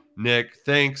job. Nick,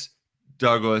 thanks.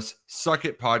 Douglas, suck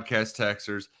it, podcast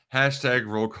texters. #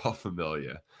 roll call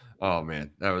familia. Oh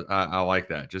man, that was I like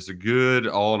that. Just a good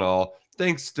all in all.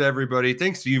 Thanks to everybody.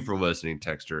 Thanks to you for listening,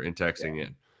 texter, and texting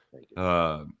in.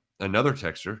 Another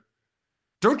texter.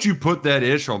 Don't you put that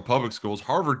ish on public schools.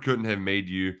 Harvard couldn't have made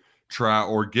you try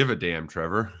or give a damn,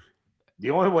 Trevor. The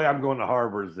only way I'm going to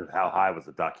Harvard is How High was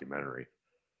a documentary.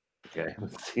 Okay,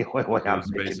 that's the only way I'm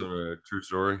based on a true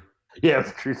story. Yeah,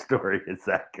 it's a true story.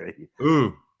 Exactly.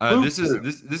 Ooh. This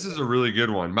is a really good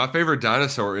one. My favorite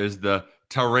dinosaur is the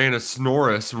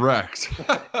Tyrannosaurus Rex.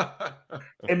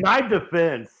 In my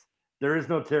defense, there is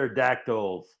no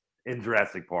pterodactyls in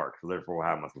Jurassic Park, so therefore,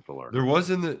 how am I supposed to learn? There was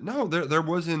in the there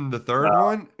was in the third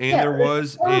one, and there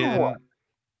was in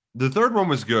the third one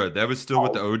was good. That was still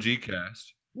with the OG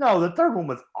cast. No, the third one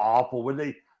was awful. Where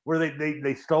they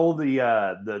stole the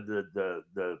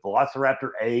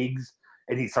Velociraptor eggs,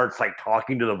 and he starts like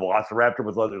talking to the Velociraptor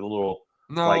with other little.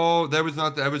 No, that was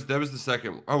not. That was the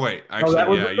second one. Oh wait,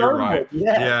 actually, you're right.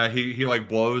 Yeah, he like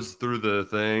blows through the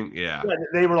thing. Yeah,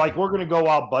 they were like, we're gonna go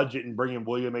out budget and bring in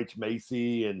William H.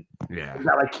 Macy, and he's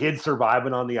got like kids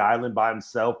surviving on the island by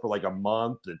himself for like a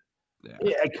month. And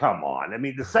come on, I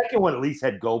mean, the second one at least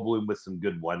had Goldblum with some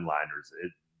good one-liners.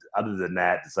 Other than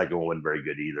that, the second one wasn't very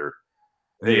good either.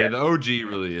 Yeah, the OG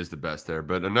really is the best there.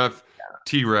 But enough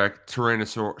T-Rex,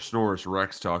 Tyrannosaurus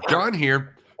Rex talk. John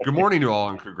here. Good morning to all,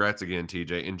 and congrats again,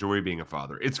 TJ. Enjoy being a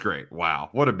father. It's great. Wow,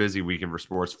 what a busy weekend for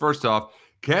sports. First off,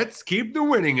 Cats keep the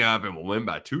winning up and will win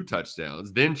by 2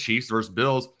 touchdowns. Then Chiefs versus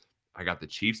Bills. I got the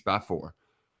Chiefs by 4.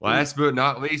 Last but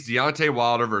not least, Deontay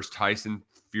Wilder versus Tyson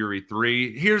Fury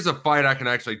 3. Here's a fight I can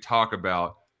actually talk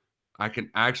about. I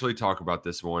can actually talk about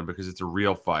this one because it's a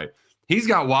real fight. He's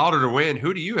got Wilder to win.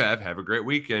 Who do you have? Have a great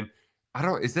weekend.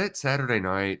 Is that Saturday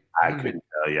night? I couldn't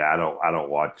tell you. I don't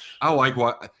watch. I like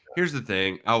what. Here's the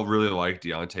thing. I really like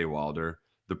Deontay Wilder.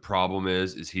 The problem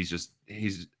is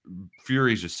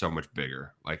Fury's just so much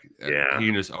bigger. Like, he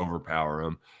can just overpower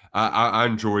him. I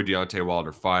enjoy Deontay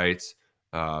Wilder fights,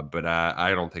 but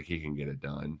I don't think he can get it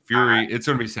done. Fury, it's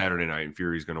going to be Saturday night, and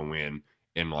Fury's going to win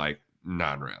in like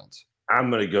 9 rounds. I'm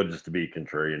going to go just to be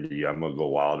contrarian to you. I'm going to go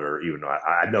Wilder, even though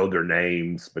I know their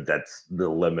names, but that's the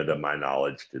limit of my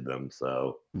knowledge to them.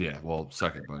 So yeah, well,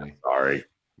 suck it, buddy. Sorry.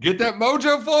 Get that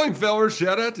mojo flowing, fellas.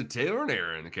 Shout out to Taylor and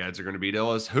Aaron. The Cats are going to beat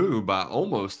LSU by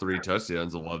almost 3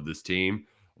 touchdowns. I love this team.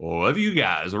 Love you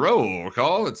guys. Roll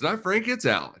call. It's not Frank, it's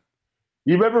Allen.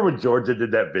 You remember when Georgia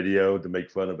did that video to make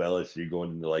fun of LSU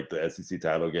going into like the SEC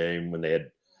title game when they had,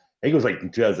 I think it was like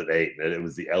in 2008, and it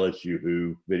was the LSU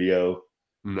Who video.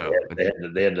 No, they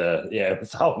had to, it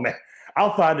was all man.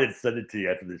 I'll find it and send it to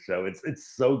you after the show.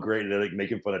 It's so great. They're like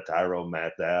making fun of Tyrone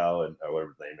Matthau and or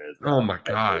whatever his name is. Oh my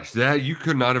gosh, that you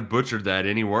could not have butchered that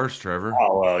any worse, Trevor.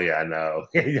 Oh well, yeah, I know.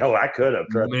 I could have.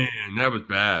 Man, that was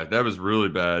bad. That was really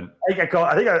bad. I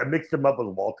think I mixed him up with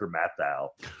Walter Matthau.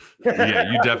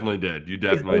 Yeah, you definitely did. You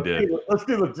definitely did. Let's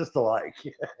do look just alike.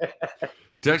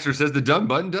 Texter says the dumb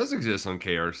button does exist on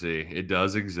KRC. It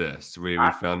does exist. We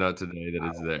found out today that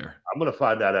it's there. I'm going to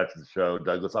find out after the show.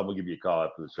 Douglas, I'm going to give you a call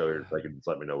after the show here so you can just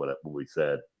let me know what we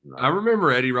said. I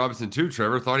remember Eddie Robinson too,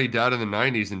 Trevor. Thought he died in the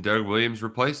 90s and Doug Williams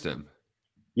replaced him.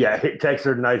 Yeah,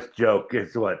 Texter, nice joke.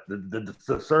 It's what?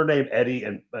 The surname Eddie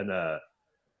and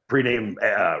prename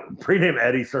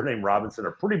Eddie, surname Robinson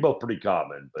are both pretty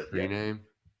common. But prename?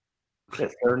 Yeah,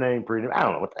 surname, prename. I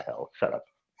don't know what the hell. Shut up.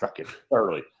 Fucking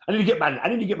early. I need to get my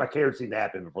KRC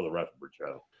nap in before the Rutherford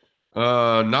show.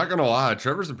 Not gonna lie,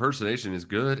 Trevor's impersonation is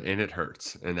good and it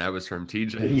hurts, and that was from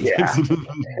TJ. Yeah,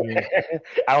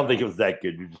 I don't think it was that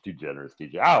good. You're just too generous,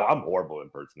 TJ. Oh, I'm horrible at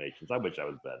impersonations. I wish I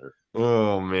was better.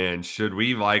 Oh man, should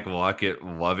we like Luckett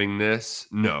loving this?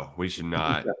 No, we should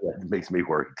not. That makes me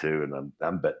worry too, and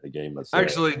I'm betting the game myself.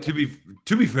 Actually, to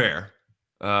be fair,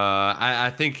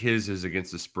 I think his is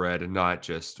against the spread and not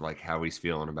just like how he's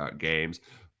feeling about games.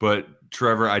 But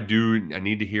Trevor, I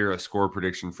need to hear a score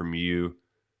prediction from you.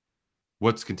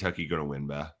 What's Kentucky going to win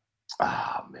by?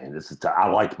 Oh man, this is I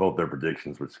liked both their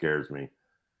predictions, which scares me.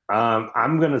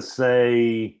 I'm going to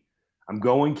say I'm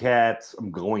going Cats. I'm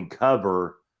going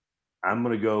cover. I'm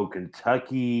going to go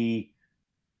Kentucky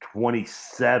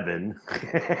 27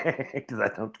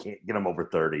 because can't get them over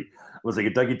 30. I'm going to say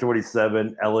Kentucky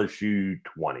 27, LSU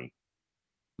 20.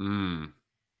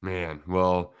 Man,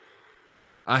 well,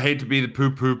 I hate to be the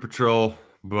poo-poo patrol,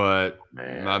 but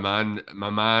my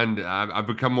mind, I've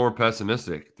become more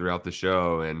pessimistic throughout the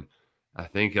show, and I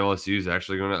think LSU is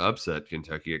actually going to upset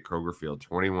Kentucky at Kroger Field,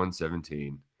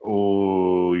 21-17.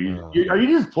 Oh, are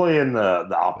you just playing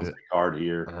the opposite card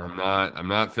here? I'm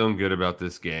not feeling good about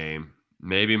this game.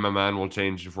 Maybe my mind will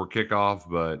change before kickoff,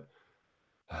 but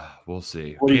we'll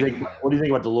see. What do you think? What do you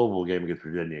think about the Louisville game against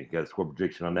Virginia? You got a score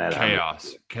prediction on that?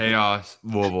 Chaos.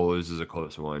 Louisville loses a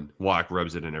close one. Wack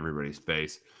rubs it in everybody's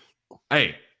face.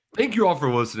 Hey, thank you all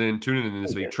for listening, tuning in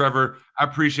this week. Trevor, I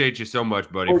appreciate you so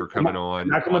much, buddy, for coming on.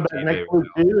 Not coming back next week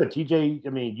too. TJ, I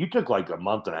mean, you took like a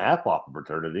month and a half off of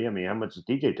paternity. I mean, how much is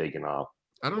TJ taking off?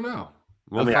 I don't know.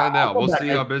 We'll find out. We'll see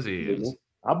how busy he is.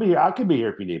 I can be here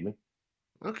if you need me.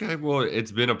 Okay, well,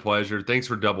 it's been a pleasure. Thanks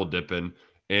for double dipping.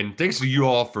 And thanks to you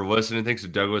all for listening. Thanks to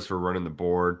Douglas for running the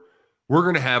board. we're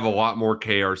going to have a lot more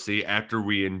KRC after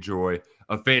we enjoy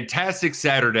a fantastic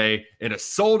Saturday in a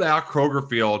sold-out Kroger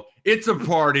Field. It's a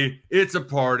party. It's a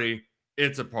party.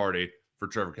 It's a party. For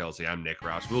Trevor Kelsey, I'm Nick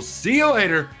Roush. We'll see you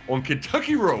later on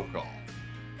Kentucky Roll Call.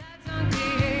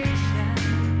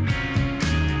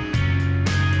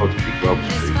 Supposed to be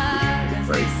 12 Street.